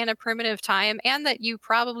do in a primitive time, and that you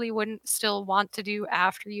probably wouldn't still want to do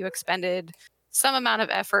after you expended some amount of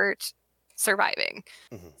effort surviving.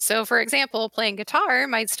 Mm-hmm. So for example, playing guitar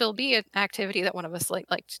might still be an activity that one of us like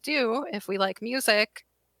to do if we like music,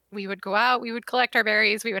 we would go out, we would collect our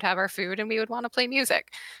berries, we would have our food, and we would want to play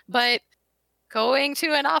music. But going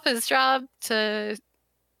to an office job to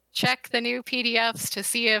check the new PDFs to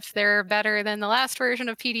see if they're better than the last version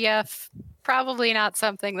of PDF, probably not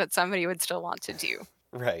something that somebody would still want to do.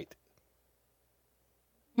 Right.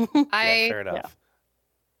 Fair enough.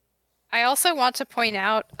 I also want to point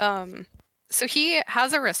out, so he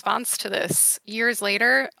has a response to this years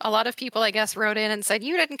later. A lot of people, I guess, wrote in and said,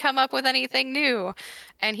 you didn't come up with anything new.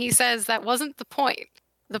 And he says that wasn't the point.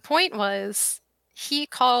 The point was he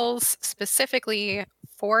calls specifically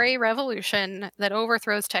for a revolution that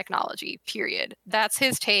overthrows technology, period. That's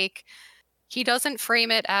his take. He doesn't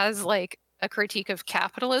frame it as like a critique of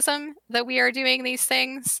capitalism that we are doing these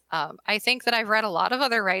things. I think that I've read a lot of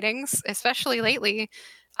other writings, especially lately.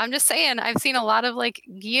 I'm just saying, I've seen a lot of like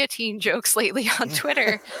guillotine jokes lately on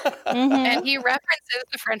Twitter. And he references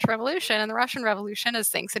the French Revolution and the Russian Revolution as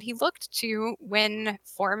things that he looked to when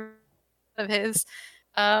formed of his.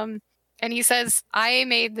 And he says, I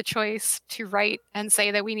made the choice to write and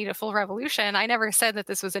say that we need a full revolution. I never said that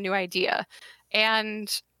this was a new idea.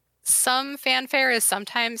 And some fanfare is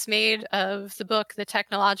sometimes made of the book, The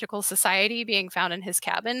Technological Society, being found in his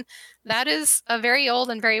cabin. That is a very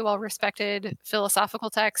old and very well-respected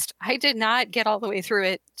philosophical text. I did not get all the way through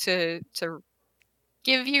it to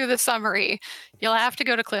give you the summary. You'll have to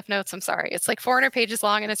go to Cliff Notes. I'm sorry. It's like 400 pages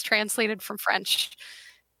long and it's translated from French.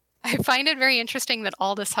 I find it very interesting that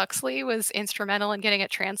Aldous Huxley was instrumental in getting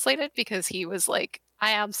it translated, because he was like,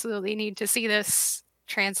 I absolutely need to see this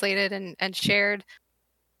translated and shared.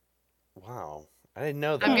 Wow. I didn't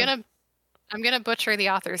know that. I'm gonna butcher the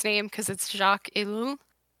author's name because it's Jacques Ellul,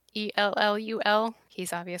 Ellul.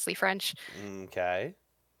 He's obviously French. Okay.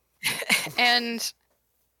 And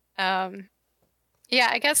yeah,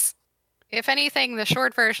 I guess if anything, the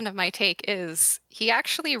short version of my take is he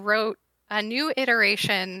actually wrote a new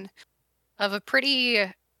iteration of a pretty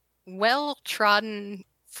well-trodden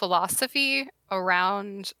philosophy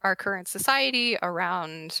around our current society,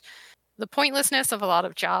 around the pointlessness of a lot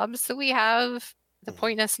of jobs that we have, the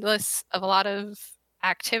pointlessness of a lot of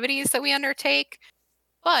activities that we undertake.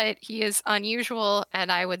 But he is unusual,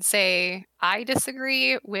 and I would say I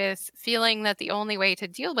disagree with feeling that the only way to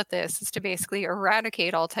deal with this is to basically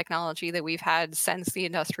eradicate all technology that we've had since the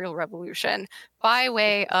Industrial Revolution by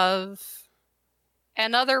way of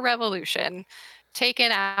another revolution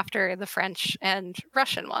taken after the French and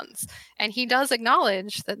Russian ones. And he does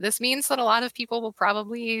acknowledge that this means that a lot of people will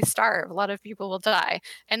probably starve, a lot of people will die.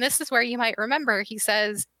 And this is where you might remember he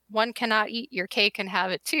says, one cannot eat your cake and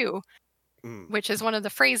have it too, which is one of the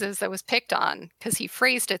phrases that was picked on because he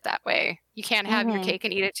phrased it that way. You can't have your cake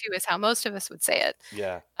and eat it too is how most of us would say it.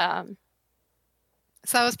 Yeah.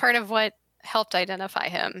 So that was part of what helped identify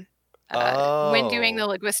him when doing the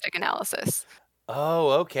linguistic analysis. Oh,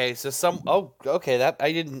 okay. So okay, that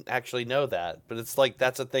I didn't actually know that, but it's like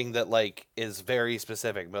that's a thing that like is very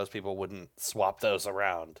specific. Most people wouldn't swap those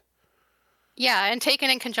around. Yeah, and taken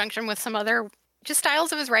in conjunction with some other just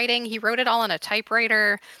styles of his writing. He wrote it all on a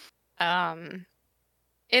typewriter.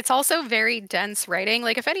 It's also very dense writing.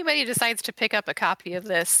 Like if anybody decides to pick up a copy of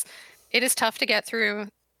this, it is tough to get through.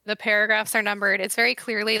 The paragraphs are numbered. It's very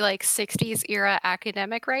clearly like 60s era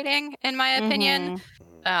academic writing, in my opinion.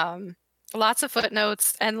 Lots of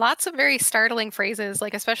footnotes and lots of very startling phrases,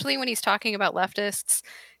 like especially when he's talking about leftists.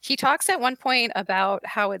 He talks at one point about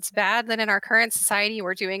how it's bad that in our current society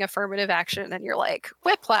we're doing affirmative action, and you're like,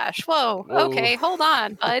 whiplash, whoa. Okay, hold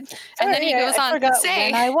on, bud. And then he goes on to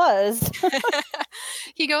say, when I was.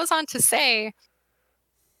 he goes on to say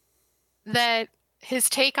that his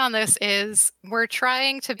take on this is we're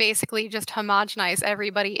trying to basically just homogenize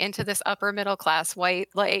everybody into this upper middle class white,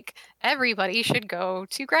 like everybody should go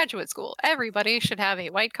to graduate school. Everybody should have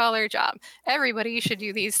a white collar job. Everybody should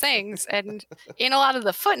do these things. And in a lot of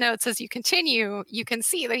the footnotes, as you continue, you can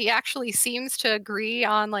see that he actually seems to agree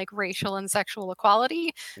on like racial and sexual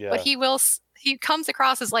equality, but he comes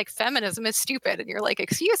across as like feminism is stupid. And you're like,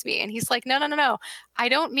 excuse me. And he's like, no. I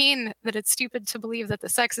don't mean that it's stupid to believe that the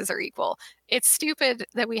sexes are equal. It's stupid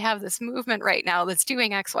that we have this movement right now that's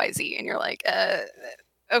doing X, Y, Z. And you're like,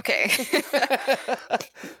 okay.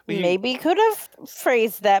 Maybe could have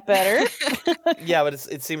phrased that better. Yeah, but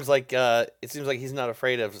it seems like he's not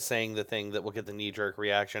afraid of saying the thing that will get the knee-jerk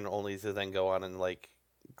reaction, only to then go on and like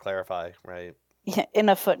clarify, right? Yeah, in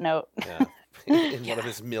a footnote. Yeah. In one of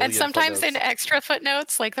his million and sometimes footnotes. in extra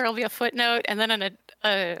footnotes, like there'll be a footnote and then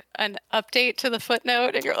an update to the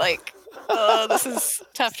footnote, and you're like, oh, this is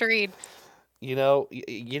tough to read. You know,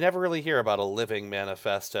 you never really hear about a living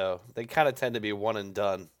manifesto. They kind of tend to be one and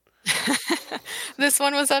done. This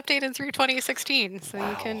one was updated through 2016, so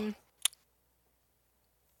you can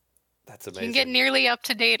That's You amazing. can get nearly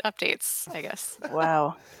up-to-date updates, I guess.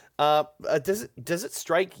 Wow. Does it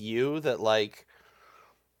strike you that like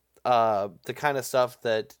the kind of stuff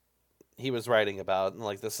that he was writing about and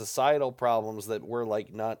like the societal problems that were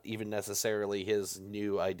like not even necessarily his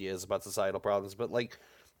new ideas about societal problems, but like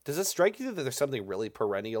does it strike you that there's something really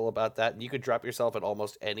perennial about that and you could drop yourself at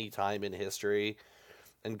almost any time in history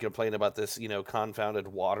and complain about this, confounded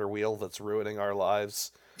water wheel that's ruining our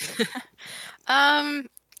lives?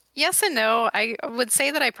 Yes and no. I would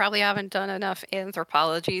say that I probably haven't done enough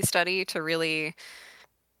anthropology study to really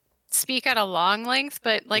speak at a long length,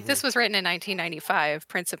 but like this was written in 1995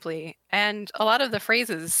 principally, and a lot of the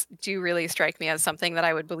phrases do really strike me as something that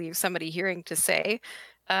I would believe somebody hearing to say.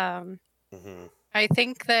 I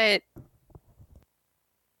think that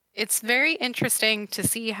it's very interesting to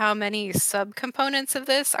see how many subcomponents of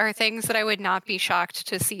this are things that I would not be shocked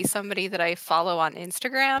to see somebody that I follow on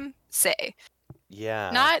Instagram say.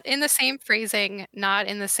 Yeah. Not in the same phrasing, not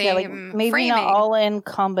in the same Yeah, like maybe framing. not all in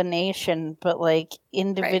combination, but like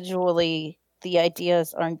individually, the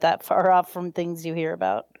ideas aren't that far off from things you hear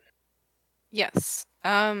about. Yes.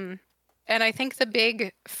 And I think the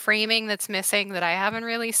big framing that's missing that I haven't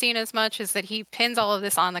really seen as much is that he pins all of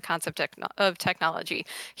this on the concept of technology.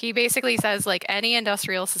 He basically says, like, any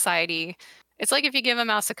industrial society, it's like if you give a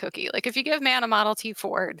mouse a cookie. Like, if you give man a Model T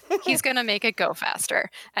Ford, he's going to make it go faster.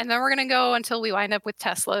 And then we're going to go until we wind up with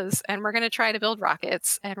Teslas, and we're going to try to build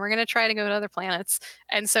rockets, and we're going to try to go to other planets.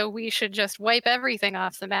 And so we should just wipe everything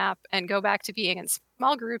off the map and go back to being in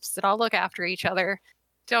small groups that all look after each other,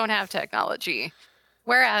 don't have technology.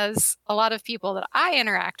 Whereas a lot of people that I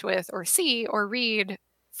interact with or see or read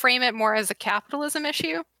frame it more as a capitalism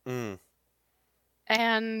issue.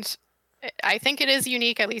 And I think it is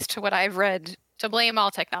unique, at least to what I've read, to blame all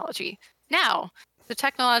technology. Now, the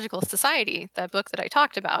Technological Society, that book that I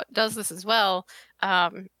talked about, does this as well.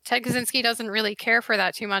 Ted Kaczynski doesn't really care for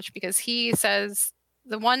that too much because he says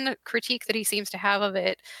the one critique that he seems to have of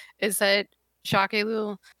it is that Jacques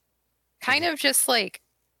Ellul kind of just like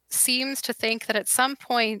seems to think that at some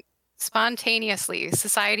point spontaneously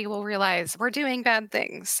society will realize we're doing bad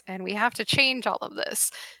things and we have to change all of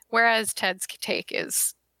this, whereas Ted's take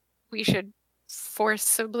is we should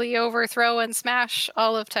forcibly overthrow and smash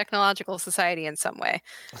all of technological society in some way.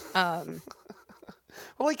 Well,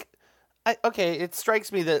 like, it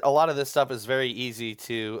strikes me that a lot of this stuff is very easy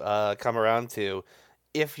to come around to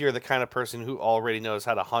if you're the kind of person who already knows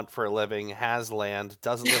how to hunt for a living, has land,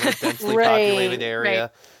 doesn't live in a densely populated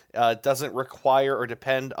area, doesn't require or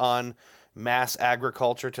depend on mass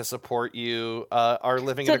agriculture to support you, are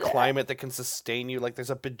living in a climate that can sustain you. Like, there's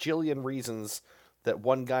a bajillion reasons that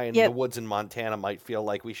one guy in the woods in Montana might feel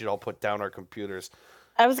like we should all put down our computers.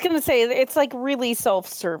 I was going to say, it's like really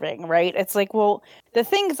self-serving, right? It's like, well, the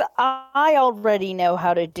things I already know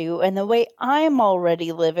how to do and the way I'm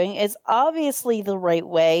already living is obviously the right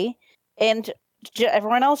way. And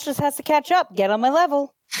everyone else just has to catch up, get on my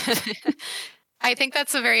level. I think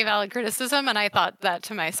that's a very valid criticism. And I thought that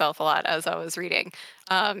to myself a lot as I was reading.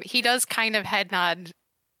 He does kind of head nod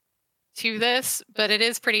to this, but it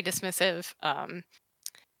is pretty dismissive.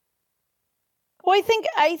 Well,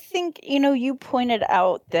 I think, you pointed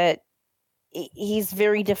out that he's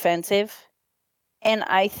very defensive, and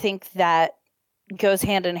I think that goes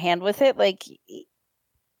hand in hand with it. Like,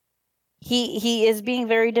 he is being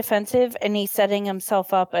very defensive, and he's setting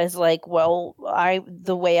himself up as like, well,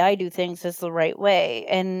 the way I do things is the right way.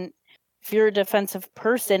 And if you're a defensive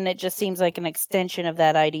person, it just seems like an extension of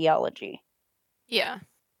that ideology. Yeah.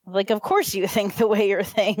 Like, of course you think the way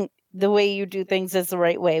you do things is the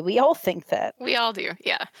right way. We all think that. We all do,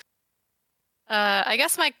 yeah. I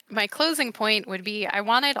guess my closing point would be I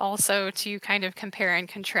wanted also to kind of compare and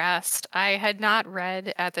contrast. I had not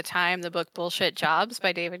read at the time the book Bullshit Jobs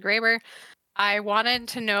by David Graeber. I wanted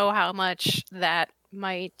to know how much that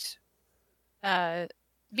might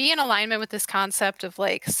be in alignment with this concept of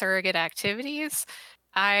like surrogate activities.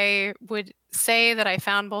 I would say that I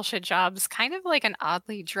found Bullshit Jobs kind of like an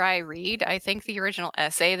oddly dry read. I think the original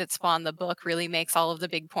essay that spawned the book really makes all of the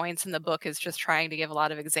big points, and the book is just trying to give a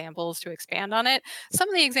lot of examples to expand on it. Some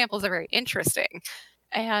of the examples are very interesting,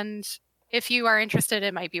 and if you are interested,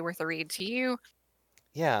 it might be worth a read to you.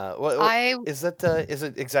 Yeah, well, is it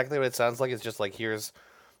exactly what it sounds like? It's just like here's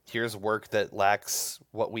work that lacks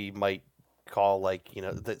what we might call like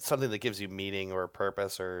something that gives you meaning or a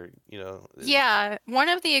purpose or Yeah, one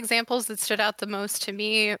of the examples that stood out the most to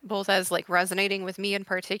me, both as like resonating with me in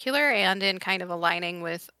particular and in kind of aligning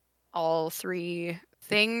with all three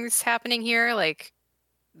things happening here, like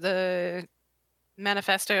the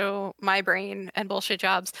manifesto, my brain, and Bullshit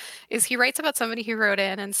Jobs, is he writes about somebody who wrote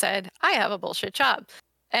in and said, I have a bullshit job.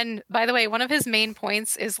 And by the way, one of his main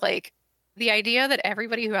points is like the idea that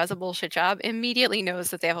everybody who has a bullshit job immediately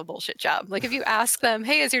knows that they have a bullshit job. Like if you ask them,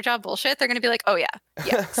 hey, is your job bullshit? They're going to be like, oh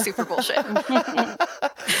yeah, super bullshit.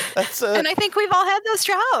 That's and I think we've all had those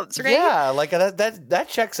jobs, right? Yeah, like that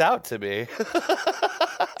checks out to me.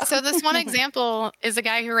 So this one example is a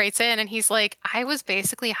guy who writes in and he's like, I was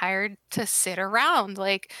basically hired to sit around.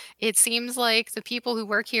 Like, it seems like the people who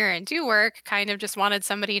work here and do work kind of just wanted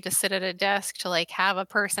somebody to sit at a desk to like have a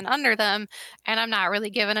person under them. And I'm not really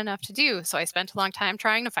given enough to do. So I spent a long time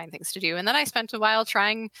trying to find things to do. And then I spent a while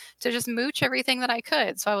trying to just mooch everything that I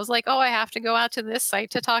could. So I was like, oh, I have to go out to this site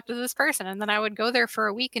to talk to this person. And then I would go there for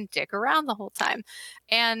a week and dick around the whole time.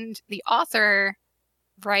 And the author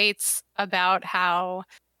writes about how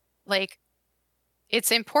like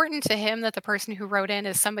it's important to him that the person who wrote in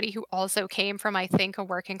is somebody who also came from, I think, a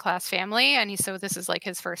working class family. And so this is like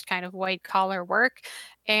his first kind of white collar work.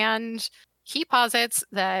 And he posits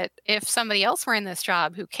that if somebody else were in this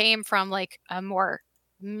job who came from like a more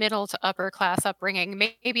middle to upper class upbringing,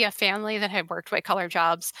 maybe a family that had worked white collar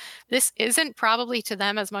jobs, this isn't probably to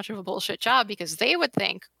them as much of a bullshit job because they would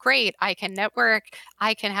think, great, I can network,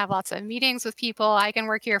 I can have lots of meetings with people, I can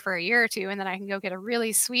work here for a year or two, and then I can go get a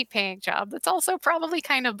really sweet paying job that's also probably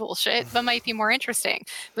kind of bullshit, but might be more interesting.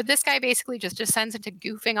 But this guy basically just descends into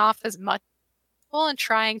goofing off as much and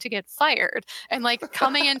trying to get fired and like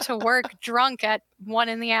coming into work drunk at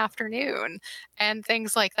 1 p.m. and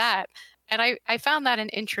things like that. And I found that an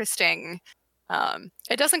interesting,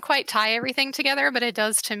 it doesn't quite tie everything together, but it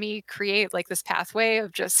does to me create like this pathway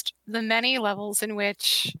of just the many levels in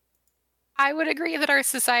which I would agree that our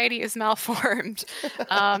society is malformed.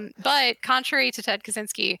 But contrary to Ted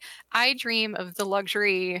Kaczynski, I dream of the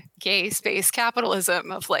luxury gay space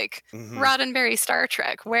capitalism of like Roddenberry Star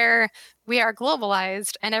Trek, where we are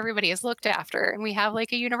globalized and everybody is looked after and we have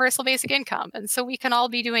like a universal basic income. And so we can all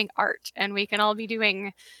be doing art and we can all be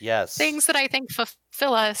doing things that I think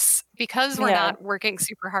fulfill us because we're not working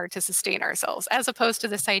super hard to sustain ourselves, as opposed to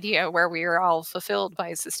this idea where we are all fulfilled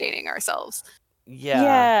by sustaining ourselves.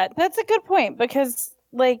 Yeah, that's a good point because,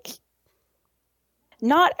 like,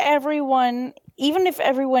 not everyone, even if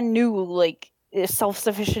everyone knew, like,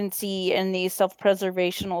 self-sufficiency and these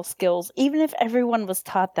self-preservational skills, even if everyone was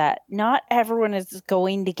taught that, not everyone is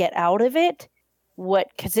going to get out of it what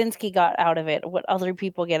Kaczynski got out of it, what other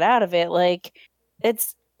people get out of it. Like,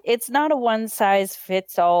 it's not a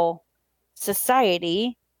one-size-fits-all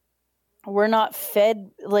society. We're not fed,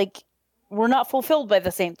 like, we're not fulfilled by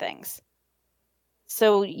the same things.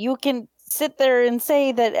 So you can sit there and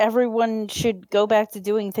say that everyone should go back to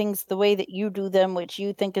doing things the way that you do them, which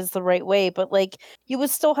you think is the right way. But like, you would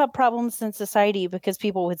still have problems in society because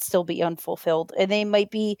people would still be unfulfilled, and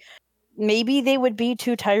maybe they would be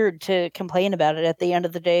too tired to complain about it at the end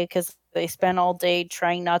of the day because they spent all day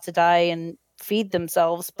trying not to die and feed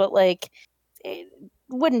themselves. But like, it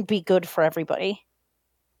wouldn't be good for everybody.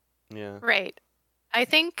 Yeah. Right. I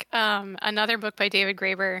think another book by David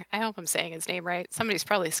Graeber, I hope I'm saying his name right. Somebody's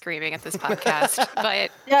probably screaming at this podcast, but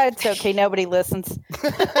yeah, it's okay. Nobody listens.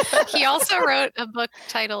 He also wrote a book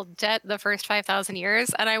titled Debt, the First 5,000 Years.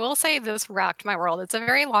 And I will say this rocked my world. It's a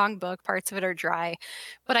very long book. Parts of it are dry.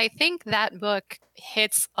 But I think that book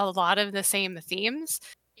hits a lot of the same themes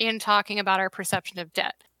in talking about our perception of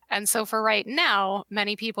debt. And so for right now,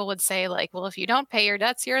 many people would say like, well, if you don't pay your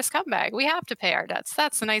debts, you're a scumbag. We have to pay our debts.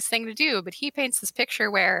 That's a nice thing to do. But he paints this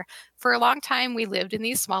picture where for a long time we lived in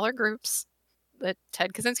these smaller groups that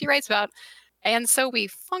Ted Kaczynski writes about. And so we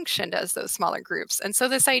functioned as those smaller groups. And so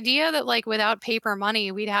this idea that like without paper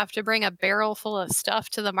money, we'd have to bring a barrel full of stuff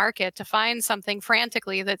to the market to find something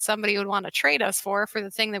frantically that somebody would want to trade us for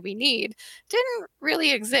the thing that we need didn't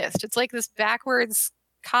really exist. It's like this backwards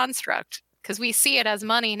construct, because we see it as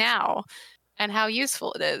money now and how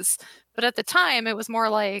useful it is. But at the time, it was more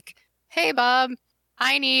like, hey, Bob,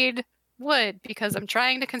 I need wood because I'm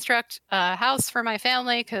trying to construct a house for my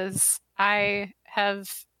family because I have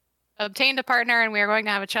obtained a partner and we are going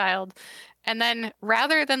to have a child. And then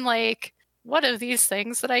rather than like, what of these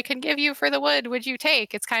things that I can give you for the wood would you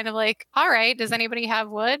take? It's kind of like, all right, does anybody have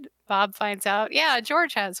wood? Bob finds out, yeah,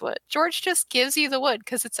 George has wood. George just gives you the wood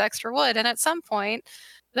because it's extra wood. And at some point,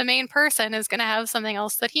 the main person is going to have something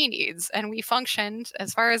else that he needs. And we functioned,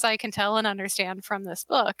 as far as I can tell and understand from this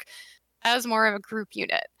book, as more of a group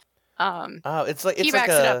unit. It's like he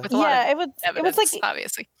backs it up with a lot of evidence, it was like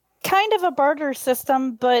obviously kind of a barter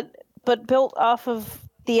system, but built off of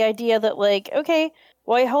the idea that like, okay,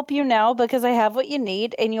 well, I help you now because I have what you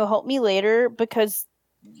need, and you'll help me later because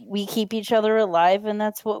we keep each other alive, and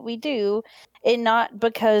that's what we do, and not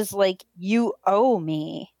because like you owe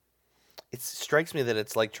me. It strikes me that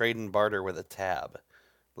it's like trade and barter with a tab.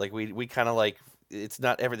 Like we kind of like it's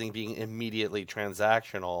not everything being immediately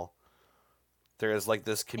transactional. There is like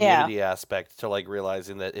this community aspect to like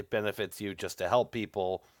realizing that it benefits you just to help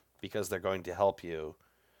people because they're going to help you.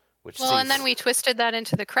 And then we twisted that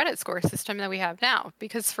into the credit score system that we have now,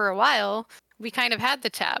 because for a while we kind of had the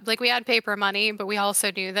tab. Like we had paper money, but we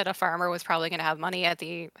also knew that a farmer was probably going to have money at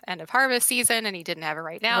the end of harvest season and he didn't have it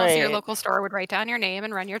right now. So your local store would write down your name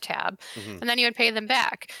and run your tab, and then you would pay them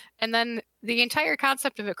back. And then the entire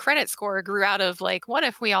concept of a credit score grew out of like, what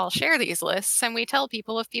if we all share these lists and we tell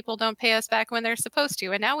people if people don't pay us back when they're supposed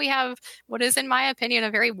to? And now we have what is, in my opinion,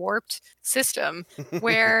 a very warped system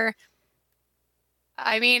where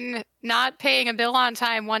I mean, not paying a bill on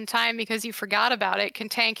time one time because you forgot about it can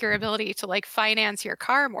tank your ability to like finance your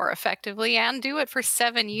car more effectively and do it for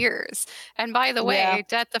 7 years. And by the way,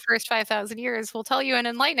 Debt the First 5,000 Years will tell you an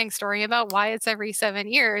enlightening story about why it's every 7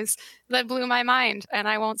 years that blew my mind, and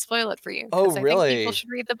I won't spoil it for you. Oh, really? I think people should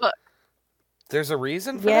read the book. There's a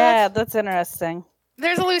reason for that? Yeah, that's interesting.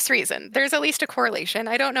 There's a loose reason. There's at least a correlation.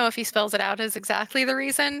 I don't know if he spells it out as exactly the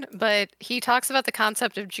reason, but he talks about the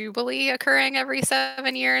concept of Jubilee occurring every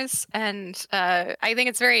 7 years. And I think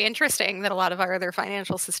it's very interesting that a lot of our other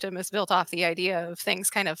financial system is built off the idea of things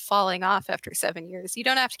kind of falling off after 7 years. You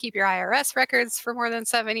don't have to keep your IRS records for more than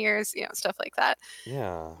 7 years, stuff like that.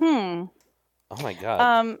 Yeah. Oh my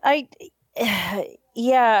God.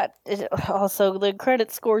 Also, the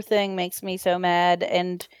credit score thing makes me so mad,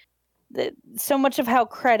 and so much of how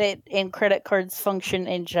credit and credit cards function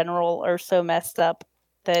in general are so messed up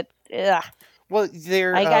that well,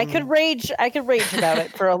 they're I could rage about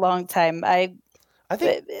it for a long time. I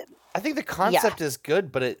think the concept is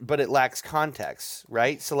good, but it lacks context,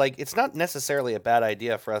 right? So like it's not necessarily a bad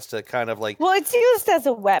idea for us to kind of like, well, it's used as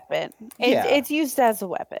a weapon. It's used as a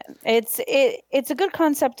weapon. It's a good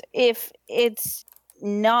concept if it's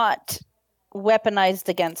not weaponized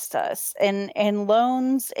against us, and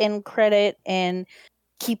loans and credit and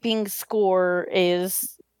keeping score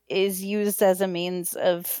is used as a means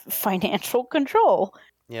of financial control,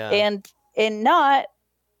 and not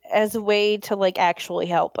as a way to like actually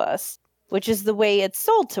help us, which is the way it's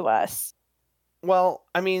sold to us. Well,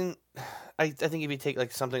 I mean, I think if you take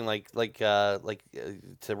like something like to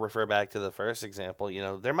refer back to the first example,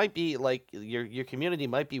 there might be like your community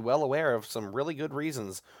might be well aware of some really good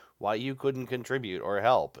reasons why you couldn't contribute or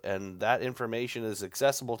help, and that information is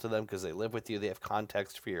accessible to them because they live with you, they have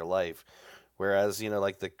context for your life. Whereas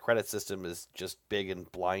like the credit system is just big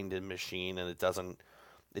and blind and machine, and it doesn't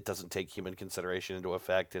take human consideration into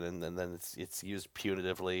effect, and then it's used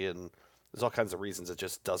punitively, and there's all kinds of reasons it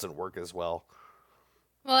just doesn't work as well.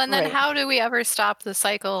 Well, and then how do we ever stop the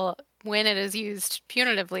cycle when it is used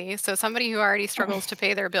punitively? So somebody who already struggles to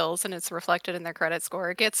pay their bills and it's reflected in their credit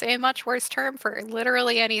score gets a much worse term for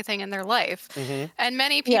literally anything in their life. And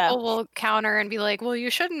many people will counter and be like, well,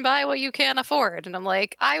 you shouldn't buy what you can't afford. And I'm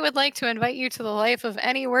like, I would like to invite you to the life of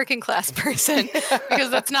any working class person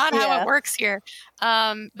because that's not how it works here.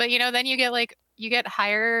 But then you get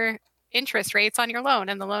higher interest rates on your loan,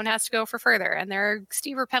 and the loan has to go for further, and there are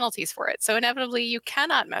steeper penalties for it. So inevitably you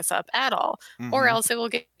cannot mess up at all, or else it will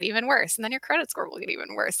get even worse, and then your credit score will get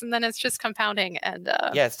even worse, and then it's just compounding. And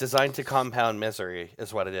it's designed to compound misery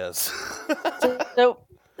is what it is.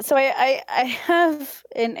 So I have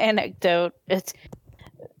an anecdote.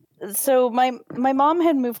 So my mom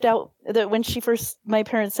had moved out when my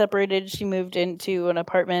parents separated. She moved into an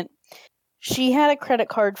apartment. She had a credit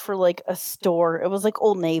card for like a store. It was like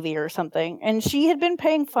Old Navy or something. And she had been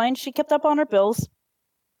paying fine. She kept up on her bills.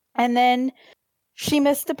 And then she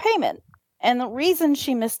missed a payment. And the reason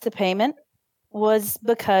she missed the payment was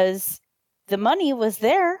because the money was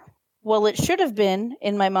there. Well, it should have been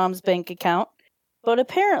in my mom's bank account. But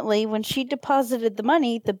apparently when she deposited the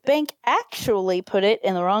money, the bank actually put it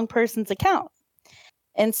in the wrong person's account.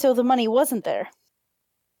 And so the money wasn't there,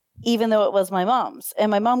 even though it was my mom's.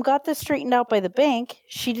 And my mom got this straightened out by the bank.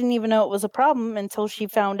 She didn't even know it was a problem until she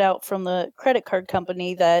found out from the credit card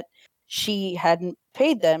company that she hadn't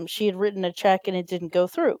paid them. She had written a check and it didn't go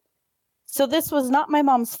through. So this was not my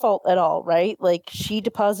mom's fault at all, right? Like, she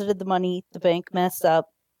deposited the money, the bank messed up.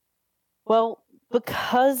 Well,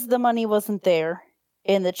 because the money wasn't there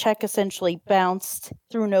and the check essentially bounced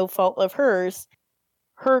through no fault of hers,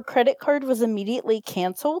 her credit card was immediately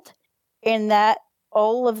canceled, and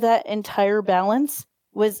all of that entire balance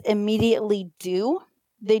was immediately due.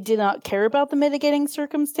 They did not care about the mitigating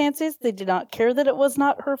circumstances. They did not care that it was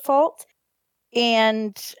not her fault.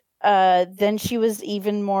 And then she was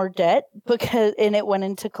even more debt and it went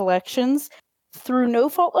into collections through no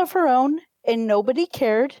fault of her own, and nobody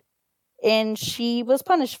cared, and she was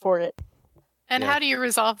punished for it. And how do you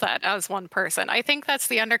resolve that as one person? I think that's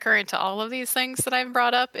the undercurrent to all of these things that I've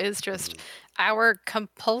brought up is just our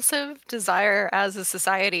compulsive desire as a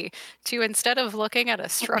society to, instead of looking at a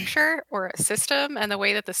structure or a system and the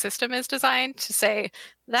way that the system is designed, to say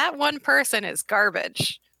that one person is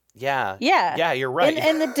garbage. Yeah. Yeah. Yeah, you're right.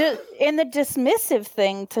 And the dismissive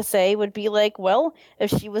thing to say would be like, well, if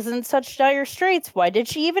she was in such dire straits, why did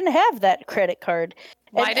she even have that credit card?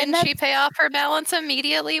 Why didn't she pay off her balance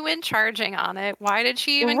immediately when charging on it? Why did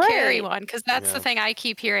she even carry one? Because that's the thing I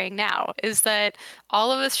keep hearing now, is that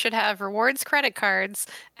all of us should have rewards credit cards.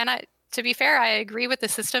 And to be fair, I agree with the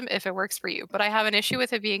system if it works for you, but I have an issue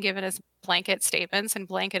with it being given as blanket statements and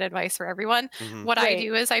blanket advice for everyone. What I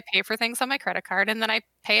do is I pay for things on my credit card and then I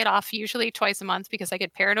pay it off usually twice a month because I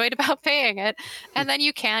get paranoid about paying it. And then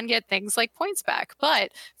you can get things like points back.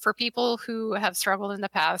 But for people who have struggled in the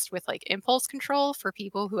past with like impulse control, for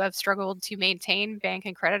people who have struggled to maintain bank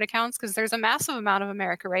and credit accounts, because there's a massive amount of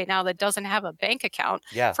America right now that doesn't have a bank account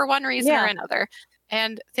for one reason or another,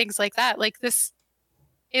 and things like that. Like, this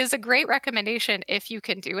is a great recommendation if you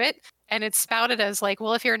can do it. And it's spouted as like,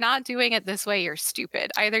 well, if you're not doing it this way, you're stupid.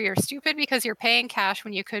 Either you're stupid because you're paying cash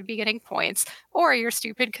when you could be getting points, or you're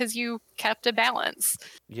stupid because you kept a balance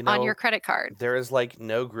on your credit card. There is like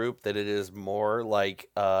no group that it is more like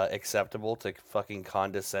acceptable to fucking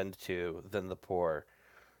condescend to than the poor.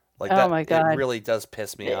 Like, oh my God. It really does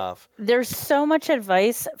piss me off. There's so much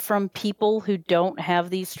advice from people who don't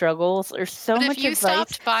have these struggles. There's so much advice. If you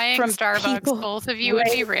stopped buying from Starbucks, people, both of you would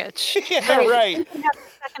be rich. Yeah, right. You have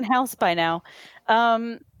a second house by now.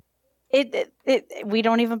 We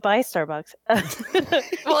don't even buy Starbucks.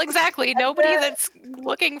 Well, exactly. Nobody that's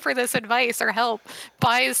looking for this advice or help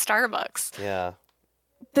buys Starbucks. Yeah.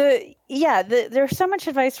 There's so much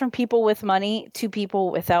advice from people with money to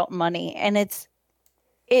people without money, and it's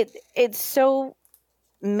so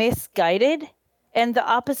misguided, and the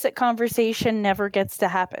opposite conversation never gets to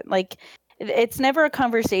happen. Like, it's never a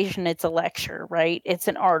conversation, it's a lecture, right? It's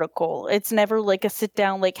an article. It's never like a sit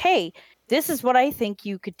down, like, hey, this is what I think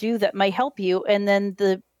you could do that might help you. And then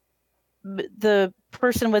the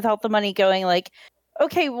person without the money going like,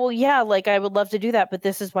 okay, well, yeah, like, I would love to do that, but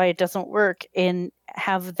this is why it doesn't work, and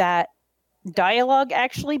have that dialogue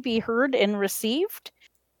actually be heard and received.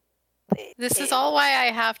 This is all why I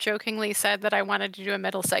half jokingly said that I wanted to do a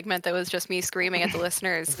middle segment that was just me screaming at the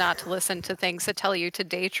listeners not to listen to things that tell you to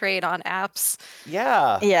day trade on apps.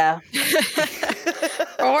 Yeah. Yeah.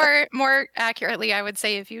 Or more accurately, I would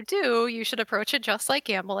say if you do, you should approach it just like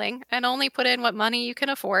gambling and only put in what money you can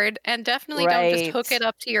afford, and definitely don't just hook it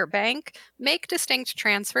up to your bank. Make distinct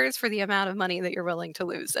transfers for the amount of money that you're willing to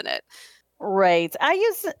lose in it. Right. I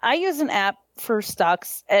use an app for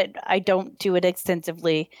stocks, and I don't do it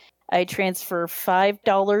extensively. I transfer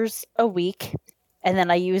 $5 a week, and then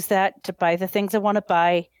I use that to buy the things I want to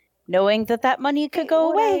buy, knowing that money could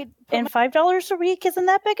go away. And $5 a week isn't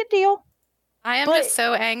that big a deal. I am just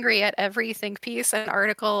so angry at every think piece and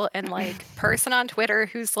article and like person on Twitter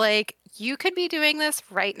who's like, you could be doing this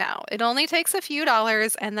right now. It only takes a few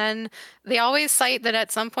dollars. And then they always cite that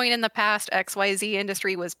at some point in the past, XYZ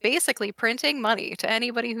industry was basically printing money to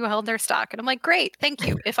anybody who held their stock. And I'm like, great, thank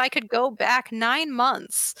you. If I could go back 9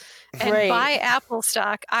 months and buy Apple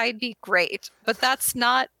stock, I'd be great. But that's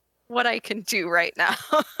not what I can do right now.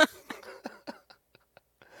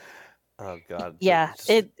 Oh God. Yeah.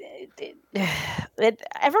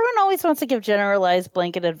 Everyone always wants to give generalized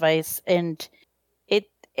blanket advice, and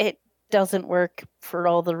it doesn't work for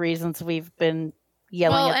all the reasons we've been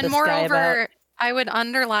yelling at this guy about. Moreover, I would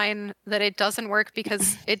underline that it doesn't work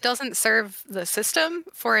because it doesn't serve the system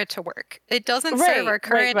for it to work. It doesn't serve our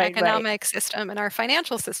current economic system and our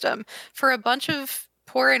financial system for a bunch of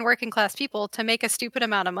poor and working class people to make a stupid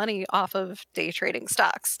amount of money off of day trading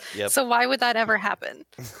stocks. Yep. So why would that ever happen?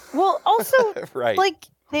 Well, also, like,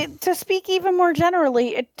 to speak even more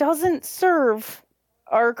generally, it doesn't serve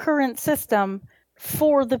our current system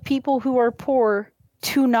for the people who are poor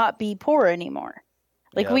to not be poor anymore.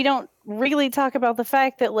 Like, we don't really talk about the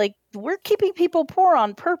fact that, like, we're keeping people poor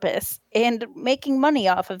on purpose and making money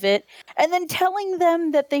off of it, and then telling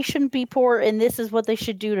them that they shouldn't be poor and this is what they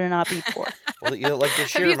should do to not be poor. Well, you know, like the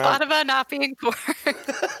sheer Have you thought about not being poor?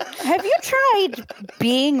 Have you tried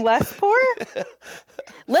being less poor?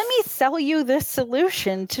 Let me sell you this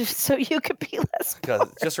solution so you could be less poor.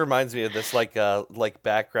 It just reminds me of this like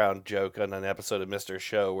background joke on an episode of Mr.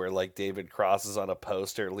 Show where like David Cross is on a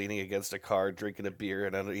poster leaning against a car drinking a beer,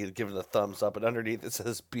 and he's giving the thumbs up, and underneath it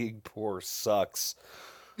says being poor sucks.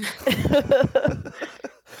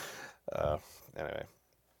 Anyway.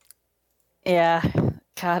 Yeah.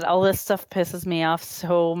 God, all this stuff pisses me off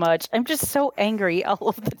so much. I'm just so angry all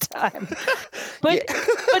of the time. But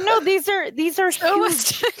no, these are So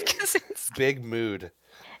huge. Big mood.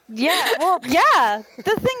 Yeah, well, yeah.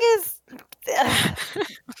 The thing is,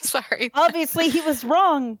 sorry. obviously he was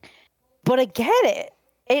wrong, but I get it.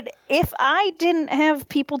 If I didn't have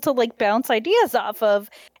people to like bounce ideas off of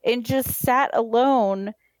and just sat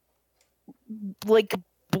alone, like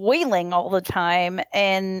boiling all the time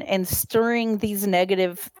and stirring these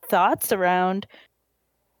negative thoughts around,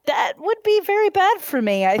 that would be very bad for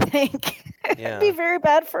me, I think. Yeah. It'd be very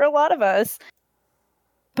bad for a lot of us.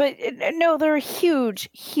 But no, there are huge,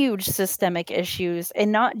 huge systemic issues,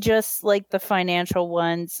 and not just like the financial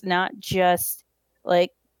ones, not just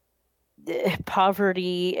like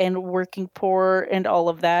poverty and working poor and all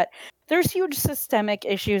of that. There's huge systemic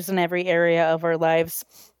issues in every area of our lives.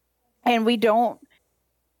 And we don't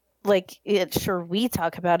sure we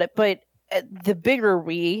talk about it, but the bigger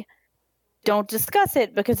we don't discuss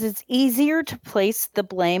it because it's easier to place the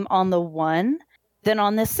blame on the one than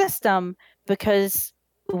on the system, because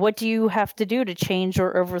what do you have to do to change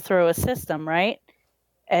or overthrow a system, right?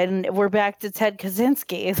 And we're back to Ted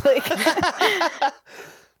Kaczynski.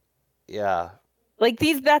 Yeah. Like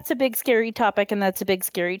that's a big scary topic and that's a big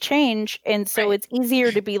scary change. And so Right. it's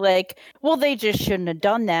easier to be like, well, they just shouldn't have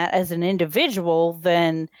done that as an individual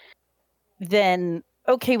than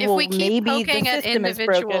okay, If well, we keep maybe the poking at system is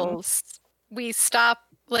broken. individuals, we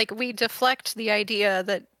deflect the idea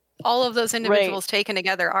that all of those individuals taken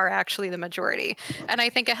together are actually the majority. And I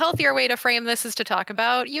think a healthier way to frame this is to talk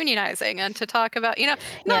about unionizing and to talk about,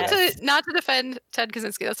 not to defend Ted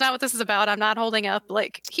Kaczynski. That's not what this is about. I'm not holding up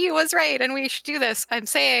like he was right and we should do this. I'm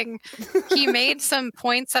saying he made some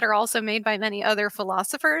points that are also made by many other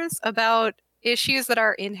philosophers about issues that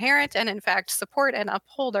are inherent and in fact support and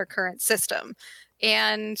uphold our current system.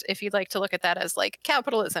 And if you'd like to look at that as like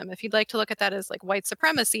capitalism, if you'd like to look at that as like white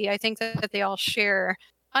supremacy, I think that they all share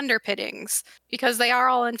underpinnings, because they are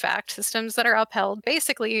all in fact systems that are upheld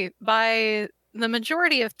basically by the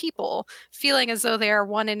majority of people feeling as though they are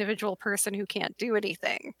one individual person who can't do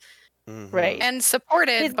anything. Mhm. Right. And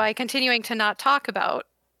supported by continuing to not talk about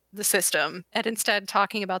the system and instead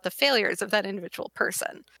talking about the failures of that individual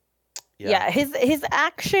person. Yeah, his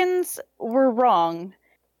actions were wrong,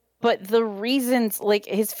 but the reasons, like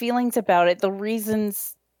his feelings about it, the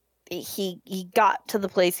reasons he got to the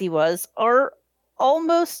place he was are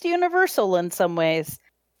almost universal in some ways.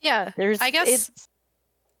 Yeah, I guess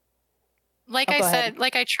like I said,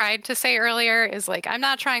 like I tried to say earlier, is like, I'm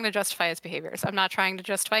not trying to justify his behaviors. I'm not trying to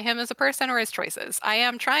justify him as a person or his choices. I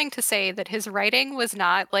am trying to say that his writing was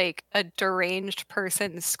not like a deranged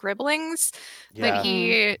person's scribblings that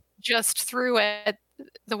he just threw at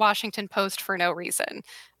the Washington Post for no reason.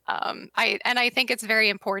 I think it's very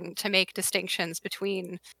important to make distinctions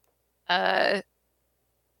between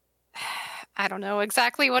I don't know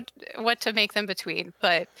exactly what to make them between,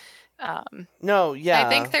 but No, yeah. I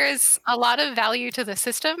think there's a lot of value to the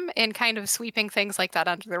system in kind of sweeping things like that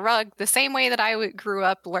under the rug, the same way that I grew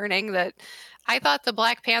up learning that I thought the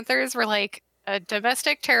Black Panthers were like a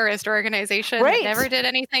domestic terrorist organization that never did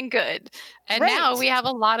anything good. And now we have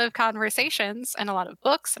a lot of conversations and a lot of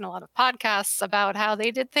books and a lot of podcasts about how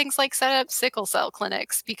they did things like set up sickle cell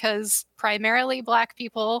clinics, because primarily Black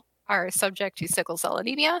people are subject to sickle cell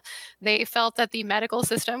anemia. They felt that the medical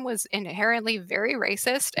system was inherently very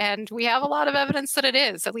racist, and we have a lot of evidence that it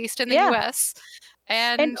is, at least in the US,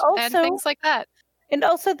 and things like that. And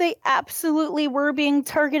also, they absolutely were being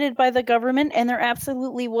targeted by the government, and there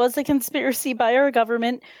absolutely was a conspiracy by our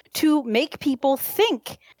government to make people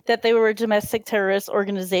think that they were a domestic terrorist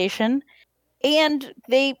organization, and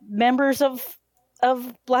members of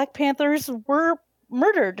Black Panthers were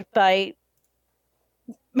murdered by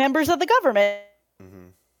members of the government.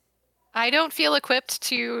 I don't feel equipped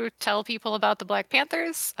to tell people about the Black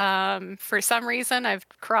Panthers. For some reason, I've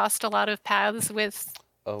crossed a lot of paths with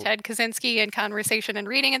Ted Kaczynski in conversation and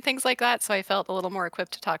reading and things like that, so I felt a little more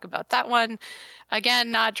equipped to talk about that one.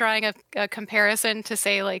 Again, not drawing a comparison to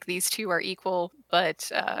say like these two are equal,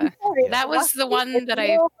 but that was the one that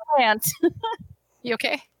I... You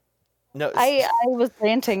okay? No, I was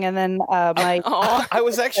ranting, and then my... I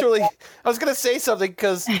was gonna say something,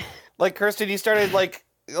 because like Kirsten, you started like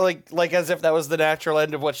as if that was the natural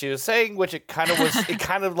end of what she was saying, which it kind of was. It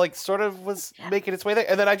kind of like sort of was making its way there,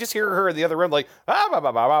 and then I just hear her in the other room like. I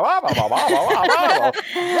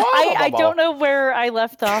don't know where I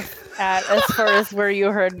left off at as far as where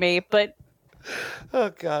you heard me, but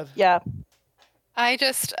oh god, yeah. I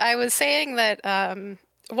was saying that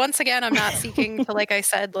once again, I'm not seeking to, like I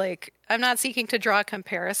said, like I'm not seeking to draw a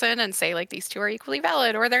comparison and say like these two are equally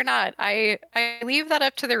valid or they're not. I leave that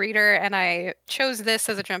up to the reader, and I chose this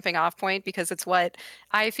as a jumping off point because it's what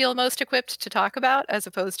I feel most equipped to talk about, as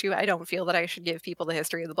opposed to I don't feel that I should give people the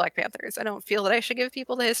history of the Black Panthers. I don't feel that I should give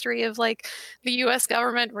people the history of like the U.S.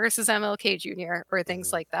 government versus MLK Jr. or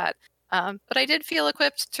things like that. But I did feel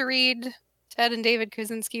equipped to read Ted and David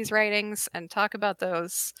Kaczynski's writings and talk about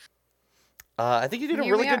those. I think you did a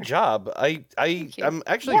Here really we good are. job. Thank you. I'm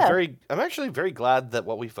actually very glad that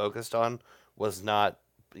what we focused on was not,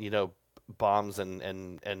 bombs and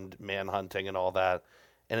manhunting and all that,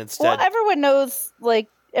 and instead, Well, everyone knows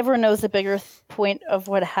the bigger point of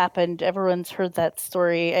what happened. Everyone's heard that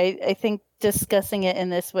story. I think discussing it in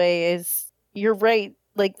this way you're right.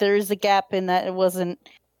 Like there is a gap in that it wasn't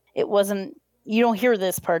you don't hear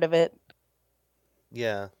this part of it.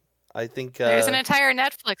 yeah, I think There's an entire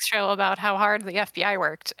Netflix show about how hard the FBI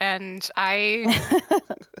worked, and I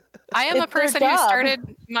am a It's their person who job.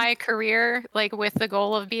 started my career like with the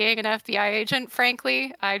goal of being an FBI agent.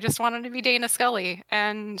 Frankly, I just wanted to be Dana Scully,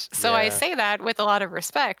 and so I Yeah. say that with a lot of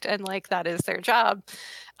respect, and like that is their job.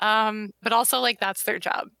 But also like that's their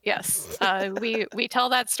job. Yes, we tell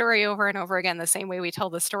that story over and over again the same way we tell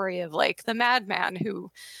the story of like the madman who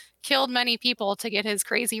killed many people to get his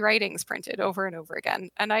crazy writings printed over and over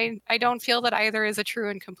again. And I don't feel that either is a true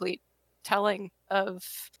and complete telling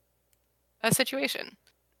of a situation.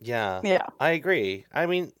 yeah, Yeah. I agree. I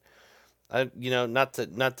mean, not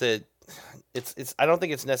to. It's. I don't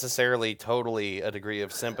think it's necessarily totally a degree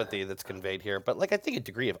of sympathy that's conveyed here, but like I think a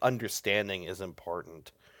degree of understanding is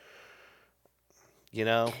important. You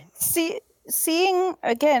know. Seeing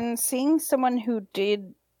someone who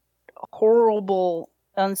did horrible,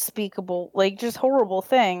 unspeakable, like just horrible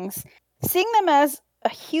things, seeing them as a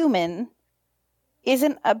human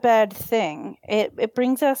isn't a bad thing. It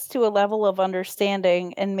brings us to a level of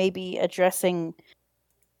understanding and maybe addressing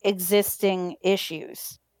existing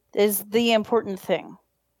issues is the important thing.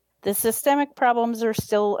 The systemic problems are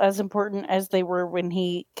still as important as they were when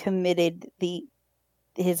he committed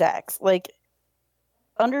his acts. Like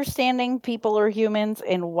understanding people are humans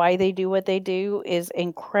and why they do what they do is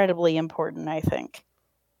incredibly important, I think.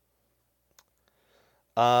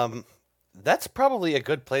 That's probably a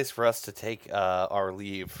good place for us to take our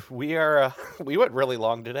leave. We we went really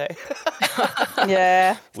long today.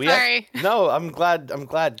 Yeah. Sorry. No, I'm glad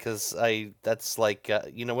because that's like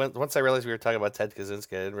once I realized we were talking about Ted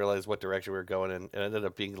Kaczynski, I didn't realize what direction we were going in. It ended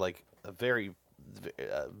up being like a very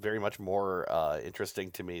much more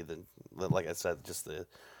interesting to me than like I said, just the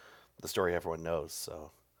story everyone knows.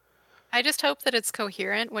 So I just hope that it's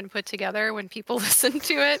coherent when put together when people listen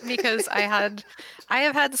to it, because I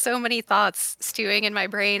have had so many thoughts stewing in my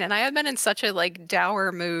brain, and I have been in such a like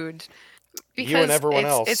dour mood because you and everyone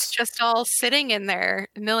else. It's just all sitting in there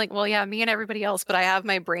milling. Well, yeah, me and everybody else, but I have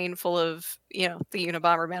my brain full of the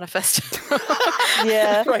Unabomber Manifesto.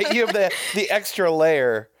 Yeah. Right, you have the extra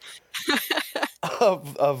layer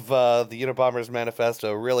of the Unabomber's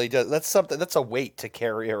Manifesto. Really does. That's a weight to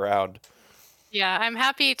carry around. Yeah, I'm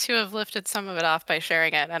happy to have lifted some of it off by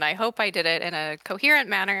sharing it, and I hope I did it in a coherent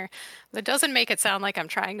manner that doesn't make it sound like I'm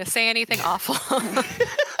trying to say anything awful.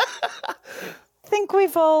 I think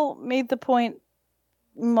we've all made the point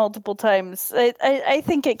multiple times. I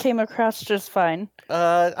think it came across just fine.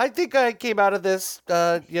 I think I came out of this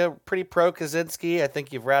pretty pro Kaczynski. I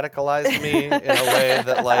think you've radicalized me in a way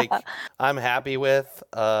that like I'm happy with.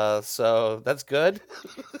 So that's good.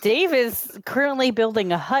 Dave is currently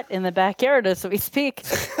building a hut in the backyard as we speak.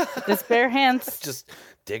 His bare hands. Just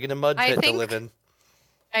digging a mud pit to live in.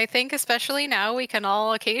 I think especially now we can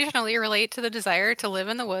all occasionally relate to the desire to live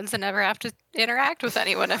in the woods and never have to interact with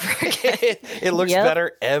anyone ever again. It looks Yep.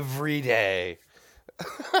 better every day.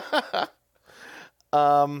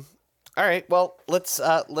 All right. Well, let's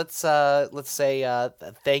say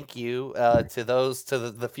thank you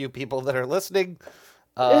to the few people that are listening.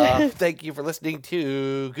 Thank you for listening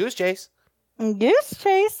to Goose Chase. Goose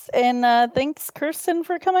Chase, and thanks, Kirsten,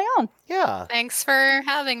 for coming on. Yeah. Thanks for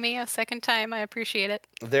having me a second time. I appreciate it.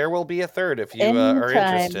 There will be a third if you are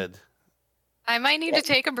Anytime. interested. I might need to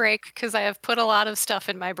take a break because I have put a lot of stuff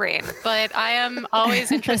in my brain, but I am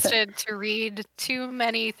always interested to read too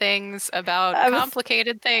many things about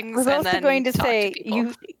complicated things. I was and also then going to talk say,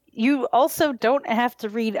 people. you also don't have to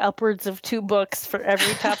read upwards of 2 books for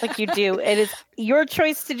every topic you do. It is your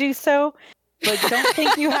choice to do so, but don't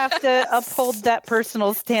think you have to uphold that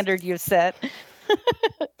personal standard you set.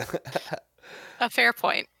 A fair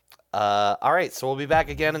point. All right, so we'll be back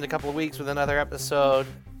again in a couple of weeks with another episode.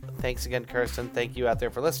 Thanks again, Kirsten. Thank you out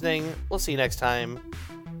there for listening. We'll see you next time.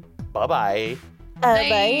 Bye-bye.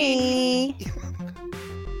 Bye.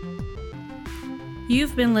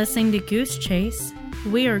 You've been listening to Goose Chase.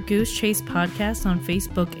 We are Goose Chase Podcast on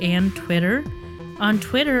Facebook and Twitter. On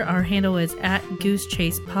Twitter, our handle is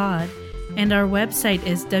 @GooseChasePod, and our website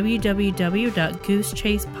is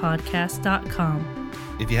www.goosechasepodcast.com.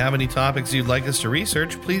 If you have any topics you'd like us to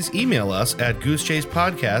research, please email us at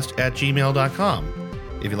goosechasepodcast@gmail.com.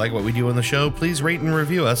 If you like what we do on the show, please rate and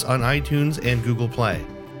review us on iTunes and Google Play.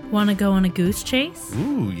 Want to go on a goose chase?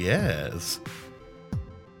 Ooh, yes.